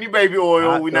not doing any baby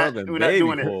oil. We're not doing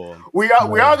it. We are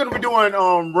going to be doing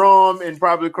rum and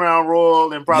probably Crown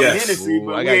Royal and probably Hennessy,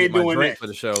 but we ain't doing that for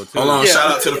the show too. Hold on,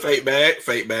 shout out to the fake bag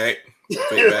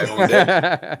on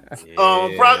deck.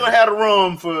 Probably gonna have a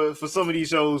rum for some of these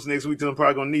shows next week. I'm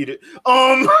probably gonna need it.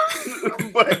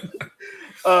 But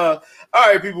all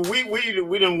right, people,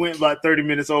 we done went about 30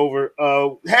 minutes over.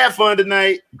 Have fun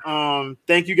tonight.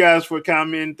 Thank you guys for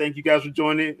coming. Thank you guys for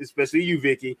joining, especially you,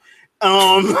 Vicky.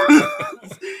 And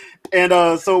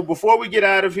so before we get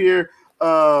out of here,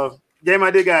 Game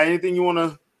Idea Guy, anything you want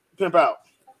to pimp out?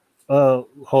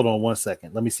 Hold on 1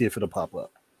 second. Let me see if it'll pop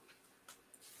up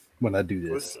when I do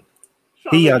this.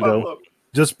 Here I go.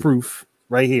 Just proof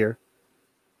right here.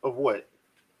 Of what?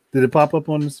 Did it pop up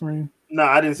on the screen? No,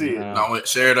 I didn't see it. No,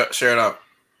 share it up.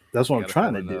 That's what I'm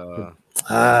trying to do.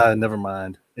 Never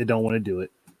mind. It don't want to do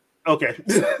it. Okay.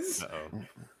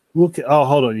 Oh,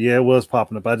 hold on. Yeah, it was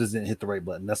popping up. I just didn't hit the right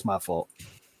button. That's my fault.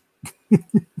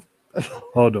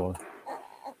 Hold on.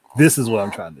 This is what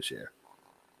I'm trying to share.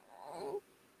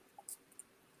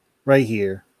 Right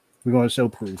here. We're going to show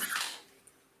proof.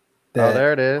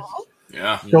 There it is.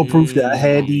 Yeah. Show proof that I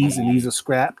had these and these are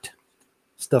scrapped.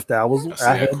 Stuff that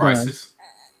I had crisis. Done.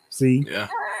 See? Yeah.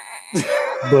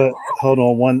 But hold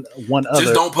on, one other.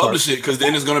 Just don't publish it because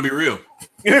then it's going to be real.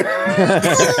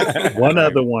 One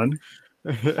other one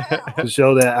to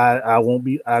show that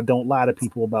I don't lie to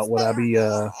people about what I be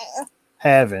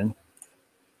having.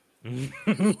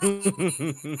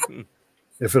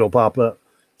 If it'll pop up.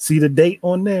 See the date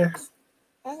on there?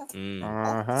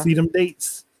 See them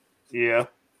dates? Yeah.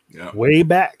 Way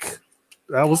back.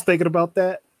 I was thinking about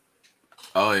that.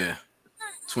 Oh yeah.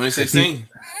 2016.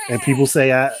 And people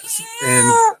say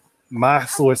and my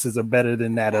sources are better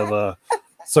than that of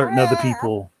certain other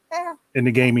people in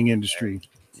the gaming industry.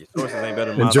 Your sources ain't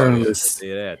better than journalists.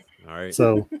 Say that. All right.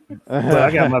 So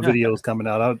I got my videos coming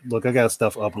out. I got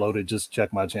stuff uploaded. Just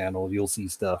check my channel. You'll see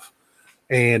stuff.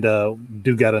 And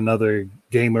do got another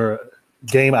game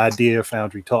idea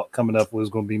foundry talk coming up. Was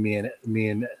going to be me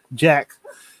and Jack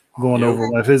going over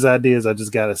one of his ideas. I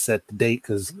just got to set the date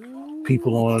because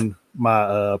people on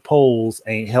my polls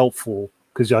ain't helpful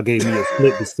because y'all gave me a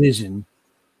split decision.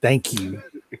 Thank you.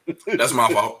 That's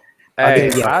my fault. Hey,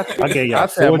 I gave y'all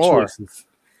 4 choices.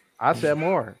 I said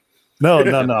more. No.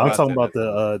 I'm talking about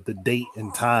the date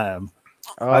and time.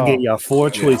 I gave y'all 4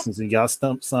 choices and y'all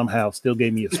somehow still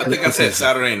gave me a split. I think I said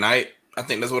Saturday night. I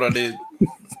think that's what I did.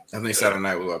 I think Saturday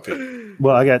night was what I picked.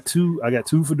 Well, I got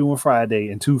two for doing Friday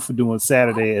and 2 for doing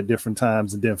Saturday at different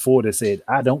times, and then 4 that said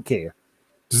I don't care.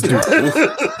 Just do it.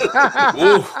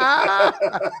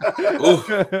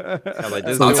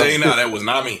 I'll tell you now, that was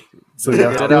not me. So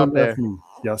y'all still left me.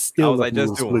 Y'all still left me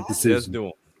with a split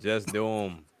decision. Just do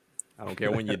them. I don't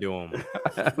care when you do them.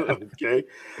 Okay.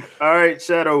 All right,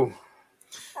 Shadow.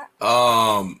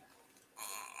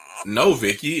 No,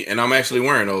 Vicky, and I'm actually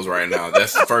wearing those right now.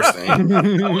 That's the first thing.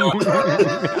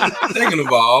 Second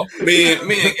of all, me and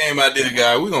Game Idea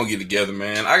Guy, we're gonna get together,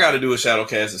 man. I got to do a shadow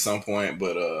cast at some point,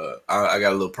 but I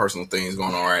got a little personal things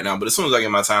going on right now. But as soon as I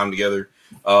get my time together,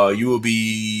 you will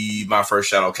be my first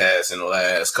shadow cast in the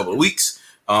last couple of weeks.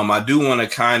 I do want to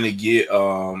kind of get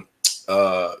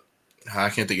I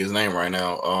can't think of his name right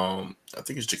now. I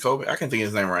think it's Jacoby. I can't think of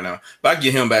his name right now, but I can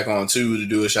get him back on too to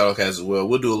do a shadow cast as well.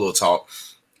 We'll do a little talk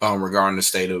regarding the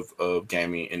state of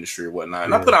gaming industry or whatnot.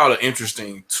 And I put out an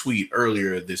interesting tweet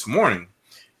earlier this morning,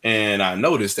 and I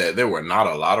noticed that there were not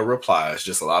a lot of replies,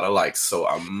 just a lot of likes. So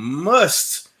I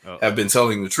must have been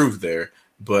telling the truth there.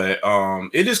 But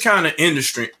it is kind of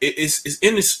interesting.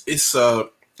 It's a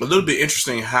little bit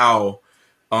interesting how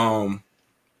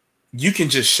you can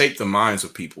just shape the minds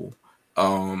of people.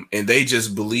 And they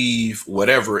just believe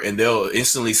whatever, and they'll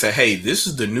instantly say, "Hey, this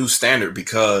is the new standard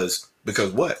because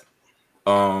what?"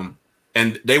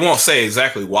 And they won't say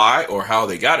exactly why or how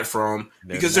they got it from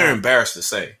because they're embarrassed to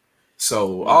say.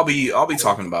 So I'll be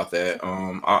talking about that.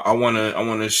 I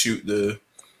wanna shoot the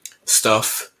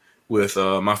stuff with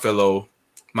my fellow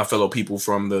people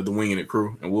from the Wingin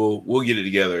crew, and we'll get it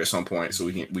together at some point so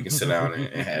we can sit down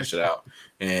and hash it out.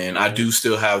 And I do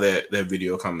still have that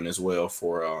video coming as well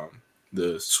for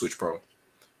the Switch Pro.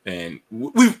 And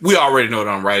we already know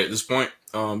that I'm right at this point.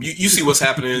 You see what's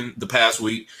happening the past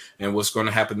week and what's going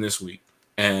to happen this week,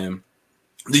 and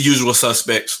the usual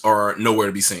suspects are nowhere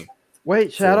to be seen.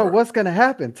 Wait, Shadow, what's going to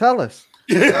happen? Tell us.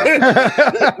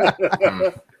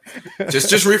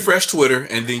 Just refresh Twitter,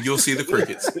 and then you'll see the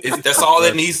crickets. That's all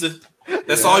that needs to.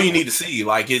 That's all you need to see.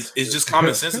 Like it's just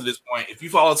common sense at this point. If you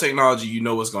follow technology, you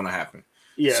know what's going to happen.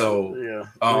 Yeah. So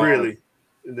really,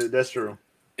 that's true.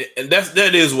 And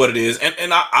that is what it is.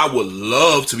 And I would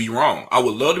love to be wrong. I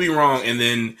would love to be wrong. And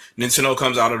then Nintendo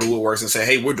comes out of the woodworks and say,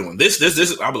 "Hey, we're doing this."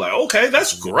 I'll be like, "Okay,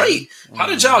 that's great. How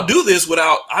did y'all do this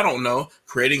without, I don't know,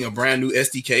 creating a brand new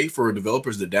SDK for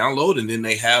developers to download and then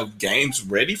they have games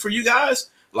ready for you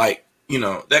guys?" Like,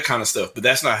 that kind of stuff. But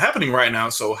that's not happening right now.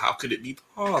 So how could it be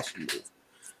possible?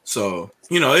 So,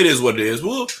 it is what it is.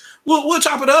 We'll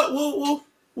chop it up.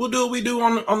 We'll do what we do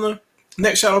on the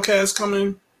next Shadowcast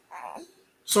coming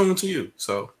soon to you.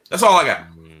 So that's all I got.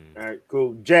 All right,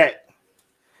 cool. Jack.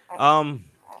 I'm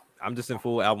just in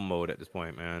full album mode at this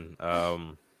point, man. A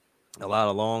lot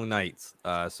of long nights.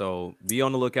 So be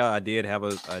on the lookout. I did have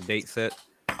a date set.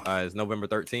 It's November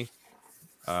 13th.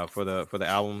 For the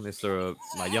album. It's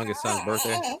my youngest son's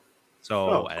birthday.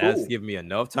 So that's given me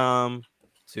enough time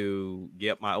to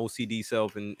get my OCD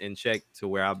self in check to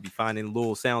where I'll be finding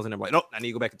little sounds and I'm like, nope, I need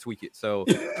to go back and tweak it. So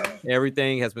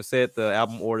everything has been set. The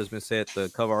album order's been set. The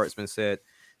cover art's been set.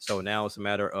 So now it's a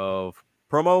matter of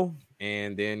promo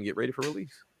and then get ready for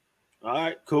release. All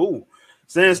right, cool.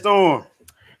 Sandstorm.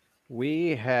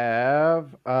 We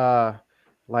have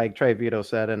like Trey Vito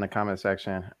said in the comment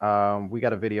section, we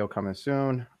got a video coming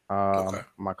soon.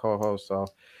 My co-host. So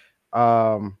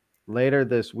later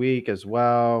this week as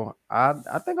well. I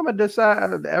think I'm gonna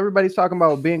decide. Everybody's talking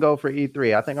about bingo for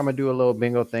E3. I think I'm gonna do a little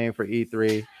bingo thing for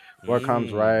E3. What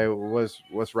comes right?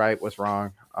 What's right? What's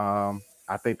wrong?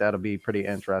 I think that'll be pretty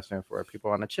interesting for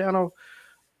people on the channel.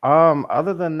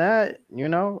 Other than that,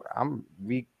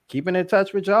 we keeping in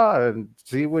touch with y'all and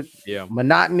see what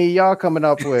monotony y'all coming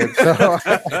up with. So,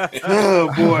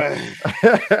 oh boy.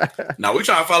 Now we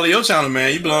trying to follow your channel,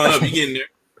 man. You blowing up, you getting there.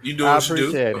 You doing what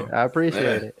you do. I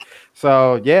appreciate it.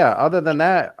 So yeah, other than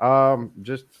that,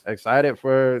 just excited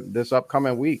for this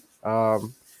upcoming week.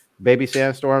 Baby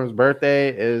Sandstorm's birthday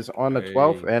is on the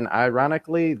 12th, and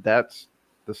ironically, that's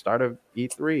the start of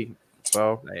E3.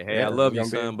 So hey, I love you,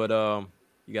 son, but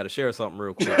you got to share something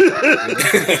real quick.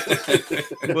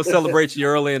 We'll celebrate you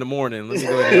early in the morning. Let me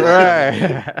go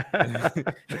ahead.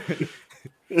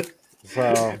 Right.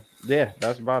 So yeah,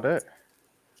 that's about it.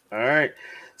 All right.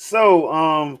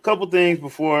 So, couple things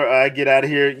before I get out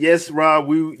of here. Yes, Rob,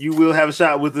 you will have a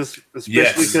shot with us,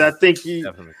 especially because I think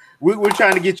we're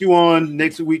trying to get you on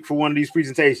next week for one of these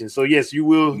presentations. So yes, you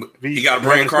will be. You got to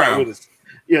bring a crown with us.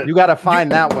 Yeah, you got to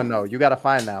find that one though. You got to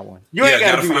find that one. You ain't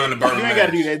got to do that. You ain't got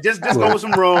to do that. Just go with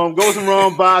some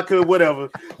rum, vodka, whatever.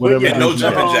 But yeah, no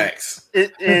jumping jacks.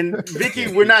 And Vicky,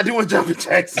 we're not doing jumping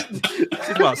jacks.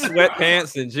 She's about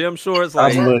sweatpants and gym shorts.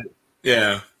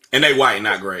 Yeah. And they white,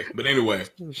 not gray. But anyway,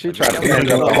 she tried to make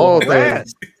up the whole thing.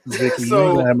 Vicky, you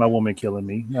ain't gonna have my woman killing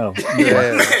me. No.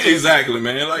 Yeah. Exactly,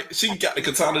 man. Like she got the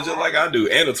katana just like I do,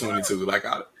 and a 22. Like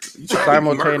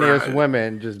simultaneous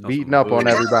women just beating up on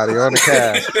everybody on the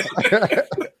cast.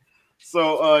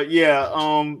 So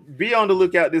be on the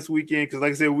lookout this weekend because,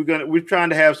 like I said, we're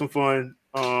trying to have some fun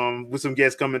with some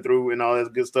guests coming through and all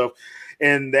that good stuff.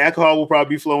 And the alcohol will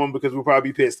probably be flowing because we'll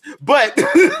probably be pissed. But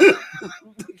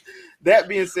that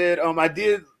being said, I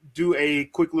did do a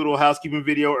quick little housekeeping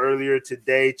video earlier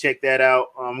today. Check that out.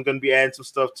 I'm going to be adding some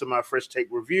stuff to my Fresh Take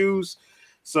reviews.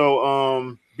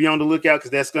 So be on the lookout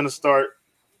because that's going to start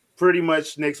pretty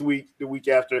much next week, the week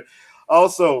after.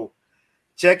 Also,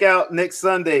 check out next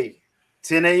Sunday,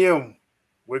 10 a.m.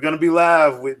 We're going to be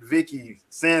live with Vicky,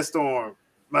 Sandstorm,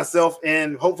 myself,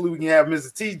 and hopefully we can have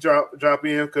Mrs. T drop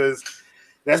in because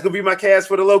that's going to be my cast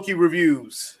for the Loki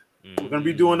reviews. We're going to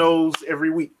be doing those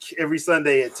every week, every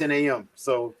Sunday at 10 a.m.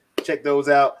 So check those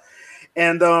out.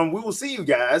 And we will see you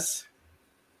guys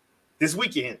this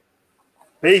weekend.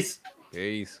 Peace.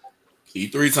 Peace.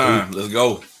 E3 time. Let's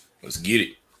go. Let's get it.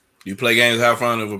 You play games, have fun.